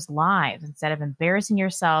neighbors' lives instead of embarrassing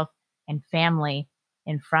yourself and family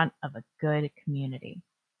in front of a good community.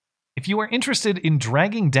 If you are interested in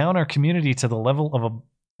dragging down our community to the level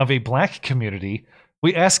of a Black community,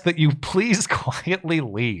 we ask that you please quietly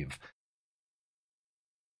leave.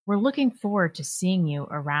 We're looking forward to seeing you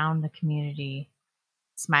around the community.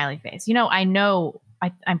 Smiley face.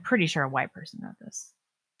 I'm pretty sure a white person wrote this.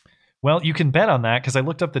 Well, you can bet on that because I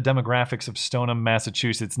looked up the demographics of Stoneham,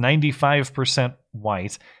 Massachusetts. 95%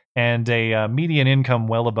 white and a median income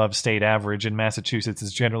well above state average. And Massachusetts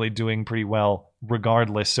is generally doing pretty well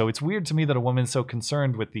regardless. So it's weird to me that a woman so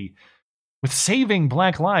concerned with saving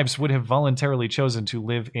Black lives would have voluntarily chosen to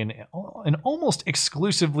live in an almost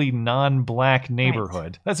exclusively non-Black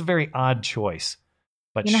neighborhood. Right. That's a very odd choice.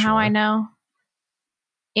 But you know how I know?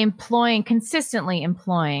 Consistently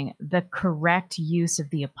employing the correct use of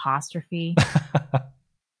the apostrophe.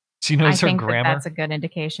 She knows her grammar. That's a good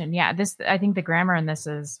indication. Yeah, I think the grammar in this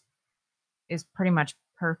is pretty much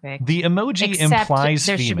perfect. The emoji implies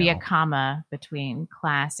there female. Should be a comma between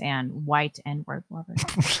class and white and word lover.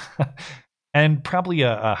 And probably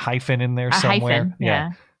a hyphen in there somewhere. Hyphen,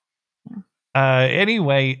 yeah.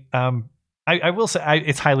 Anyway, I will say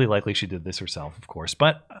it's highly likely she did this herself, of course.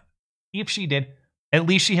 But if she did, at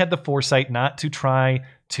least she had the foresight not to try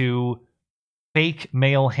to fake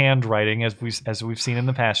male handwriting as we've seen in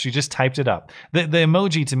the past. She just typed it up. The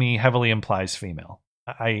emoji to me heavily implies female.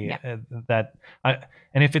 And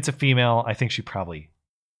if it's a female, I think she probably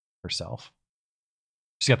herself.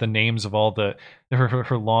 She's got the names of all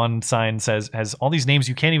her lawn sign has all these names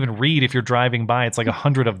you can't even read if you're driving by. It's like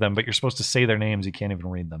 100 of them, but you're supposed to say their names. You can't even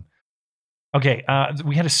read them. Okay,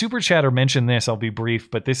 we had a super chatter mention this. I'll be brief,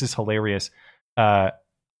 but this is hilarious.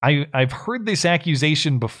 I've heard this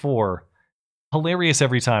accusation before. Hilarious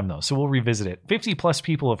every time, though, so we'll revisit it. 50-plus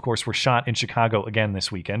people, of course, were shot in Chicago again this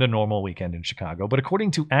weekend, a normal weekend in Chicago. But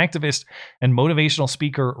according to activist and motivational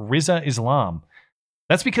speaker Riza Islam,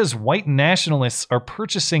 that's because white nationalists are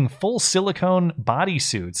purchasing full silicone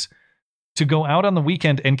bodysuits to go out on the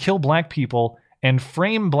weekend and kill Black people and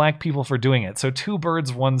frame Black people for doing it. So 2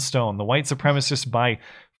 birds, 1 stone. The white supremacists buy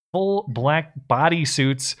full Black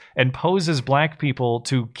bodysuits and pose as Black people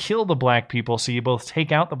to kill the Black people. So you both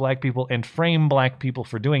take out the Black people and frame Black people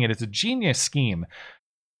for doing it. It's a genius scheme.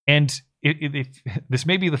 And this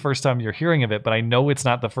may be the first time you're hearing of it, but I know it's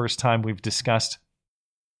not the first time we've discussed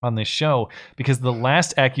on this show because the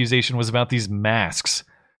last accusation was about these masks.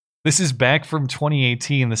 This is back from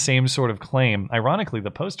 2018, the same sort of claim. Ironically,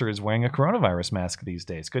 the poster is wearing a coronavirus mask these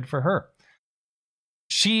days. Good for her.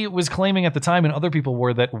 She was claiming at the time, and other people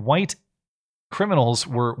were, that white criminals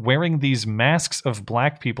were wearing these masks of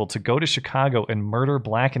Black people to go to Chicago and murder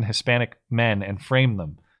Black and Hispanic men and frame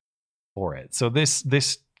them for it. So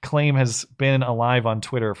this claim has been alive on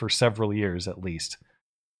Twitter for several years at least.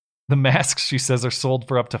 The masks, she says, are sold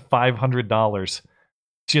for up to $500.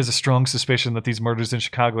 She has a strong suspicion that these murders in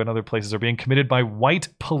Chicago and other places are being committed by white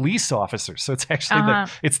police officers. So it's actually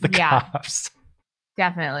the cops.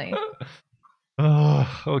 Definitely.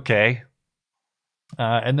 Okay.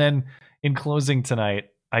 And then in closing tonight,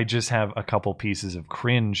 I just have a couple pieces of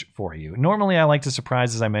cringe for you. Normally I like to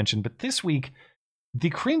surprise, as I mentioned, but this week the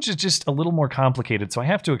cringe is just a little more complicated, so I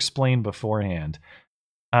have to explain beforehand.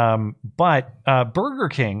 But Burger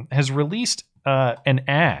King has released an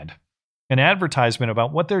advertisement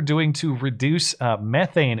about what they're doing to reduce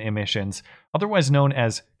methane emissions, otherwise known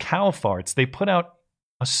as cow farts. They put out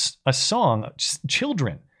a song,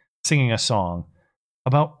 children singing a song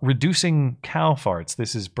about reducing cow farts.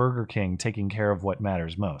 This is Burger King taking care of what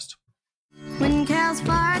matters most. When cows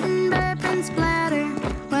fart and burp and splatter,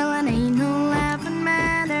 well, it ain't no laughing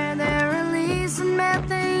matter. They're releasing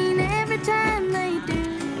methane every time they do.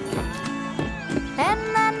 And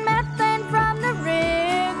that methane from the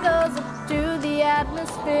rear goes up to the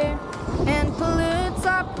atmosphere and pollutes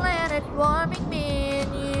our planet, warming me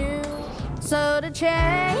and you. So to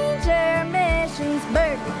change their emissions,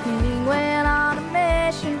 Burger King went on a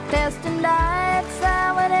mission, testing diets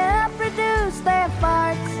that would help reduce their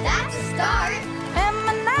farts. That's a start.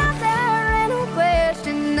 And now there ain't no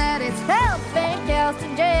question that it's helping cows'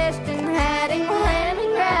 digestion, adding land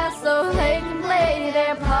and grass so they can play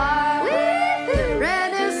their part. Woo-hoo.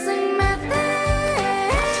 Reducing methane,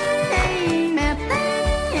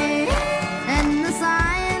 and the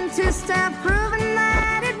scientists have proven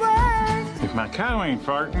that it works. If my cow ain't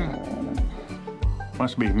farting,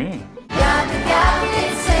 must be me. Got to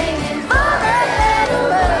get singing for a little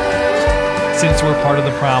bird. Since we're part of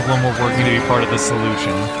the problem, we're working to be part of the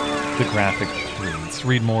solution. The graphic reads.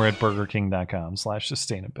 Read more at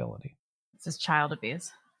burgerking.com/sustainability. This is child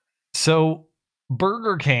abuse. So,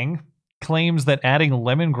 Burger King claims that adding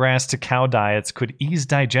lemongrass to cow diets could ease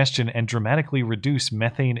digestion and dramatically reduce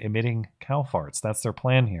methane-emitting cow farts. That's their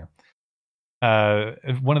plan here.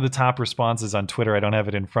 One of the top responses on Twitter, I don't have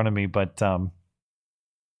it in front of me, but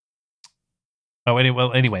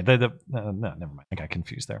anyway, no, never mind. I got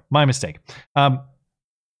confused there. My mistake.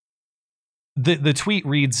 The tweet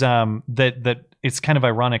reads that it's kind of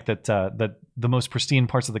ironic that the most pristine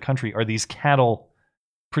parts of the country are these cattle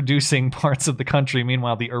producing parts of the country.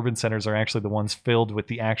 Meanwhile, the urban centers are actually the ones filled with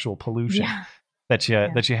the actual pollution that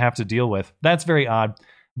you have to deal with. That's very odd.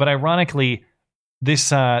 But ironically,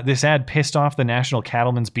 this ad pissed off the National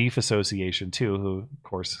Cattlemen's Beef Association too, who of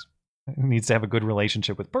course needs to have a good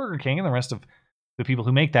relationship with Burger King and the rest of the people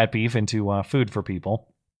who make that beef into food for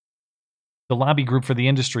people. The lobby group for the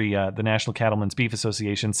industry, the National Cattlemen's Beef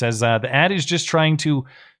Association, says the ad is just trying to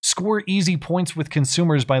score easy points with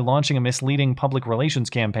consumers by launching a misleading public relations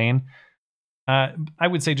campaign. I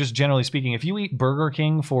would say, just generally speaking, if you eat Burger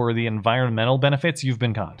King for the environmental benefits, you've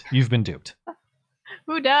been conned. You've been duped.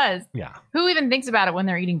 Who does? Yeah. Who even thinks about it when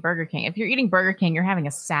they're eating Burger King? If you're eating Burger King, you're having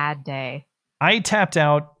a sad day. I tapped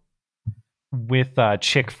out with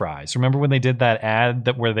chick fries. Remember when they did that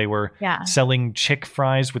ad where they were selling chick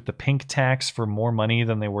fries with the pink tax for more money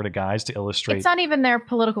than they were to guys to illustrate? It's not even their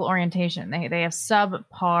political orientation. They have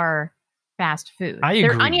subpar fast food. I agree.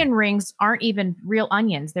 Their onion rings aren't even real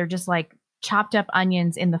onions. They're just like chopped up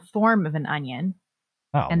onions in the form of an onion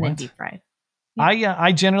then deep fried. Yeah.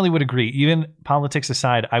 I generally would agree. Even politics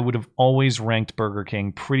aside, I would have always ranked Burger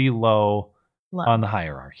King pretty low on the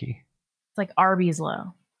hierarchy. It's like Arby's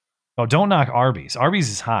low. Oh, don't knock Arby's. Arby's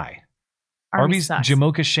is high. Arby's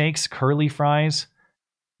Jamocha shakes, curly fries.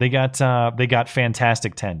 They got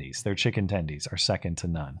fantastic tendies. Their chicken tendies are second to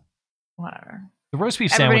none. Whatever. The roast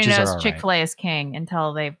beef Everybody sandwiches knows are all Chick-fil-A is king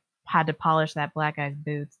until they had to polish that black guy's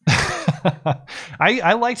boots.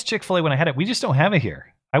 I liked Chick-fil-A when I had it. We just don't have it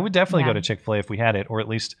here. I would definitely go to Chick-fil-A if we had it, or at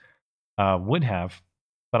least would have.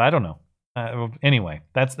 But I don't know. Anyway,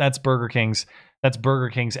 that's Burger King's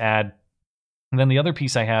ad. And then the other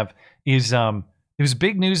piece I have is there was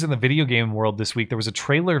big news in the video game world this week. There was a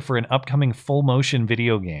trailer for an upcoming full motion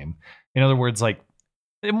video game. In other words, like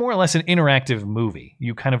more or less an interactive movie.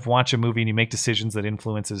 You kind of watch a movie and you make decisions that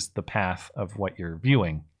influences the path of what you're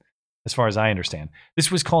viewing, as far as I understand. This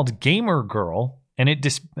was called Gamer Girl, and it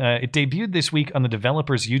debuted this week on the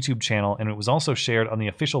developer's YouTube channel, and it was also shared on the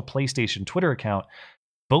official PlayStation Twitter account.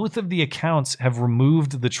 Both of the accounts have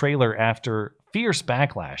removed the trailer after fierce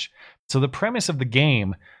backlash. So the premise of the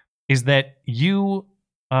game is that you,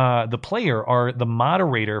 the player, are the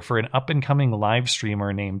moderator for an up-and-coming live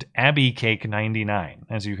streamer named AbbyCake99,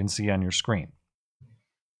 as you can see on your screen.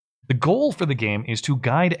 The goal for the game is to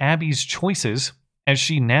guide Abby's choices as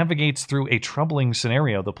she navigates through a troubling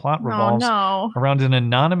scenario. The plot revolves around an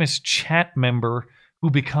anonymous chat member who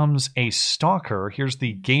becomes a stalker. Here's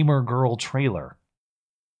the Gamer Girl trailer.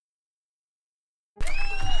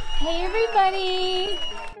 Hey, everybody.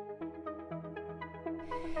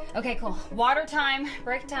 Okay, cool. Water time,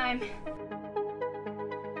 break time.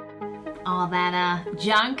 All that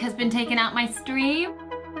junk has been taken out my stream.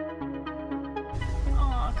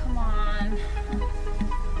 Oh, come on.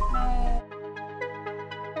 No.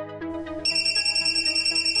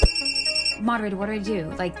 Moderator, what do I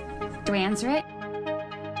do? Like, do I answer it?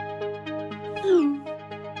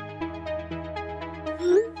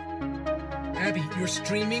 Abby, you're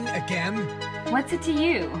streaming again? What's it to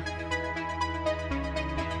you?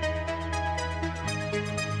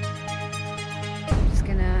 Just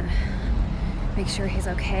gonna make sure he's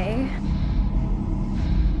okay.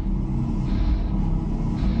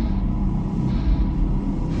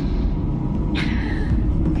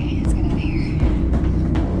 Okay, let's get out of here.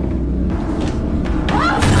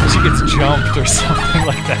 She gets jumped or something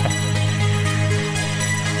like that.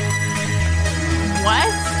 What?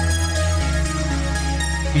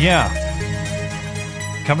 Yeah.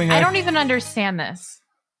 Coming I don't even understand this.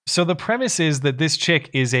 So the premise is that this chick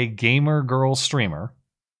is a gamer girl streamer.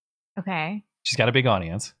 Okay. She's got a big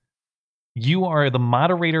audience. You are the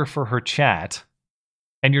moderator for her chat,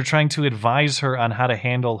 and you're trying to advise her on how to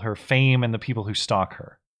handle her fame and the people who stalk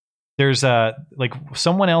her. There's like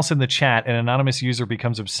someone else in the chat, an anonymous user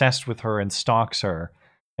becomes obsessed with her and stalks her,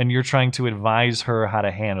 and you're trying to advise her how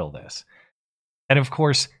to handle this. And of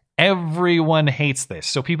course, everyone hates this.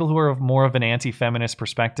 So people who are more of an anti-feminist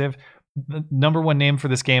perspective, the number one name for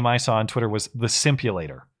this game I saw on Twitter was The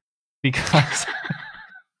Simpulator. Because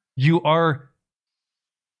you are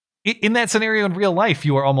In that scenario in real life,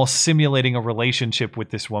 you are almost simulating a relationship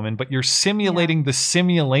with this woman, but you're simulating the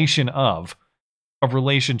simulation of a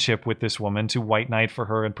relationship with this woman to white knight for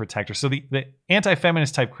her and protect her. So the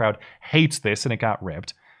anti-feminist type crowd hates this, and it got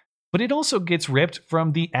ripped. But it also gets ripped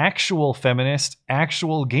from the actual feminist,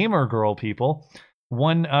 actual gamer girl people.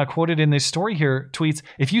 One quoted in this story here tweets,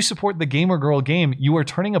 "If you support the gamer girl game, you are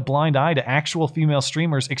turning a blind eye to actual female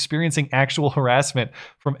streamers experiencing actual harassment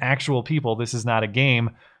from actual people. This is not a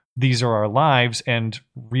game. These are our lives and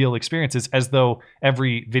real experiences," as though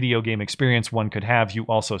every video game experience one could have, you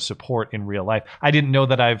also support in real life. I didn't know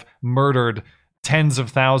that I've murdered tens of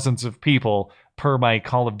thousands of people per my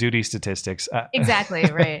Call of Duty statistics. Exactly,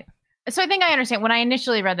 right. So I think I understand. When I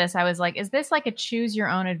initially read this, I was like, is this like a choose your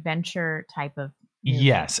own adventure type of movie?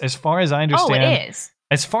 Yes, as far as I understand. Oh, it is.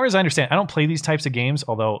 As far as I understand, I don't play these types of games,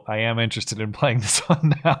 although I am interested in playing this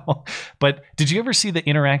one now. But did you ever see the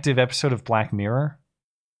interactive episode of Black Mirror?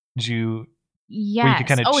 Did you? Yes.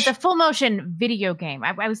 It's a full motion video game.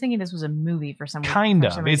 I was thinking this was a movie for some kind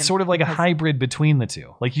reason. of. It's sort of like a hybrid between the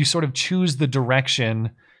two. Like you sort of choose the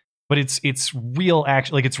direction, but it's real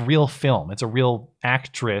act. Like it's real film. It's a real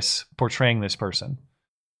actress portraying this person.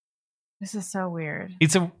 This is so weird.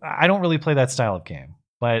 I don't really play that style of game,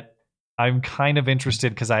 but I'm kind of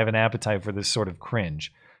interested because I have an appetite for this sort of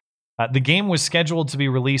cringe. The game was scheduled to be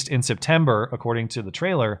released in September, according to the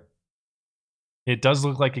trailer. It does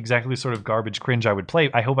look like exactly the sort of garbage cringe I would play.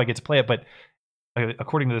 I hope I get to play it, but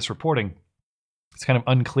according to this reporting, it's kind of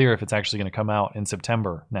unclear if it's actually going to come out in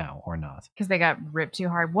September now or not. Because they got ripped too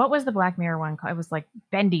hard. What was the Black Mirror one called? It was like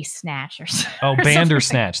Bendy Snatch or something. Oh,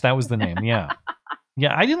 Bandersnatch. That was the name, yeah.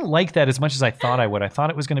 Yeah, I didn't like that as much as I thought I would. I thought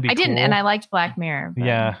it was going to be I didn't, cool. and I liked Black Mirror. But...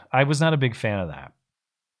 Yeah, I was not a big fan of that.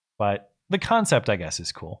 But the concept, I guess,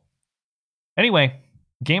 is cool. Anyway,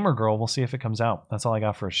 Gamer Girl, we'll see if it comes out. That's all I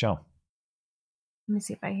got for a show. Let me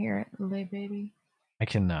see if I hear it. Lay baby. I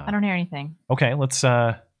can... I don't hear anything. Okay, let's...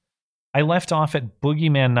 I left off at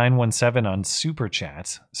Boogeyman917 on Super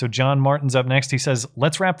Chat. So John Martin's up next. He says,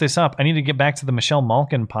 let's wrap this up. I need to get back to the Michelle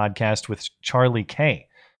Malkin podcast with Charlie K.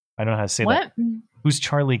 I don't know how to say that. Who's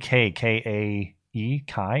Charlie K? K-A-E?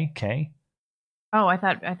 Kai? K? Oh, I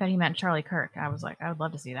thought he meant Charlie Kirk. I was like, I would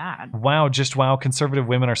love to see that. Wow, just wow. Conservative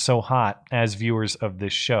women are so hot, as viewers of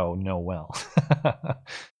this show know well.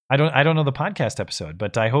 I don't know the podcast episode,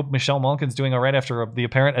 but I hope Michelle Malkin's doing all right after the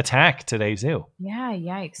apparent attack today, too. Yeah,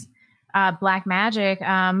 yikes. Black Magic.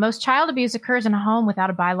 Most child abuse occurs in a home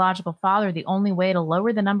without a biological father. The only way to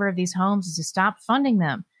lower the number of these homes is to stop funding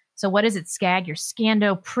them. So what is it, SCAG? Your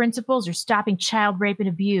Scando principles are stopping child rape and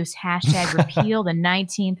abuse. Hashtag repeal the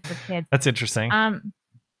 19th for kids. That's interesting.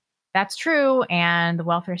 That's true. And the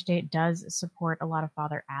welfare state does support a lot of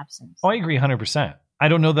father absence. Oh, I agree 100%. I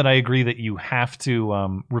don't know that I agree that you have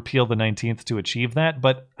to repeal the 19th to achieve that,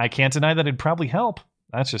 but I can't deny that it'd probably help.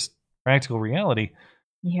 That's just practical reality.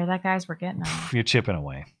 You hear that, guys? We're getting them. You're chipping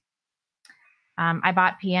away. I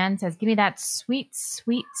bought PN says, give me that sweet,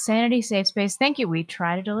 sweet sanity safe space. Thank you. We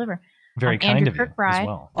try to deliver. Very kind Andrew of you Kirkbride. as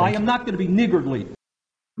well. I am not going to be niggardly.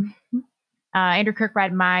 Andrew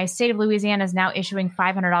Kirkbride, my state of Louisiana is now issuing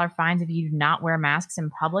 $500 fines if you do not wear masks in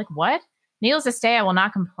public. What? Needless to say, I will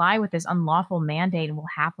not comply with this unlawful mandate and will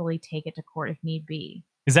happily take it to court if need be.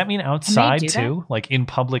 Does that mean outside too? Like in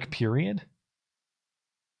public, period?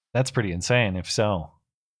 That's pretty insane if so.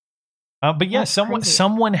 But yeah,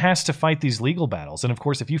 someone has to fight these legal battles. And of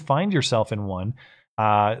course, if you find yourself in one,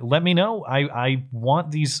 let me know. I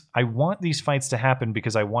want these fights to happen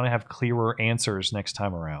because I want to have clearer answers next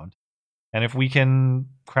time around. And if we can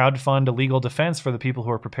crowdfund a legal defense for the people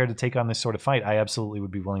who are prepared to take on this sort of fight, I absolutely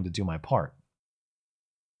would be willing to do my part.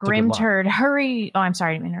 Grim Turd, hurry. Oh, I'm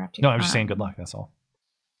sorry to interrupt you. No, I'm just saying good luck. That's all.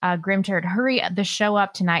 Grim Turd, hurry the show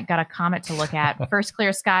up tonight. Got a comet to look at. First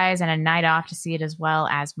clear skies and a night off to see it, as well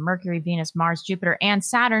as Mercury, Venus, Mars, Jupiter, and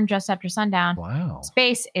Saturn just after sundown. Wow.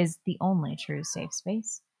 Space is the only true safe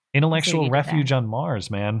space. Intellectual refuge on Mars,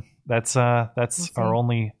 man. That's our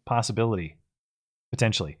only possibility,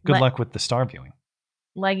 potentially. Good luck with the star viewing.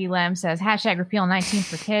 Leggy Lem says, hashtag repeal 19th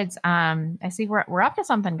for kids. I see we're up to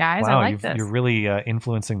something, guys. Wow, I like this. You're really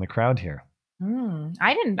influencing the crowd here.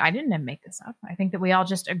 I didn't make this up. I think that we all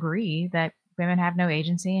just agree that women have no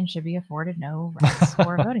agency and should be afforded no rights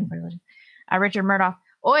or voting privilege. Richard Murdoch,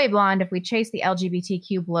 oi blonde, if we chase the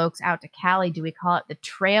LGBTQ blokes out to Cali, do we call it the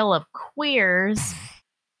Trail of Queers?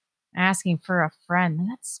 Asking for a friend.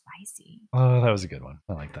 That's spicy. Oh, that was a good one.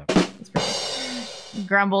 I like that.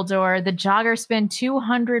 Grumbledore, the joggers spend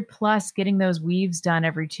 200 plus getting those weaves done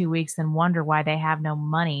every 2 weeks, then wonder why they have no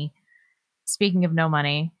money. Speaking of no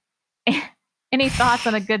money, any thoughts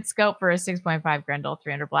on a good scope for a 6.5 Grendel,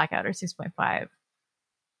 300 blackout, or 6.5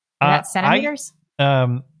 That's centimeters?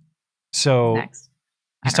 So Next.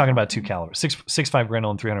 he's talking about 2 calibers, 6.5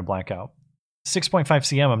 Grendel and 300 blackout. 6.5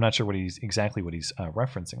 cm. I'm not sure what he's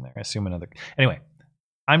referencing there. I assume another. Anyway,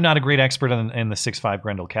 I'm not a great expert in the 6.5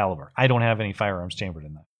 Grendel caliber. I don't have any firearms chambered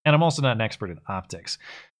in that, and I'm also not an expert in optics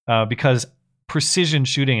because precision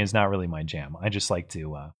shooting is not really my jam. I just like to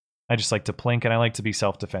plink, and I like to be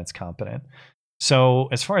self-defense competent. So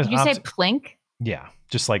as far as Did you say plink? Yeah,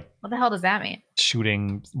 just like What the hell does that mean?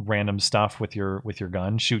 shooting random stuff with your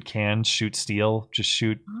gun. Shoot cans, shoot steel, just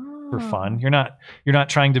shoot for fun. You're not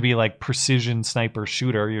trying to be like precision sniper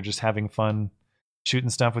shooter. You're just having fun shooting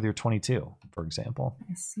stuff with your 22, for example.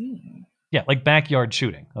 I see. Yeah, like backyard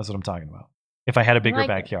shooting. That's what I'm talking about. If I had a bigger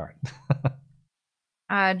backyard.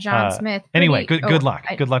 John Smith. Anyway, good luck.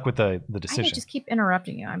 Good luck with the decision. I just keep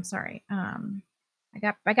interrupting you. I'm sorry. I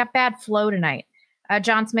got bad flow tonight.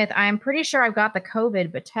 John Smith, I'm pretty sure I've got the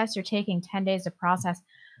COVID, but tests are taking 10 days to process.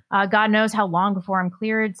 God knows how long before I'm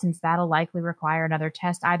cleared, since that'll likely require another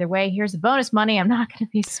test. Either way, here's the bonus money I'm not going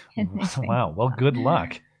to be spending. Wow. Well, good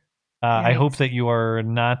luck. I hope that you are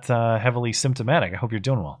not heavily symptomatic. I hope you're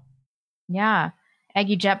doing well. Yeah.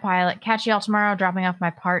 Eggy Jet Pilot. Catch y'all tomorrow, dropping off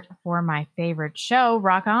my part for my favorite show.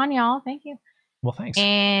 Rock on, y'all. Thank you. Well, thanks.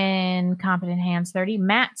 And Competent Hands 30.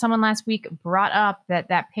 Matt, someone last week brought up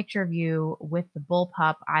that picture of you with the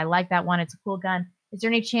bullpup. I like that one. It's a cool gun. Is there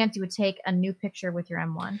any chance you would take a new picture with your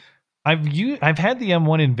M1? I've had the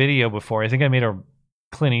M1 in video before. I think I made a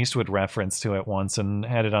Clint Eastwood reference to it once and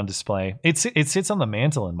had it on display. It sits on the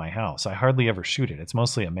mantle in my house. I hardly ever shoot it. It's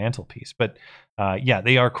mostly a mantelpiece. But yeah,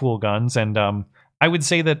 they are cool guns. And I would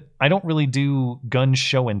say that I don't really do gun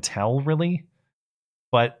show and tell, really.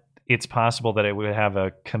 But it's possible that it would have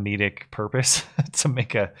a comedic purpose to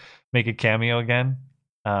make a cameo again.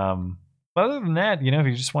 But other than that, if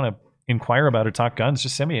you just want to inquire about or talk guns,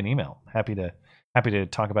 just send me an email. Happy to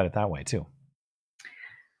talk about it that way too.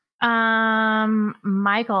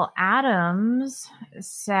 Michael Adams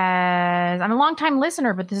says, I'm a longtime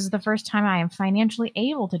listener, but this is the first time I am financially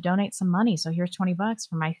able to donate some money. So here's $20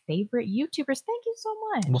 for my favorite YouTubers. Thank you so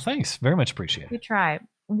much. Well, thanks. Very much appreciate it. We try.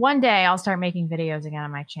 One day I'll start making videos again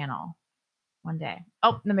on my channel. One day.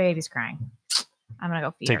 Oh, the baby's crying. I'm going to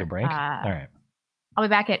go feed her. Take a break. All right. I'll be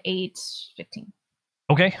back at 8:15.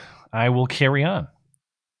 Okay. I will carry on.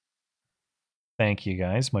 Thank you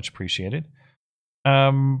guys. Much appreciated.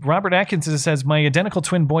 Robert Atkinson says, my identical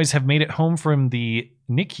twin boys have made it home from the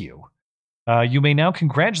NICU. You may now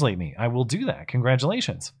congratulate me. I will do that.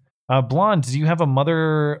 Congratulations. Blonde, do you have a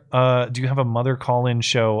mother call-in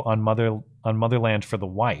show on Motherland for the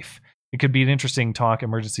wife? It could be an interesting talk,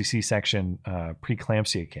 emergency C-section,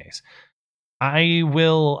 preeclampsia case. I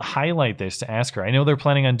will highlight this to ask her. I know they're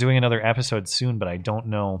planning on doing another episode soon, but I don't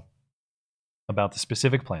know about the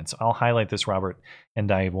specific plans. So I'll highlight this, Robert, and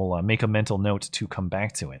I will make a mental note to come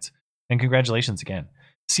back to it. And congratulations again.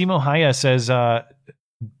 Simo Haya says,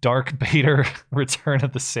 Dark Bader, Return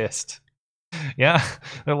of the Cyst. Yeah,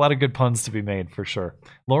 there are a lot of good puns to be made, for sure.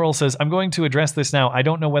 Laurel says, I'm going to address this now. I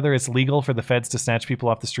don't know whether it's legal for the feds to snatch people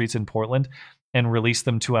off the streets in Portland and release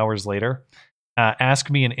them 2 hours later. Ask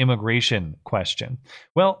me an immigration question.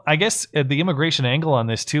 Well, I guess the immigration angle on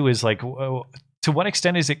this, too, is like, to what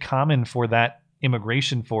extent is it common for that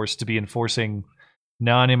immigration force to be enforcing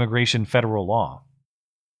non-immigration federal law?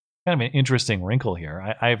 Kind of an interesting wrinkle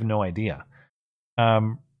here. I have no idea.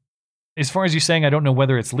 As far as you saying, I don't know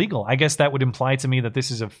whether it's legal, I guess that would imply to me that this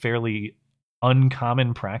is a fairly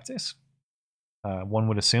uncommon practice, one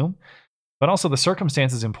would assume. But also the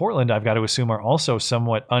circumstances in Portland, I've got to assume, are also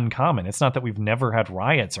somewhat uncommon. It's not that we've never had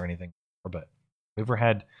riots or anything, but we've ever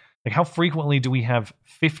had, like, how frequently do we have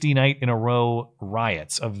 50 night in a row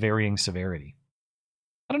riots of varying severity?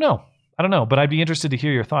 I don't know, but I'd be interested to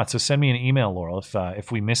hear your thoughts. So send me an email, Laurel,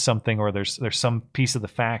 if we missed something or there's some piece of the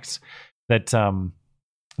facts that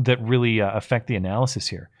really affect the analysis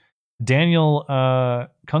here. Daniel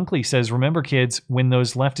Kunkley says, remember, kids, when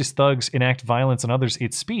those leftist thugs enact violence on others,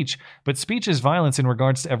 it's speech, but speech is violence in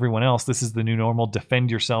regards to everyone else. This is the new normal. Defend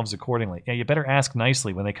yourselves accordingly. Yeah, you better ask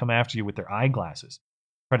nicely when they come after you with their eyeglasses.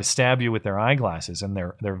 Try to stab you with their eyeglasses and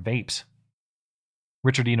their vapes.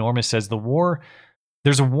 Richard Enormous says,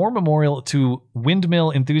 there's a war memorial to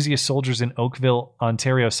windmill enthusiast soldiers in Oakville,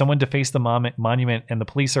 Ontario. Someone defaced the monument, and the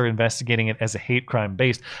police are investigating it as a hate crime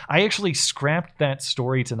based. I actually scrapped that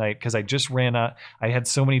story tonight because I just ran out. I had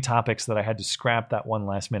so many topics that I had to scrap that one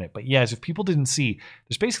last minute. But yes, if people didn't see,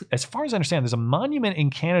 there's basically, as far as I understand, there's a monument in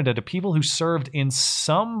Canada to people who served in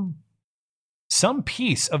some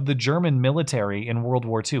piece of the German military in World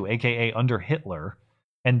War II, aka under Hitler,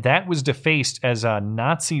 and that was defaced as a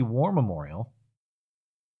Nazi war memorial.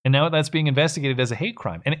 And now that's being investigated as a hate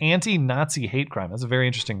crime, an anti-Nazi hate crime. That's a very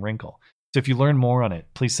interesting wrinkle. So if you learn more on it,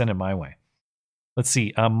 please send it my way. Let's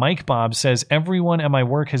see. Mike Bob says, everyone at my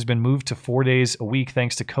work has been moved to 4 days a week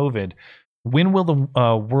thanks to COVID. When will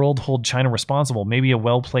the world hold China responsible? Maybe a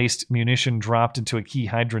well-placed munition dropped into a key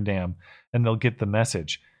hydro dam and they'll get the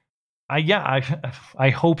message.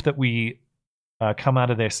 I hope that we come out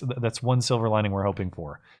of this. That's one silver lining we're hoping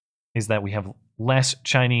for, is that we have less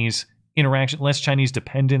Chinese interaction, less Chinese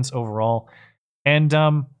dependence overall. And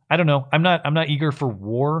I don't know. I'm not eager for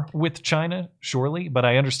war with China, surely, but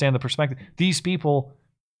I understand the perspective. These people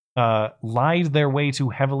lied their way to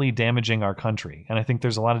heavily damaging our country. And I think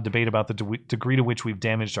there's a lot of debate about the degree to which we've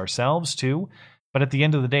damaged ourselves too. But at the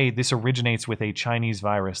end of the day, this originates with a Chinese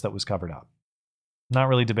virus that was covered up. Not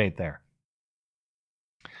really debate there.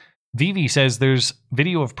 Vivi says there's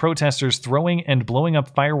video of protesters throwing and blowing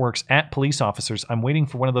up fireworks at police officers. I'm waiting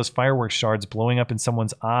for one of those fireworks shards blowing up in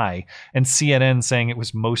someone's eye, and CNN saying it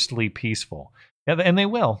was mostly peaceful. Yeah, and they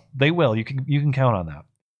will. They will. You can count on that.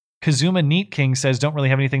 Kazuma Neat King says, don't really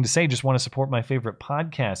have anything to say, just want to support my favorite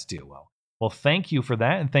podcast duo. Well, thank you for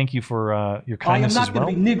that, and thank you for your kindness as well. I am not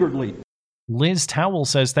going to be niggardly. Liz Towell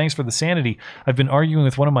says, thanks for the sanity. I've been arguing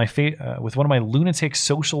with one of my lunatic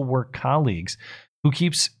social work colleagues who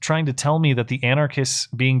keeps trying to tell me that the anarchists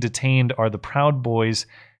being detained are the Proud Boys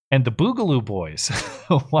and the Boogaloo Boys.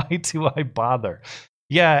 Why do I bother?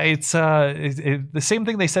 Yeah, it's the same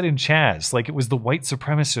thing they said in Chaz. Like, it was the white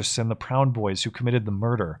supremacists and the Proud Boys who committed the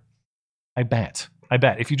murder. I bet.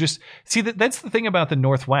 If you just see that's the thing about the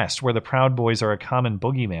Northwest, where the Proud Boys are a common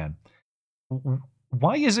boogeyman.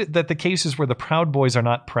 Why is it that the cases where the Proud Boys are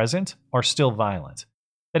not present are still violent?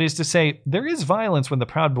 That is to say, there is violence when the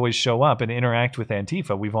Proud Boys show up and interact with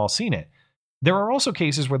Antifa. We've all seen it. There are also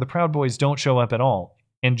cases where the Proud Boys don't show up at all,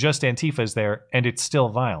 and just Antifa is there, and it's still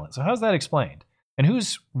violent. So how's that explained? And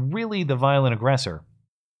who's really the violent aggressor?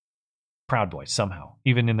 Proud Boys, somehow,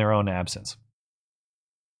 even in their own absence.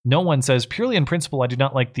 No one says, purely in principle, I do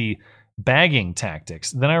not like the bagging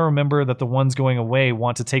tactics. Then I remember that the ones going away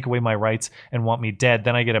want to take away my rights and want me dead.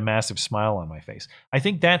 Then I get a massive smile on my face. I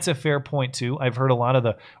think that's a fair point too. I've heard a lot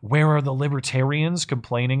of where are the libertarians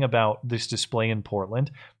complaining about this display in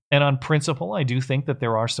Portland. And on principle, I do think that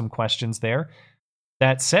there are some questions there.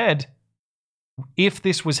 That said, if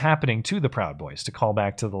this was happening to the Proud Boys, to call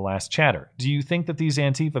back to the last chatter, do you think that these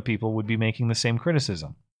Antifa people would be making the same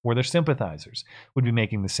criticism? Or their sympathizers would be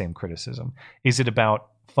making the same criticism? Is it about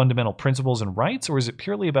fundamental principles and rights, or is it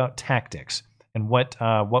purely about tactics? And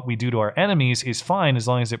what we do to our enemies is fine as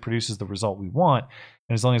long as it produces the result we want,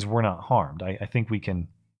 and as long as we're not harmed. I think we can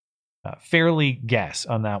fairly guess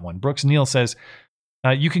on that one. Brooks Neal says,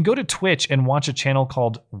 you can go to Twitch and watch a channel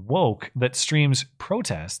called Woke that streams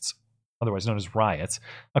protests, otherwise known as riots,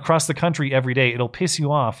 across the country every day. It'll piss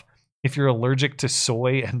you off if you're allergic to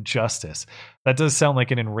soy and justice. That does sound like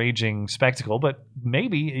an enraging spectacle, but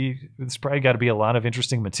maybe it's probably got to be a lot of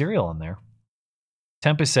interesting material in there.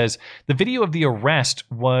 Tempest says, the video of the arrest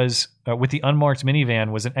was with the unmarked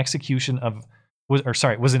minivan was an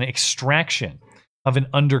was an extraction of an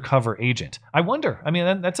undercover agent. I wonder, I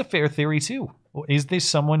mean, that's a fair theory too. Is this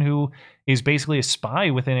someone who is basically a spy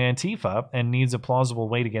within Antifa and needs a plausible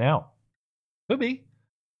way to get out? Could be.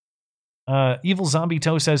 Evil Zombie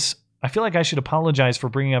Toe says, I feel like I should apologize for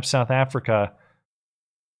bringing up South Africa,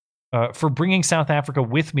 for bringing South Africa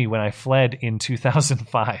with me when I fled in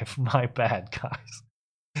 2005. My bad, guys.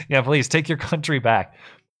 Yeah, please take your country back.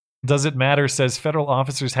 Does it matter? Says federal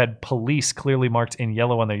officers had police clearly marked in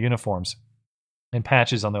yellow on their uniforms and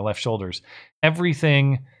patches on their left shoulders.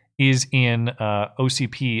 Everything is in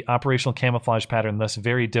OCP, operational camouflage pattern, thus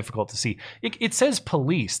very difficult to see. It says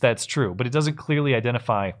police, that's true, but it doesn't clearly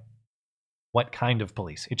identify what kind of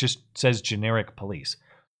police. It just says generic police.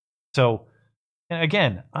 So,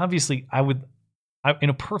 again, obviously, in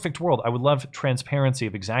a perfect world, I would love transparency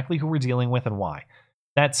of exactly who we're dealing with and why.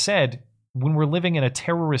 That said, when we're living in a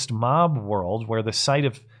terrorist mob world where the sight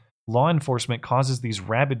of law enforcement causes these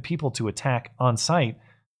rabid people to attack on sight,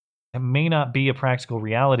 it may not be a practical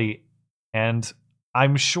reality. And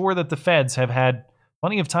I'm sure that the feds have had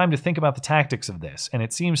plenty of time to think about the tactics of this. And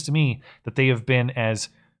it seems to me that they have been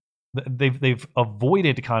they've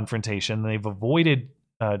avoided confrontation. They've avoided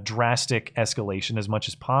drastic escalation as much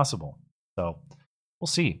as possible. So we'll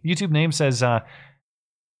see. YouTube name says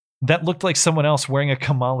that looked like someone else wearing a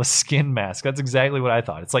Kamala skin mask. That's exactly what I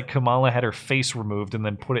thought. It's like Kamala had her face removed and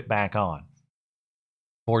then put it back on.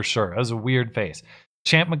 For sure. That was a weird face.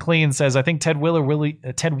 Champ McLean says, I think Ted Wheeler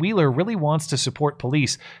really wants to support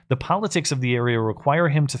police. The politics of the area require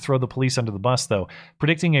him to throw the police under the bus, though.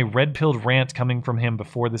 Predicting a red-pilled rant coming from him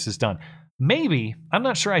before this is done. Maybe. I'm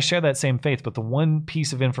not sure I share that same faith, but the one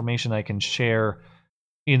piece of information I can share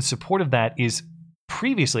in support of that is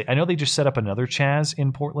previously, I know they just set up another Chaz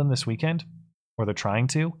in Portland this weekend, or they're trying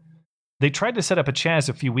to. They tried to set up a Chaz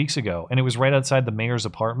a few weeks ago, and it was right outside the mayor's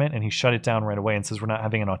apartment, and he shut it down right away and says we're not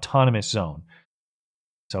having an autonomous zone.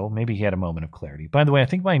 So maybe he had a moment of clarity. By the way, I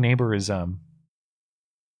think my neighbor is sounds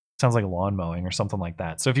like lawn mowing or something like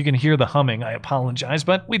that. So if you can hear the humming, I apologize,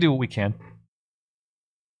 but we do what we can.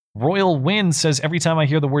 Royal Wind says, every time I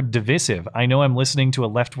hear the word divisive, I know I'm listening to a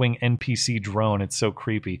left-wing NPC drone. It's so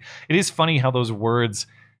creepy. It is funny how those words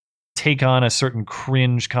take on a certain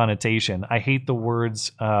cringe connotation. I hate the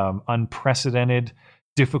words unprecedented,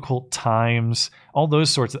 difficult times, all those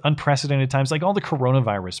sorts of unprecedented times, like all the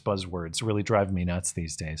coronavirus buzzwords really drive me nuts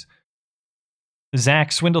these days.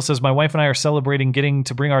 Zach Swindle says, my wife and I are celebrating getting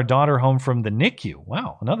to bring our daughter home from the NICU.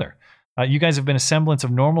 Wow, another. You guys have been a semblance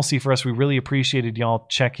of normalcy for us. We really appreciated y'all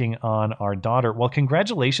checking on our daughter. Well,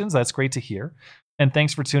 congratulations. That's great to hear. And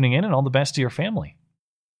thanks for tuning in, and all the best to your family.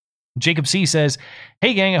 Jacob C. says,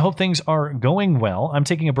 hey gang, I hope things are going well. I'm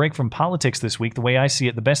taking a break from politics this week. The way I see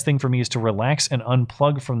it, the best thing for me is to relax and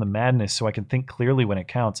unplug from the madness so I can think clearly when it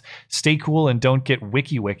counts. Stay cool and don't get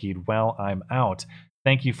wiki-wikied while I'm out.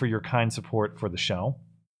 Thank you for your kind support for the show.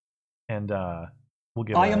 And we'll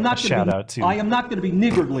give a shout out to... I am not going to be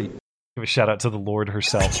niggardly. Give a shout out to the Lord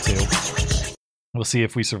herself, too. We'll see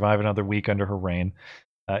if we survive another week under her reign,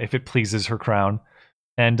 if it pleases her crown.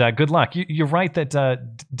 And good luck. You're right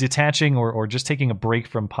that detaching or just taking a break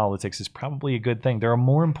from politics is probably a good thing. There are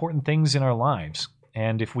more important things in our lives.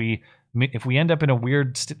 And if we end up in a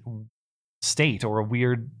weird state or a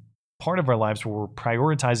weird part of our lives where we're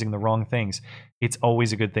prioritizing the wrong things, it's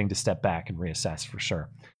always a good thing to step back and reassess for sure.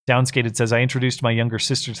 Downskated says, I introduced my younger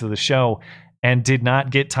sister to the show and did not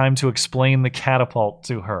get time to explain the catapult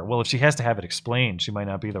to her. Well, if she has to have it explained, she might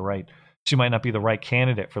not be the right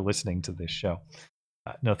candidate for listening to this show.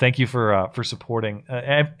 No, thank you for supporting.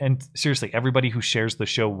 And seriously, everybody who shares the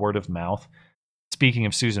show word of mouth. Speaking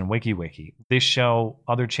of Susan WikiWiki, this show,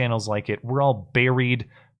 other channels like it, we're all buried,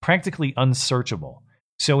 practically unsearchable.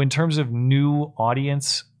 So in terms of new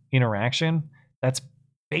audience interaction, that's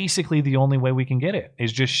basically the only way we can get it,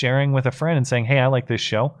 is just sharing with a friend and saying, hey, I like this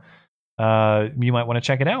show. You might want to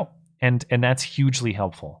check it out. And that's hugely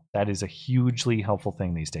helpful. That is a hugely helpful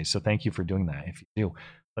thing these days. So thank you for doing that. If you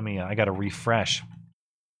do, I got to refresh.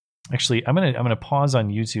 Actually, I'm gonna pause on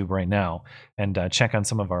YouTube right now and check on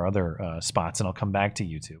some of our other spots, and I'll come back to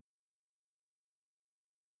YouTube.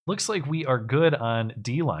 Looks like we are good on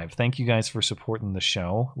DLive. Thank you guys for supporting the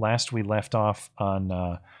show. Last we left off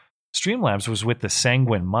on Streamlabs was with the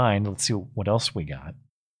Sanguine Mind. Let's see what else we got.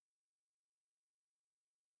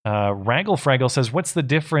 Raggle Fraggle says, what's the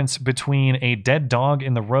difference between a dead dog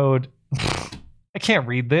in the road? I can't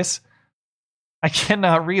read this. I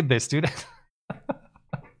cannot read this, dude.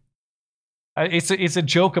 It's a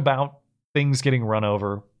joke about things getting run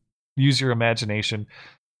over. Use your imagination.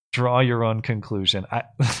 Draw your own conclusion.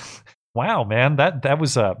 Wow, man, that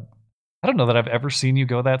was I don't know that I've ever seen you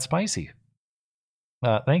go that spicy.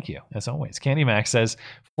 Thank you, as always. Candy Max says,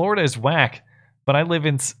 Florida is whack, but I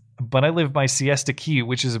live by Siesta Key,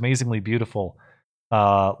 which is amazingly beautiful.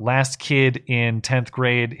 Last kid in 10th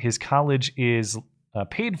grade, his college is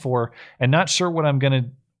paid for, and not sure where I'm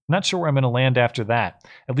gonna land after that.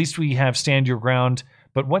 At least we have stand your ground.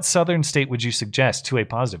 But what southern state would you suggest to a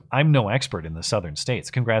positive? I'm no expert in the southern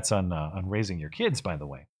states. Congrats on raising your kids, by the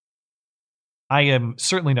way. I am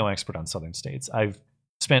certainly no expert on southern states. I've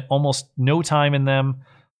spent almost no time in them.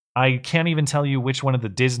 I can't even tell you which one of the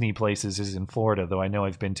Disney places is in Florida, though I know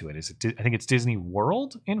I've been to it. I think it's Disney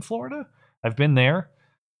World in Florida. I've been there.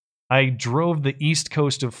 I drove the east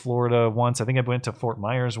coast of Florida once. I think I went to Fort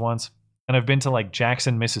Myers once. And I've been to like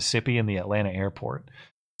Jackson, Mississippi and the Atlanta airport.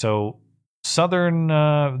 So southern,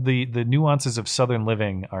 the nuances of southern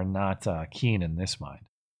living are not keen in this mind.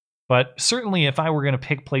 But certainly if I were going to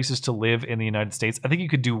pick places to live in the United States, I think you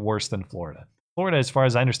could do worse than Florida. Florida, as far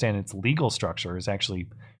as I understand, its legal structure is actually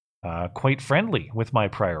quite friendly with my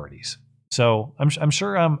priorities. So I'm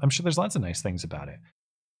sure there's lots of nice things about it.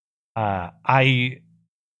 I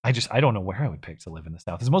don't know where I would pick to live in the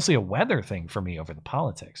South. It's mostly a weather thing for me over the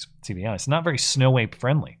politics, to be honest. Not very snow ape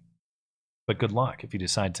friendly. But good luck if you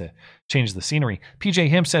decide to change the scenery. PJ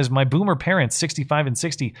Hemp says, my boomer parents, 65 and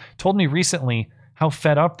 60, told me recently how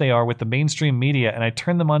fed up they are with the mainstream media, and I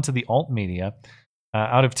turned them onto the alt media.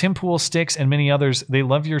 Out of Tim Pool, Sticks, and many others, they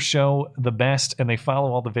love your show the best, and they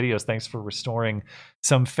follow all the videos. Thanks for restoring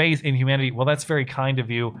some faith in humanity. Well, that's very kind of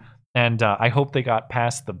you, and I hope they got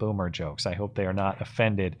past the boomer jokes. I hope they are not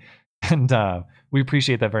offended, and we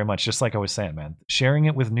appreciate that very much. Just like I was saying, man, sharing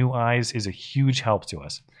it with new eyes is a huge help to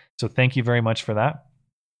us. So thank you very much for that.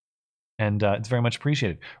 And it's very much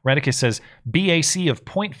appreciated. Radicus says, BAC of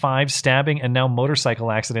 0.5, stabbing, and now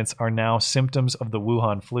motorcycle accidents are now symptoms of the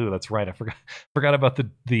Wuhan flu. That's right. I forgot about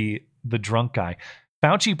the drunk guy.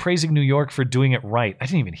 Fauci praising New York for doing it right. I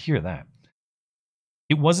didn't even hear that.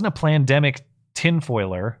 It wasn't a pandemic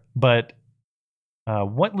tinfoiler, but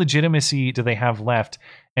what legitimacy do they have left?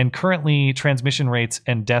 And currently, transmission rates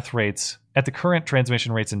and death rates, at the current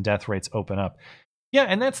transmission rates and death rates open up. Yeah,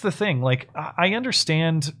 and that's the thing. Like, I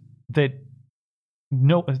understand that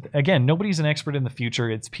nobody's an expert in the future.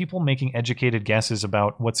 It's people making educated guesses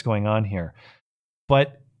about what's going on here.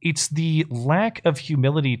 But it's the lack of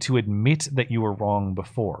humility to admit that you were wrong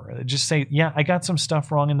before. Just say, yeah, I got some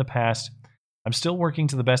stuff wrong in the past. I'm still working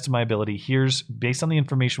to the best of my ability. Here's, based on the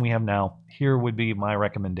information we have now, here would be my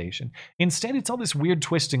recommendation. Instead, it's all this weird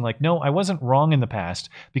twisting like, no, I wasn't wrong in the past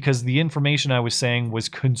because the information I was saying was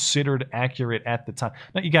considered accurate at the time.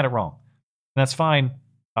 No, you got it wrong. And that's fine.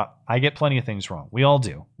 I get plenty of things wrong. We all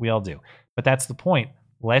do. But that's the point.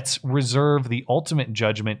 Let's reserve the ultimate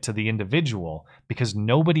judgment to the individual because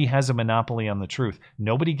nobody has a monopoly on the truth.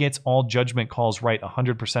 Nobody gets all judgment calls right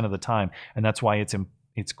 100% of the time. And that's why it's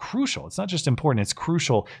crucial. It's not just important. It's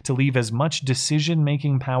crucial to leave as much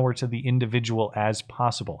decision-making power to the individual as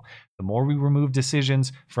possible. The more we remove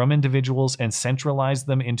decisions from individuals and centralize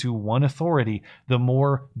them into one authority, the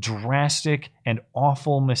more drastic and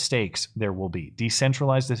awful mistakes there will be.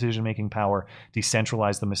 Decentralize decision-making power,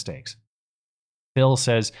 decentralize the mistakes. Phil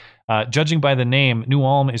says, judging by the name, New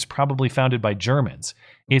Ulm is probably founded by Germans.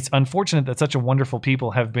 It's unfortunate that such a wonderful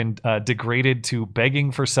people have been degraded to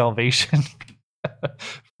begging for salvation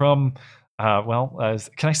from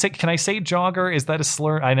can I say jogger? Is that a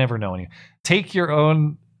slur? I never know any. Take your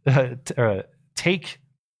own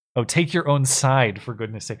take your own side, for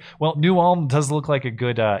goodness sake. Well, New Ulm does look like a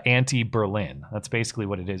good anti-Berlin. That's basically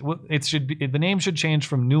what it is. Well, the name should change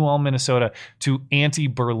from New Ulm, Minnesota to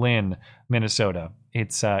anti-Berlin, Minnesota.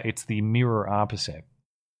 It's the mirror opposite.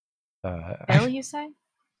 Phil, you say?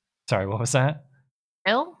 Sorry, what was that?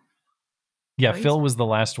 Phil? Yeah, Phil was the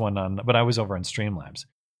last one but I was over on Streamlabs.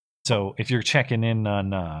 So if you're checking in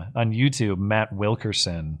on YouTube, Matt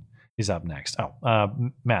Wilkerson is up next.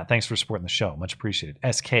 Matt, thanks for supporting the show. Much appreciated.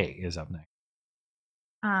 SK is up next.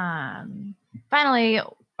 Finally,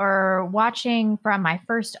 or watching from my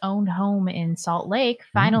first owned home in Salt Lake,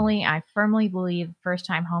 finally, I firmly believe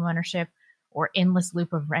first-time home ownership or endless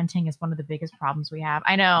loop of renting is one of the biggest problems we have.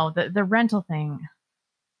 I know the rental thing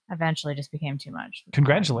eventually just became too much.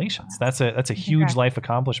 Congratulations. That's a huge life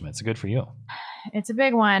accomplishment. So good for you. It's a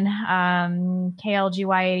big one.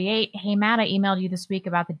 KLGY88. Hey, Matt, I emailed you this week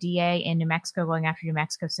about the DA in New Mexico going after New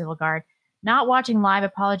Mexico Civil Guard. Not watching live.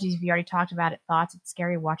 Apologies if you already talked about it. Thoughts? It's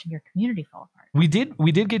scary watching your community fall apart. We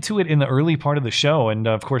did get to it in the early part of the show, and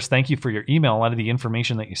of course, thank you for your email. A lot of the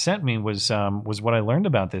information that you sent me was what I learned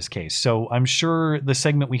about this case. So I'm sure the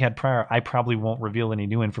segment we had prior, I probably won't reveal any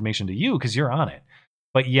new information to you because you're on it.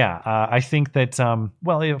 But yeah, I think that,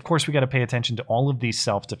 of course, we got to pay attention to all of these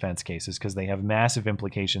self-defense cases because they have massive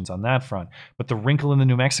implications on that front. But the wrinkle in the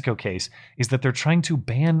New Mexico case is that they're trying to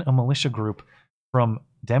ban a militia group from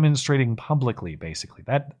demonstrating publicly, basically.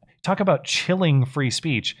 That talk about chilling free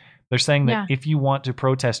speech. They're saying that if you want to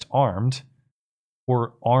protest armed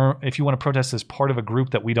if you want to protest as part of a group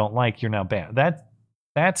that we don't like, you're now banned.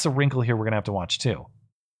 That's a wrinkle here we're going to have to watch too.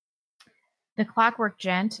 The Clockwork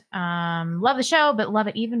Gent. Love the show, but love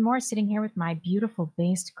it even more sitting here with my beautiful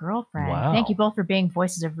based girlfriend. Wow. Thank you both for being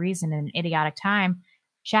voices of reason in an idiotic time.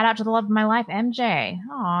 Shout out to the love of my life, MJ.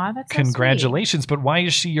 Aw, that's so Congratulations, but why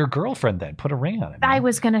is she your girlfriend then? Put a ring on it. I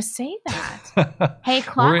was going to say that. Hey,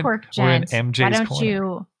 Clockwork Gent, why don't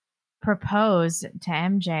you propose to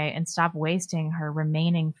MJ and stop wasting her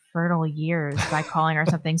remaining fertile years by calling her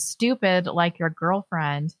something stupid like your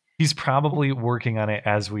girlfriend? He's probably working on it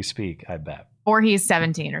as we speak, I bet. Or he's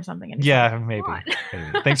 17 or something. Yeah, maybe.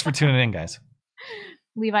 Thanks for tuning in, guys.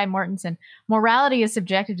 Levi Mortensen. Morality is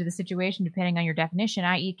subjective to the situation depending on your definition,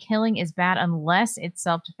 i.e. killing is bad unless it's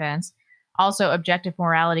self-defense. Also, objective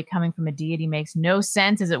morality coming from a deity makes no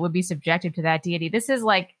sense as it would be subjective to that deity. This is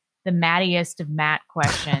like the mattiest of Matt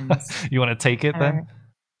questions. You want to take it then?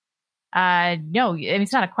 No, I mean,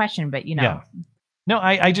 it's not a question, but you know. Yeah. No,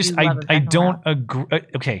 I don't agree.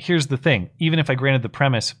 Okay, here's the thing. Even if I granted the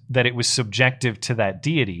premise that it was subjective to that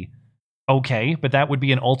deity, Okay, but that would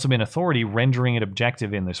be an ultimate authority rendering it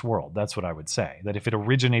objective in this world. That's what I would say. That if it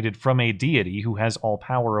originated from a deity who has all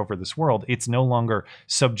power over this world, it's no longer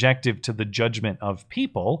subjective to the judgment of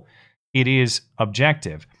people. It is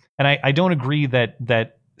objective. And I don't agree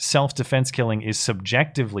that self-defense killing is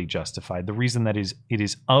subjectively justified. The reason that it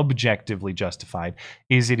is objectively justified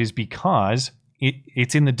is it is because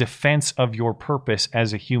it's in the defense of your purpose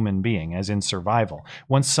as a human being, as in survival.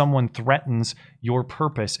 Once someone threatens your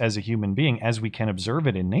purpose as a human being, as we can observe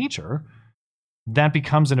it in nature, that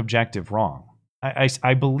becomes an objective wrong.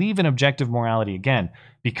 I believe in objective morality, again,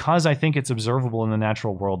 because I think it's observable in the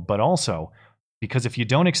natural world, but also because if you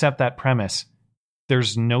don't accept that premise,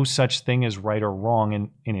 there's no such thing as right or wrong in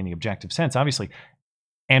any objective sense, obviously.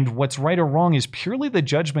 And what's right or wrong is purely the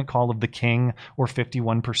judgment call of the king or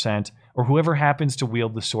 51% or whoever happens to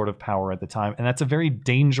wield the sword of power at the time. And that's a very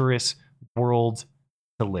dangerous world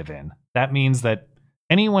to live in. That means that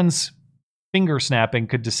anyone's finger snapping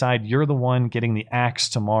could decide you're the one getting the axe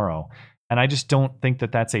tomorrow. And I just don't think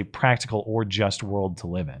that that's a practical or just world to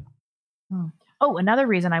live in. Oh, another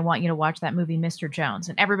reason I want you to watch that movie, Mr. Jones,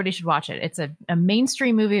 and everybody should watch it. It's a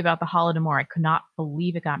mainstream movie about the Holodomor. I could not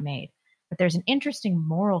believe it got made. But there's an interesting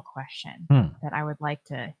moral question that I would like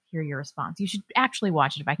to hear your response. You should actually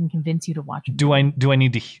watch it if I can convince you to watch it. Do I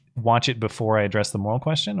need to watch it before I address the moral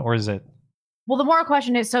question, or is it? Well, the moral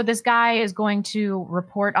question is, so this guy is going to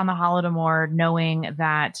report on the Holodomor knowing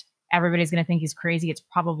that everybody's going to think he's crazy. It's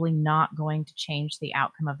probably not going to change the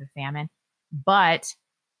outcome of the famine. But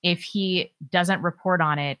if he doesn't report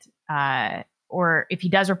on it, or if he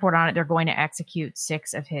does report on it, they're going to execute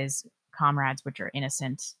 6 of his comrades, which are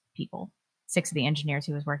innocent people. 6 of the engineers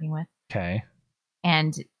he was working with. Okay.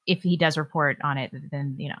 And if he does report on it,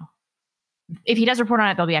 then, if he does report on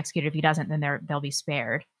it, they'll be executed. If he doesn't, then they'll be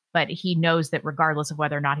spared. But he knows that regardless of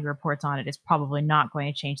whether or not he reports on it, it's probably not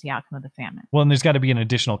going to change the outcome of the famine. Well, and there's got to be an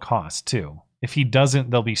additional cost too. If he doesn't,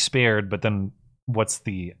 they'll be spared. But then what's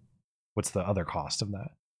the other cost of that?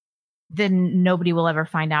 Then nobody will ever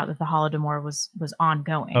find out that the Holodomor was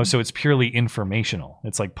ongoing. Oh, so it's purely informational.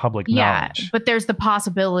 It's like public knowledge. Yeah, but there's the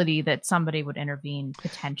possibility that somebody would intervene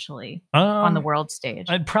potentially on the world stage.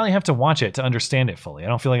 I'd probably have to watch it to understand it fully. I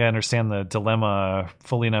don't feel like I understand the dilemma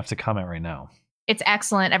fully enough to comment right now. It's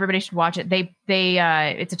excellent. Everybody should watch it.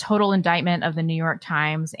 It's a total indictment of the New York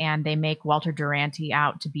Times, and they make Walter Duranty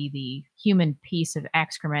out to be the human piece of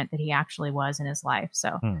excrement that he actually was in his life.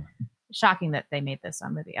 So. Shocking that they made this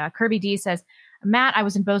movie. Kirby D says, Matt, I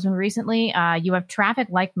was in Bozeman recently. You have traffic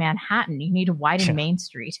like Manhattan. You need to widen Main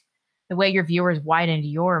Street the way your viewers widened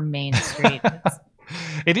your Main Street.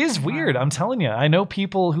 It is weird. I'm telling you. I know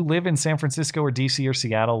people who live in San Francisco or DC or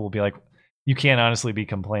Seattle will be like, you can't honestly be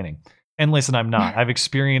complaining. And listen, I'm not. I've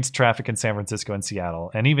experienced traffic in San Francisco and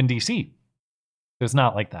Seattle and even DC. It's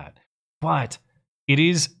not like that. But it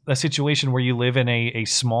is a situation where you live in a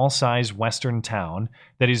small-sized Western town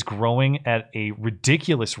that is growing at a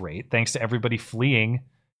ridiculous rate, thanks to everybody fleeing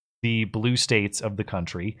the blue states of the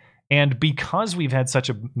country. And because we've had such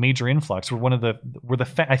a major influx,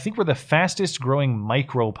 I think we're the fastest growing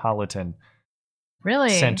micropolitan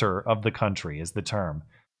center of the country is the term.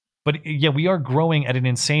 But yeah, we are growing at an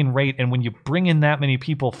insane rate. And when you bring in that many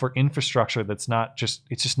people for infrastructure it's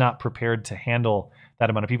just not prepared to handle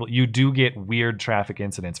that amount of people, you do get weird traffic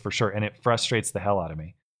incidents for sure. And it frustrates the hell out of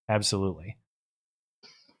me. Absolutely.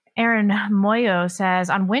 Aaron Moyo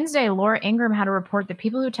says, on Wednesday, Laura Ingraham had a report that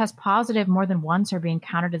people who test positive more than once are being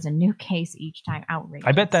counted as a new case each time. Outrageous.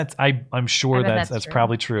 I bet I'm sure that's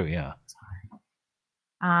probably true. Yeah.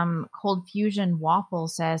 Cold Fusion Waffle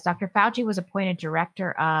says, Dr. Fauci was appointed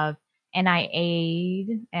director of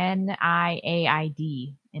NIAID in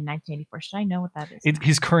 1984. Should I know what that is?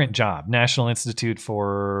 His current job, National Institute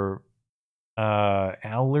for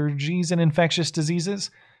Allergies and Infectious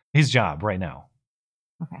Diseases. His job right now.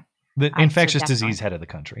 Okay. The infectious disease head of the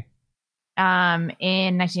country. In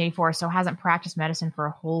 1984, so hasn't practiced medicine for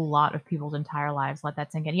a whole lot of people's entire lives. Let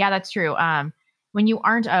that sink in. Yeah, that's true. When you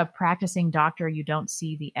aren't a practicing doctor, you don't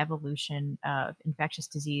see the evolution of infectious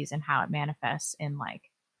disease and how it manifests in like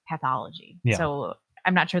pathology. Yeah. So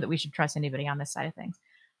I'm not sure that we should trust anybody on this side of things.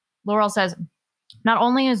 Laurel says, not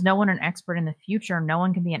only is no one an expert in the future, no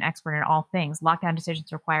one can be an expert in all things. Lockdown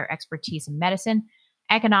decisions require expertise in medicine,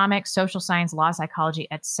 economics, social science, law, psychology,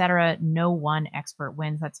 etc. No one expert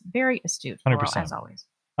wins. That's very astute, Laurel, 100%. as always.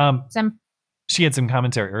 She had some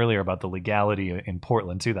commentary earlier about the legality in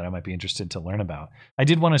Portland, too, that I might be interested to learn about. I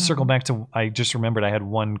did want to circle back to, I just remembered I had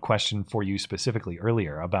one question for you specifically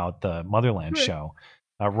earlier about the Motherland show.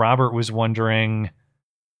 Robert was wondering,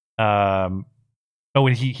 and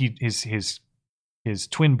his his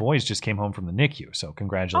twin boys just came home from the NICU, so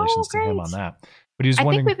congratulations to him on that. But he was I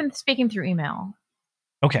wondering. think we've been speaking through email.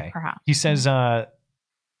 Okay. Perhaps. He says, do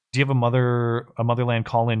you have a Motherland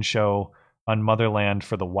call-in show on Motherland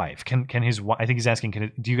for the wife? Can his? I think he's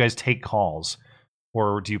asking, do you guys take calls,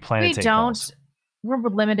 or do you plan to take calls? We're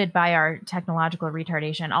limited by our technological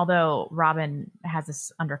retardation, although Robin has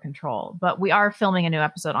this under control. But we are filming a new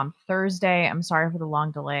episode on Thursday. I'm sorry for the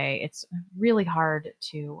long delay. It's really hard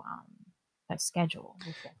to schedule.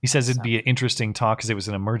 He says it'd be an interesting talk because it was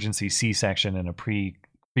an emergency C-section and a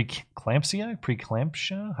preeclampsia.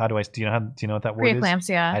 How do I? Do you know what that word is?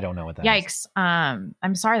 Preeclampsia. I don't know what that is. Yikes!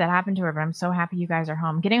 I'm sorry that happened to her, but I'm so happy you guys are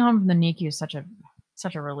home. Getting home from the NICU is such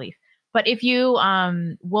a relief. But if you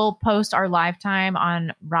will post our live time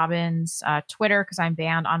on Robin's Twitter, because I'm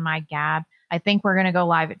banned on my Gab. I think we're going to go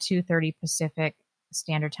live at 2:30 Pacific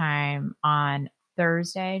Standard Time on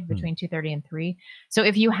Thursday between 2:30 and 3. So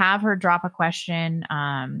if you have her drop a question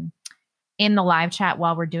in the live chat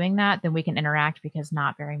while we're doing that, then we can interact because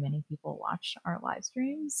not very many people watch our live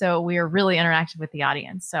stream. So we are really interactive with the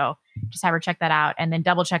audience. So just have her check that out and then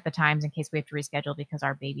double check the times in case we have to reschedule because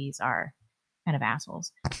our babies are kind of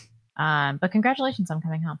assholes. But congratulations on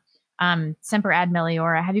coming home. Semper Ad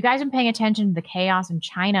Meliora. Have you guys been paying attention to the chaos in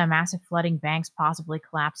China? Massive flooding, banks possibly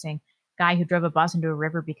collapsing. Guy who drove a bus into a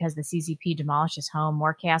river because the CCP demolished his home.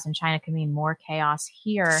 More chaos in China can mean more chaos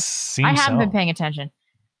here. I haven't been paying attention,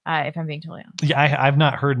 if I'm being totally honest. Yeah, I've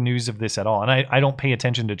not heard news of this at all. And I don't pay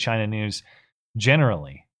attention to China news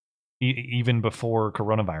generally, even before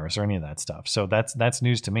coronavirus or any of that stuff. So that's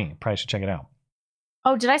news to me. Probably should check it out.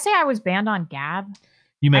 Oh, did I say I was banned on Gab?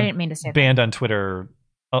 I didn't mean to say banned on Twitter,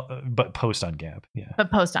 but post on Gab. Yeah.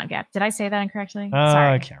 But post on Gab. Did I say that incorrectly?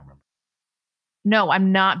 Sorry. I can't remember. No,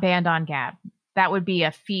 I'm not banned on Gab. That would be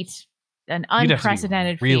a feat, an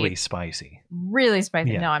unprecedented feat. Really spicy. Really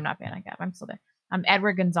spicy. Yeah. No, I'm not banned on Gab. I'm still there.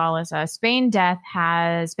 Edward Gonzalez. Spain's death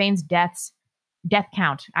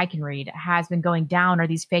count, I can read, has been going down. Are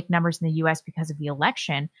these fake numbers in the U.S. because of the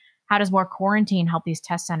election? How does more quarantine help these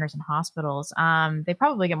test centers and hospitals? They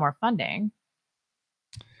probably get more funding.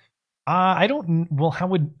 I don't. Well, how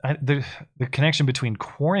would the connection between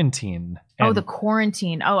quarantine? And, the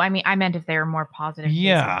quarantine. Oh, I mean, I meant if they were more positive.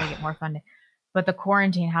 Yeah, they get more funding. But the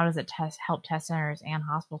quarantine, how does it help test centers and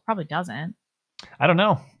hospitals? Probably doesn't. I don't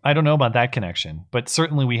know. I don't know about that connection, but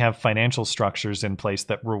certainly we have financial structures in place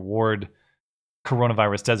that reward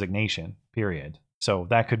coronavirus designation. Period. So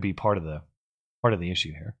that could be part of the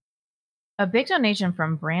issue here. A big donation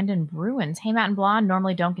from Brandon Bruins. Hey, Matt and Blonde,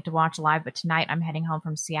 normally don't get to watch live, but tonight I'm heading home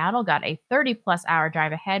from Seattle. Got a 30-plus hour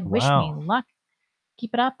drive ahead. Wish me luck.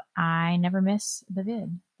 Keep it up. I never miss the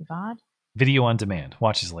VOD. Video on demand.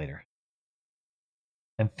 Watches later.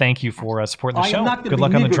 And thank you for supporting the show. Good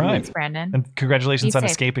luck on the drive. Thanks, Brandon. And congratulations on safe.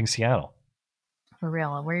 escaping Seattle. For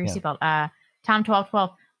real. Wear your seatbelt.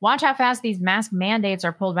 Tom1212. Watch how fast these mask mandates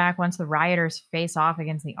are pulled back once the rioters face off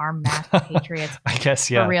against the armed masked patriots. I guess,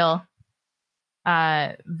 yeah. For real.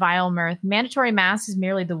 Vile Mirth. Mandatory masks is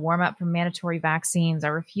merely the warm-up for mandatory vaccines. I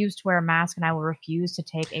refuse to wear a mask and I will refuse to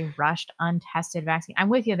take a rushed, untested vaccine. I'm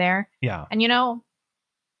with you there. Yeah. And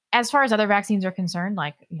as far as other vaccines are concerned,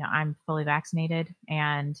 I'm fully vaccinated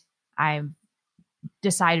and I've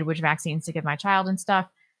decided which vaccines to give my child and stuff.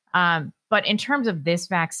 But in terms of this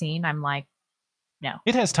vaccine, I'm like, no.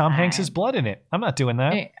 It has Tom Hanks's blood in it. I'm not doing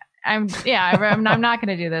that. I'm not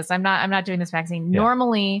going to do this. I'm not doing this vaccine. Yeah.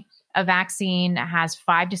 Normally, a vaccine has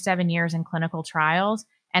 5 to 7 years in clinical trials,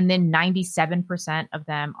 and then 97% of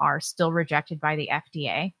them are still rejected by the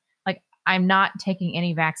FDA. I'm not taking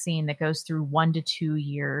any vaccine that goes through 1 to 2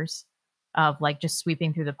 years of just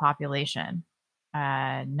sweeping through the population.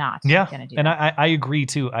 Not going to do and that. I agree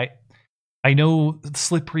too. I know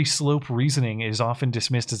slippery slope reasoning is often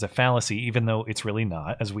dismissed as a fallacy, even though it's really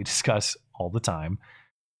not, as we discuss all the time.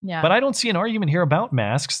 Yeah. But I don't see an argument here about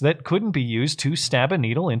masks that couldn't be used to stab a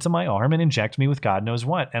needle into my arm and inject me with God knows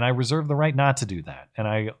what. And I reserve the right not to do that.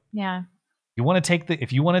 And if you want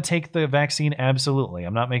to take the vaccine, absolutely.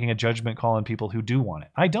 I'm not making a judgment call on people who do want it.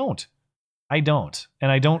 I don't.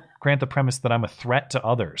 And I don't grant the premise that I'm a threat to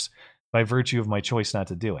others by virtue of my choice not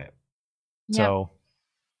to do it. Yep. So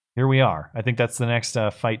here we are. I think that's the next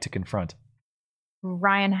fight to confront.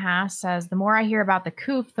 Ryan Haas says, the more I hear about the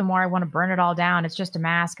coof, the more I want to burn it all down. It's just a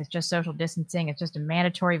mask. It's just social distancing. It's just a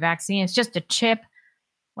mandatory vaccine. It's just a chip.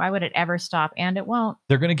 Why would it ever stop? And it won't.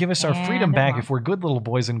 They're going to give us our freedom back if we're good little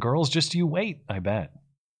boys and girls. Just you wait, I bet.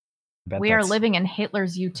 We are living in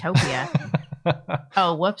Hitler's utopia.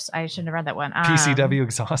 Oh, whoops. I shouldn't have read that one. PCW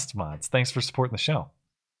Exhaust Mods. Thanks for supporting the show.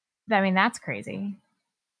 I mean, that's crazy.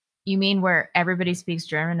 You mean where everybody speaks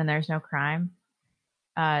German and there's no crime?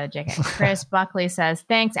 JK. Chris Buckley says,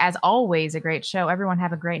 thanks, as always, a great show. Everyone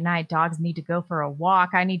have a great night. Dogs need to go for a walk.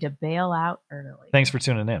 I need to bail out early. Thanks for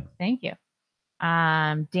tuning in. Thank you.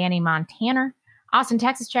 Danny Montana. Austin,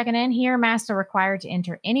 Texas, checking in here. Masks are required to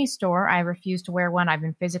enter any store. I refuse to wear one. I've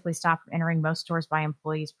been physically stopped from entering most stores by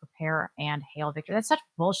employees. Prepare and hail victory. That's such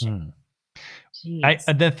bullshit.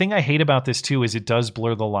 The thing I hate about this too is it does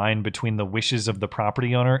blur the line between the wishes of the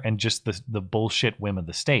property owner and just the bullshit whim of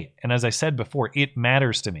the state. And as I said before, it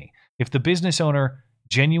matters to me. If the business owner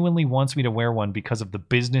genuinely wants me to wear one because of the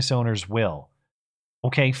business owner's will,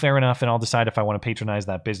 okay, fair enough, and I'll decide if I want to patronize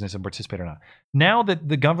that business and participate or not. Now that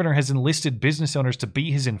the governor has enlisted business owners to be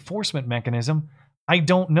his enforcement mechanism, I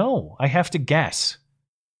don't know. I have to guess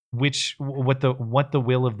what the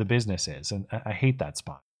will of the business is, and I hate that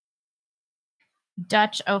spot.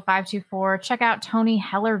 Dutch0524, check out Tony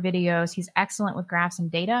Heller videos. He's excellent with graphs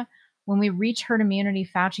and data. When we reach herd immunity,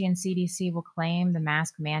 Fauci and CDC will claim the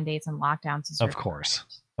mask mandates and lockdowns. Of course.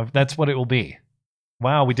 That's what it will be.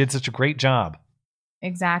 Wow, we did such a great job.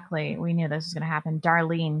 Exactly. We knew this was going to happen.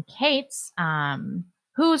 Darlene Cates,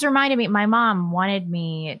 who's reminded me, my mom wanted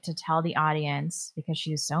me to tell the audience because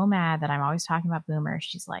she's so mad that I'm always talking about boomers.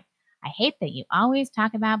 She's like, I hate that you always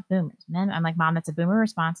talk about boomers. Men. I'm like, Mom, that's a boomer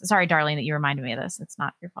response. Sorry, Darlene, that you reminded me of this. It's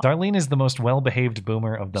not your fault. Darlene is the most well-behaved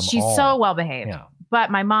boomer of them all. She's so well-behaved. Yeah. But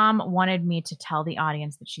my mom wanted me to tell the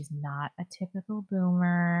audience that she's not a typical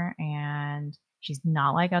boomer and she's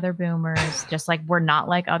not like other boomers, just like we're not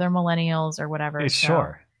like other millennials or whatever.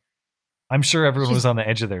 Sure. I'm sure everyone was on the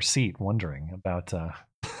edge of their seat wondering about...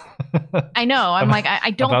 I know. I'm like, I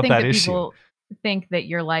don't think that people... issue. Think that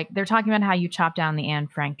you're like, they're talking about how you chop down the Anne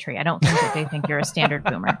Frank tree. I don't think that they think you're a standard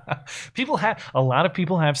boomer. A lot of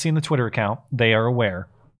people have seen the Twitter account. They are aware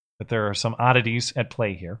that there are some oddities at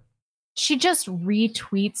play here. She just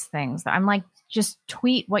retweets things. I'm like, just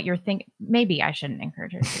tweet what you're thinking. Maybe I shouldn't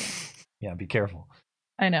encourage her to. Yeah, be careful.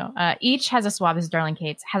 I know. Each has a swab, this is Darlene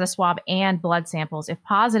Cates, has a swab and blood samples. If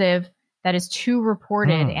positive, that is 2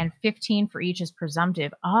 reported and 15 for each is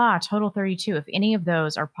presumptive. Total 32. If any of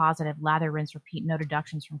those are positive, lather, rinse, repeat, no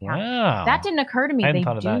deductions from count. Wow. That didn't occur to me. They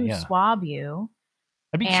do that, swab you.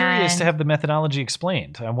 I'd be curious to have the methodology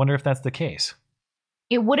explained. I wonder if that's the case.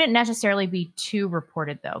 It wouldn't necessarily be 2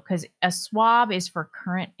 reported, though, because a swab is for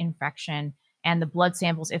current infection, and the blood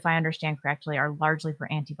samples, if I understand correctly, are largely for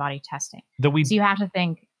antibody testing. So you have to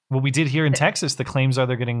think... What we did here in Texas, the claims are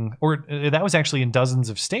they're getting, or that was actually in dozens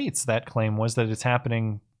of states. That claim was that it's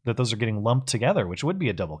happening, that those are getting lumped together, which would be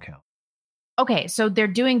a double count. Okay, so they're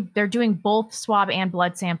doing both swab and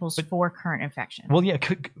blood samples for current infection. Well, yeah,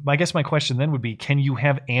 I guess my question then would be, can you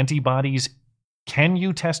have antibodies? Can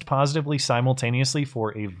you test positively simultaneously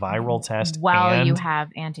for a viral test while you have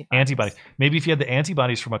antibodies? Maybe if you had the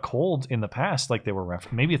antibodies from a cold in the past, like they were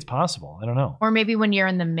maybe it's possible. I don't know. Or maybe when you're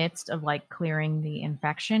in the midst of like clearing the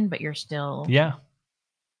infection, but you're still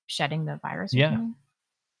shedding the virus. Yeah.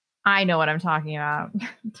 I know what I'm talking about.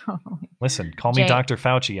 Totally. Listen, call me Dr.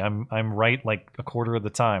 Fauci. I'm right like a quarter of the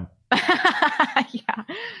time. Yeah.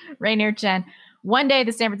 Rainier Chen. One day,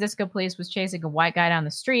 the San Francisco police was chasing a white guy down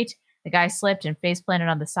the street. The guy slipped and face planted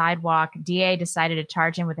on the sidewalk. DA decided to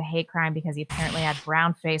charge him with a hate crime because he apparently had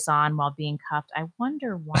brown face on while being cuffed. I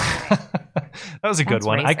wonder why. That was a good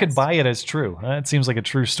one. Racist. I could buy it as true. It seems like a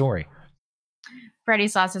true story. Freddie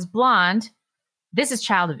Sauce is blonde. This is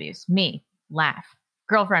child abuse. Me. Laugh.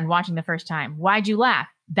 Girlfriend watching the first time. Why'd you laugh?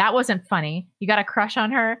 That wasn't funny. You got a crush on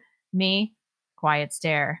her? Me. Quiet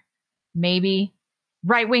stare. Maybe.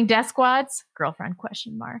 Right-wing death squads? Girlfriend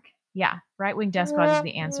question mark. Yeah, right-wing death squad is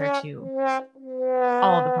the answer to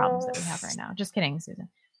all of the problems that we have right now. Just kidding, Susan.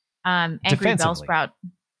 Angry Bellsprout.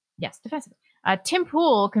 Yes, defensively. Tim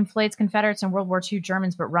Pool conflates Confederates and World War II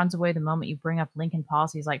Germans, but runs away the moment you bring up Lincoln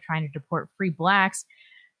policies like trying to deport free blacks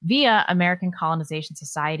via American Colonization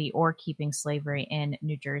Society or keeping slavery in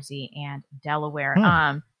New Jersey and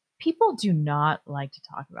Delaware. People do not like to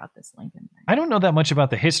talk about this Lincoln thing. I don't know that much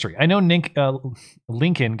about the history. I know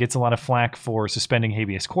Lincoln gets a lot of flack for suspending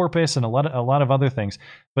habeas corpus and a lot of other things.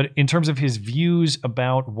 But in terms of his views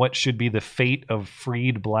about what should be the fate of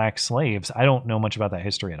freed black slaves, I don't know much about that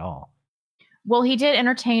history at all. Well, he did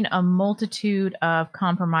entertain a multitude of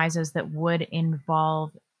compromises that would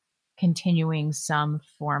involve continuing some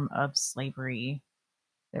form of slavery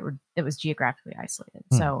that was geographically isolated.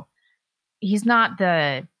 So he's not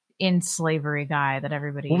the in slavery guy that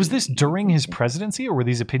everybody... Well, was this during his presidency, or were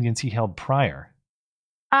these opinions he held prior?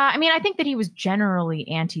 I mean, I think that he was generally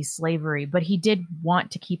anti-slavery, but he did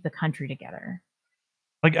want to keep the country together.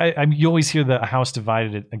 Like, you always hear the "a house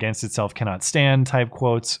divided against itself cannot stand" type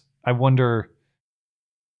quotes. I wonder,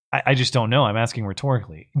 I just don't know. I'm asking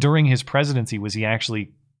rhetorically. During his presidency, was he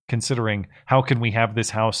actually considering how can we have this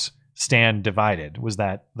House stand divided? Was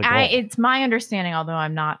that the goal? It's my understanding, although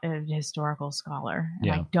I'm not a historical scholar,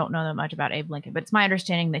 and I don't know that much about Abe Lincoln, but it's my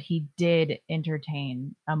understanding that he did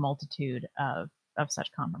entertain a multitude of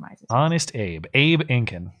such compromises. Honest Abe. Abe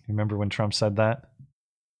Incan. Remember when Trump said that?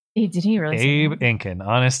 Did he really? Abe Incan.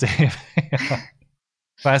 Honest Abe.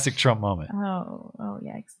 Classic Trump moment. Oh,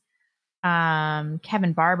 yikes.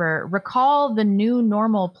 Kevin Barber, recall the new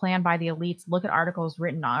normal plan by the elites. Look at articles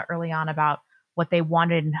written early on about what they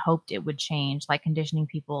wanted and hoped it would change, like conditioning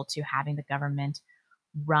people to having the government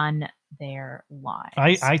run their lives.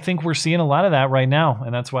 I think we're seeing a lot of that right now,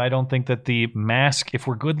 and that's why I don't think that the mask, if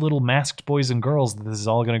we're good little masked boys and girls, this is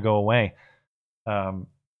all going to go away.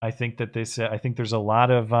 I think that I think there's a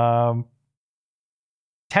lot of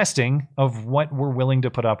testing of what we're willing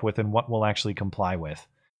to put up with and what we'll actually comply with.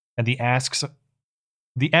 And the asks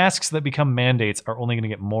that become mandates are only going to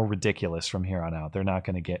get more ridiculous from here on out. They're not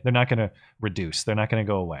going to reduce. They're not going to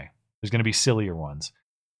go away. There's going to be sillier ones,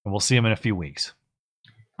 and we'll see them in a few weeks.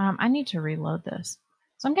 I need to reload this.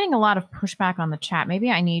 So I'm getting a lot of pushback on the chat. Maybe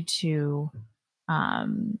I need to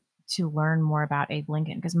learn more about Abe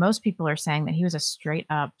Lincoln, because most people are saying that he was a straight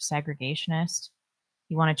up segregationist.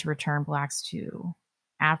 He wanted to return blacks to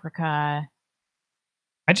Africa.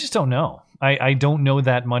 I just don't know. I don't know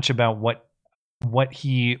that much about what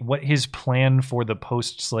his plan for the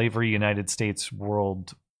post-slavery United States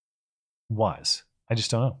world was. I just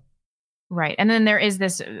don't know. Right. And then there is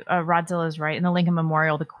this, Rodzilla's right. In the Lincoln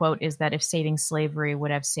Memorial, the quote is that if saving slavery would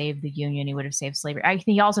have saved the Union, he would have saved slavery. I think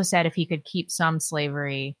he also said if he could keep some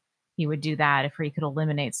slavery, he would do that. If he could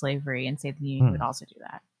eliminate slavery and save the Union, he would also do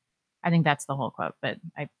that. I think that's the whole quote, but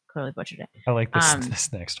I clearly butchered it. I like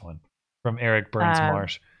this next one from Eric Burns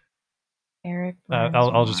Marsh. Eric Burns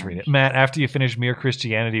I'll just read it. Matt, after you finish Mere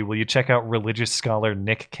Christianity, will you check out religious scholar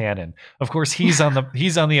Nick Cannon? Of course, he's on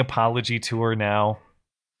the apology tour now.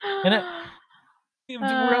 And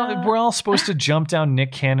we're all supposed to jump down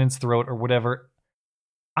Nick Cannon's throat or whatever.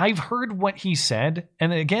 I've heard what he said.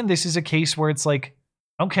 And again, this is a case where it's like,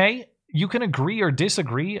 okay, you can agree or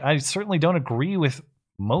disagree. I certainly don't agree with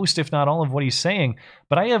most, if not all, of what he's saying,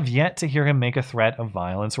 but I have yet to hear him make a threat of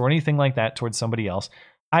violence or anything like that towards somebody else.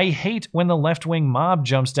 I hate when the left-wing mob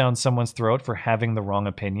jumps down someone's throat for having the wrong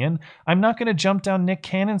opinion. I'm not going to jump down Nick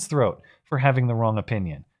Cannon's throat for having the wrong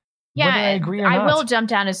opinion. Yeah, whether I agree or not. I will jump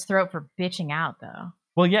down his throat for bitching out, though.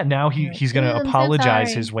 Well, yeah, now he's going to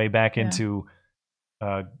apologize his way back into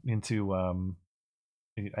everyone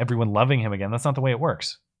loving him again. That's not the way it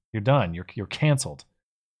works. You're done. You're canceled.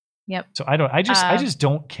 Yep. So I just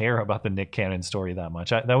don't care about the Nick Cannon story that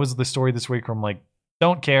much. That was the story this week where I'm like,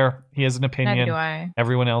 don't care. He has an opinion. Neither do I.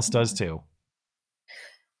 Everyone else does too.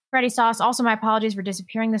 Freddie Sauce, also my apologies for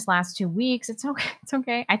disappearing this last 2 weeks. It's okay. It's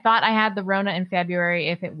okay. I thought I had the Rona in February.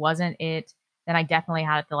 If it wasn't it, then I definitely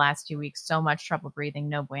had it the last 2 weeks. So much trouble breathing.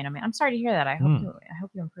 No bueno. Man, I'm sorry to hear that. I hope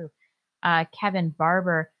you improve. Kevin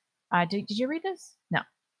Barber, did you read this? No.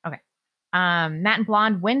 Okay. Matt and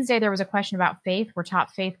Blonde, Wednesday there was a question about faith. We're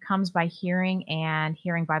taught faith comes by hearing and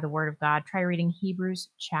hearing by the word of God. Try reading Hebrews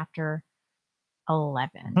chapter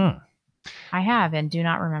 11. I have and do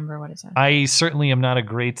not remember what it says. I certainly am not a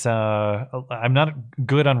great I'm not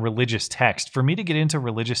good on religious text. For me to get into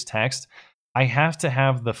religious text, I have to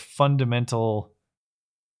have the fundamental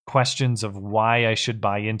questions of why I should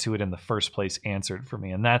buy into it in the first place answered for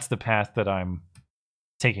me, and that's the path that I'm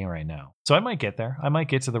taking right now. So I might get there. I might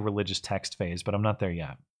get to the religious text phase, but I'm not there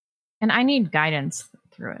yet. And I need guidance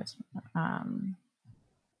through it.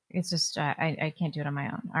 It's just I can't do it on my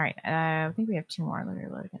own. All right, I think we have two more. Let me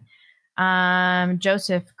reload again.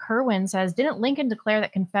 Joseph Kerwin says, didn't Lincoln declare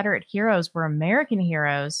that Confederate heroes were American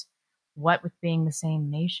heroes? What with being the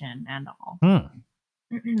same nation and all?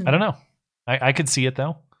 I don't know. I could see it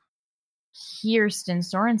though. Kirsten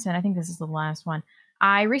Sorensen, I think this is the last one.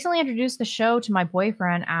 I recently introduced the show to my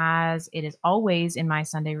boyfriend as it is always in my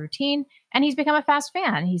Sunday routine, and he's become a fast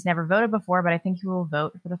fan. He's never voted before, but I think he will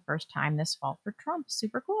vote for the first time this fall for Trump.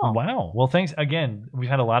 Super cool. Wow. Well, thanks. Again, we've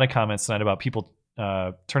had a lot of comments tonight about people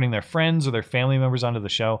turning their friends or their family members onto the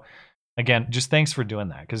show. Again, just thanks for doing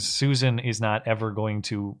that, because Susan is not ever going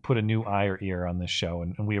to put a new eye or ear on this show,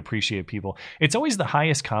 and we appreciate people. It's always the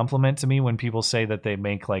highest compliment to me when people say that they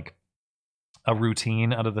make like a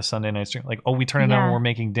routine out of the Sunday night stream, like, oh, we turn it on when we're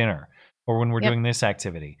making dinner or when we're doing this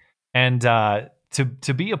activity. And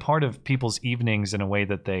to be a part of people's evenings in a way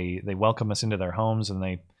that they welcome us into their homes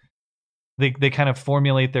and they kind of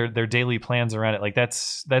formulate their daily plans around it, like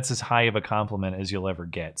that's as high of a compliment as you'll ever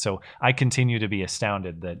get. So I continue to be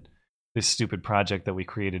astounded that this stupid project that we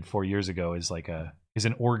created 4 years ago is like is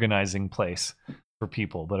an organizing place for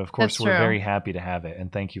people. But of course, That's we're true. very happy to have it.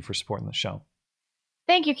 And thank you for supporting the show.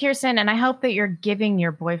 Thank you, Kirsten. And I hope that you're giving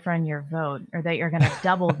your boyfriend your vote, or that you're going to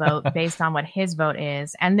double vote based on what his vote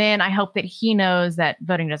is. And then I hope that he knows that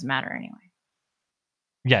voting doesn't matter anyway.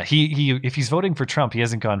 Yeah, he if he's voting for Trump, he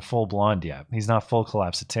hasn't gone full blonde yet. He's not full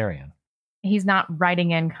collapsitarian. He's not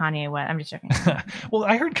writing in Kanye West. I'm just joking. Well,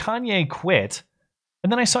 I heard Kanye quit,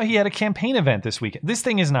 and then I saw he had a campaign event this weekend. This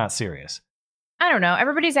thing is not serious. I don't know.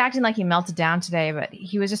 Everybody's acting like he melted down today, but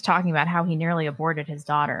he was just talking about how he nearly aborted his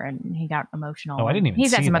daughter and he got emotional. Oh, I didn't even He's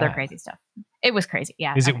see had some other that. crazy stuff. It was crazy.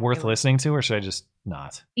 Yeah. Is it worth listening to, or should I just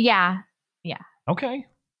not? Yeah. Yeah. Okay.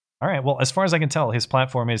 All right. Well, as far as I can tell, his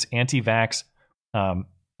platform is anti-vax,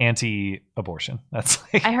 anti-abortion. That's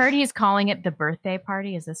like, I heard he's calling it the birthday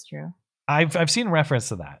party. Is this true? I've seen reference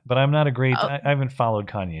to that, but I'm not a great. I haven't followed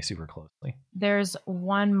Kanye super closely. There's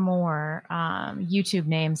one more YouTube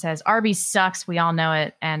name says Arby's sucks. We all know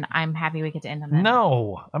it, and I'm happy we get to end on that.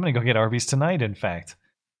 No, I'm gonna go get Arby's tonight. In fact,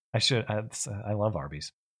 I should. I love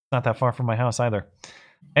Arby's. It's not that far from my house either.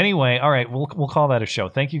 Anyway, all right, we'll call that a show.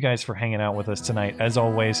 Thank you guys for hanging out with us tonight. As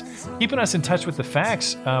always, keeping us in touch with the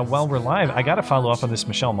facts while we're live. I got to follow up on this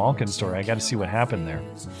Michelle Malkin story. I got to see what happened there.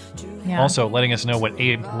 Yeah. Also, letting us know what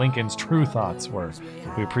Abe Lincoln's true thoughts were.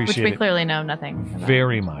 We appreciate Which we it clearly know nothing about.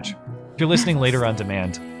 very much. If you're listening later on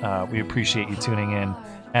demand, we appreciate you tuning in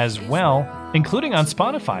as well, including on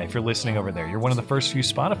Spotify. If you're listening over there, you're one of the first few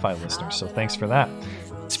Spotify listeners, so thanks for that.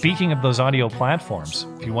 Speaking of those audio platforms,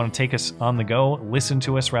 if you want to take us on the go, listen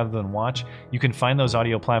to us rather than watch, you can find those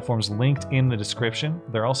audio platforms linked in the description.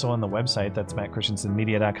 They're also on the website. That's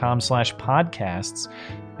mattchristiansenmedia.com/podcasts.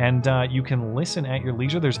 And you can listen at your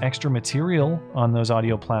leisure. There's extra material on those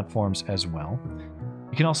audio platforms as well.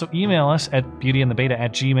 You can also email us at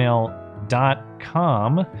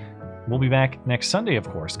beautyandthebeta@gmail.com. We'll be back next Sunday, of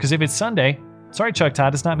course, because if it's Sunday, sorry, Chuck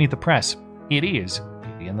Todd, it's not Meet the Press. It is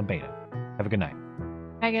Beauty and the Beta. Have a good night.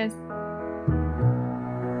 Bye, guys.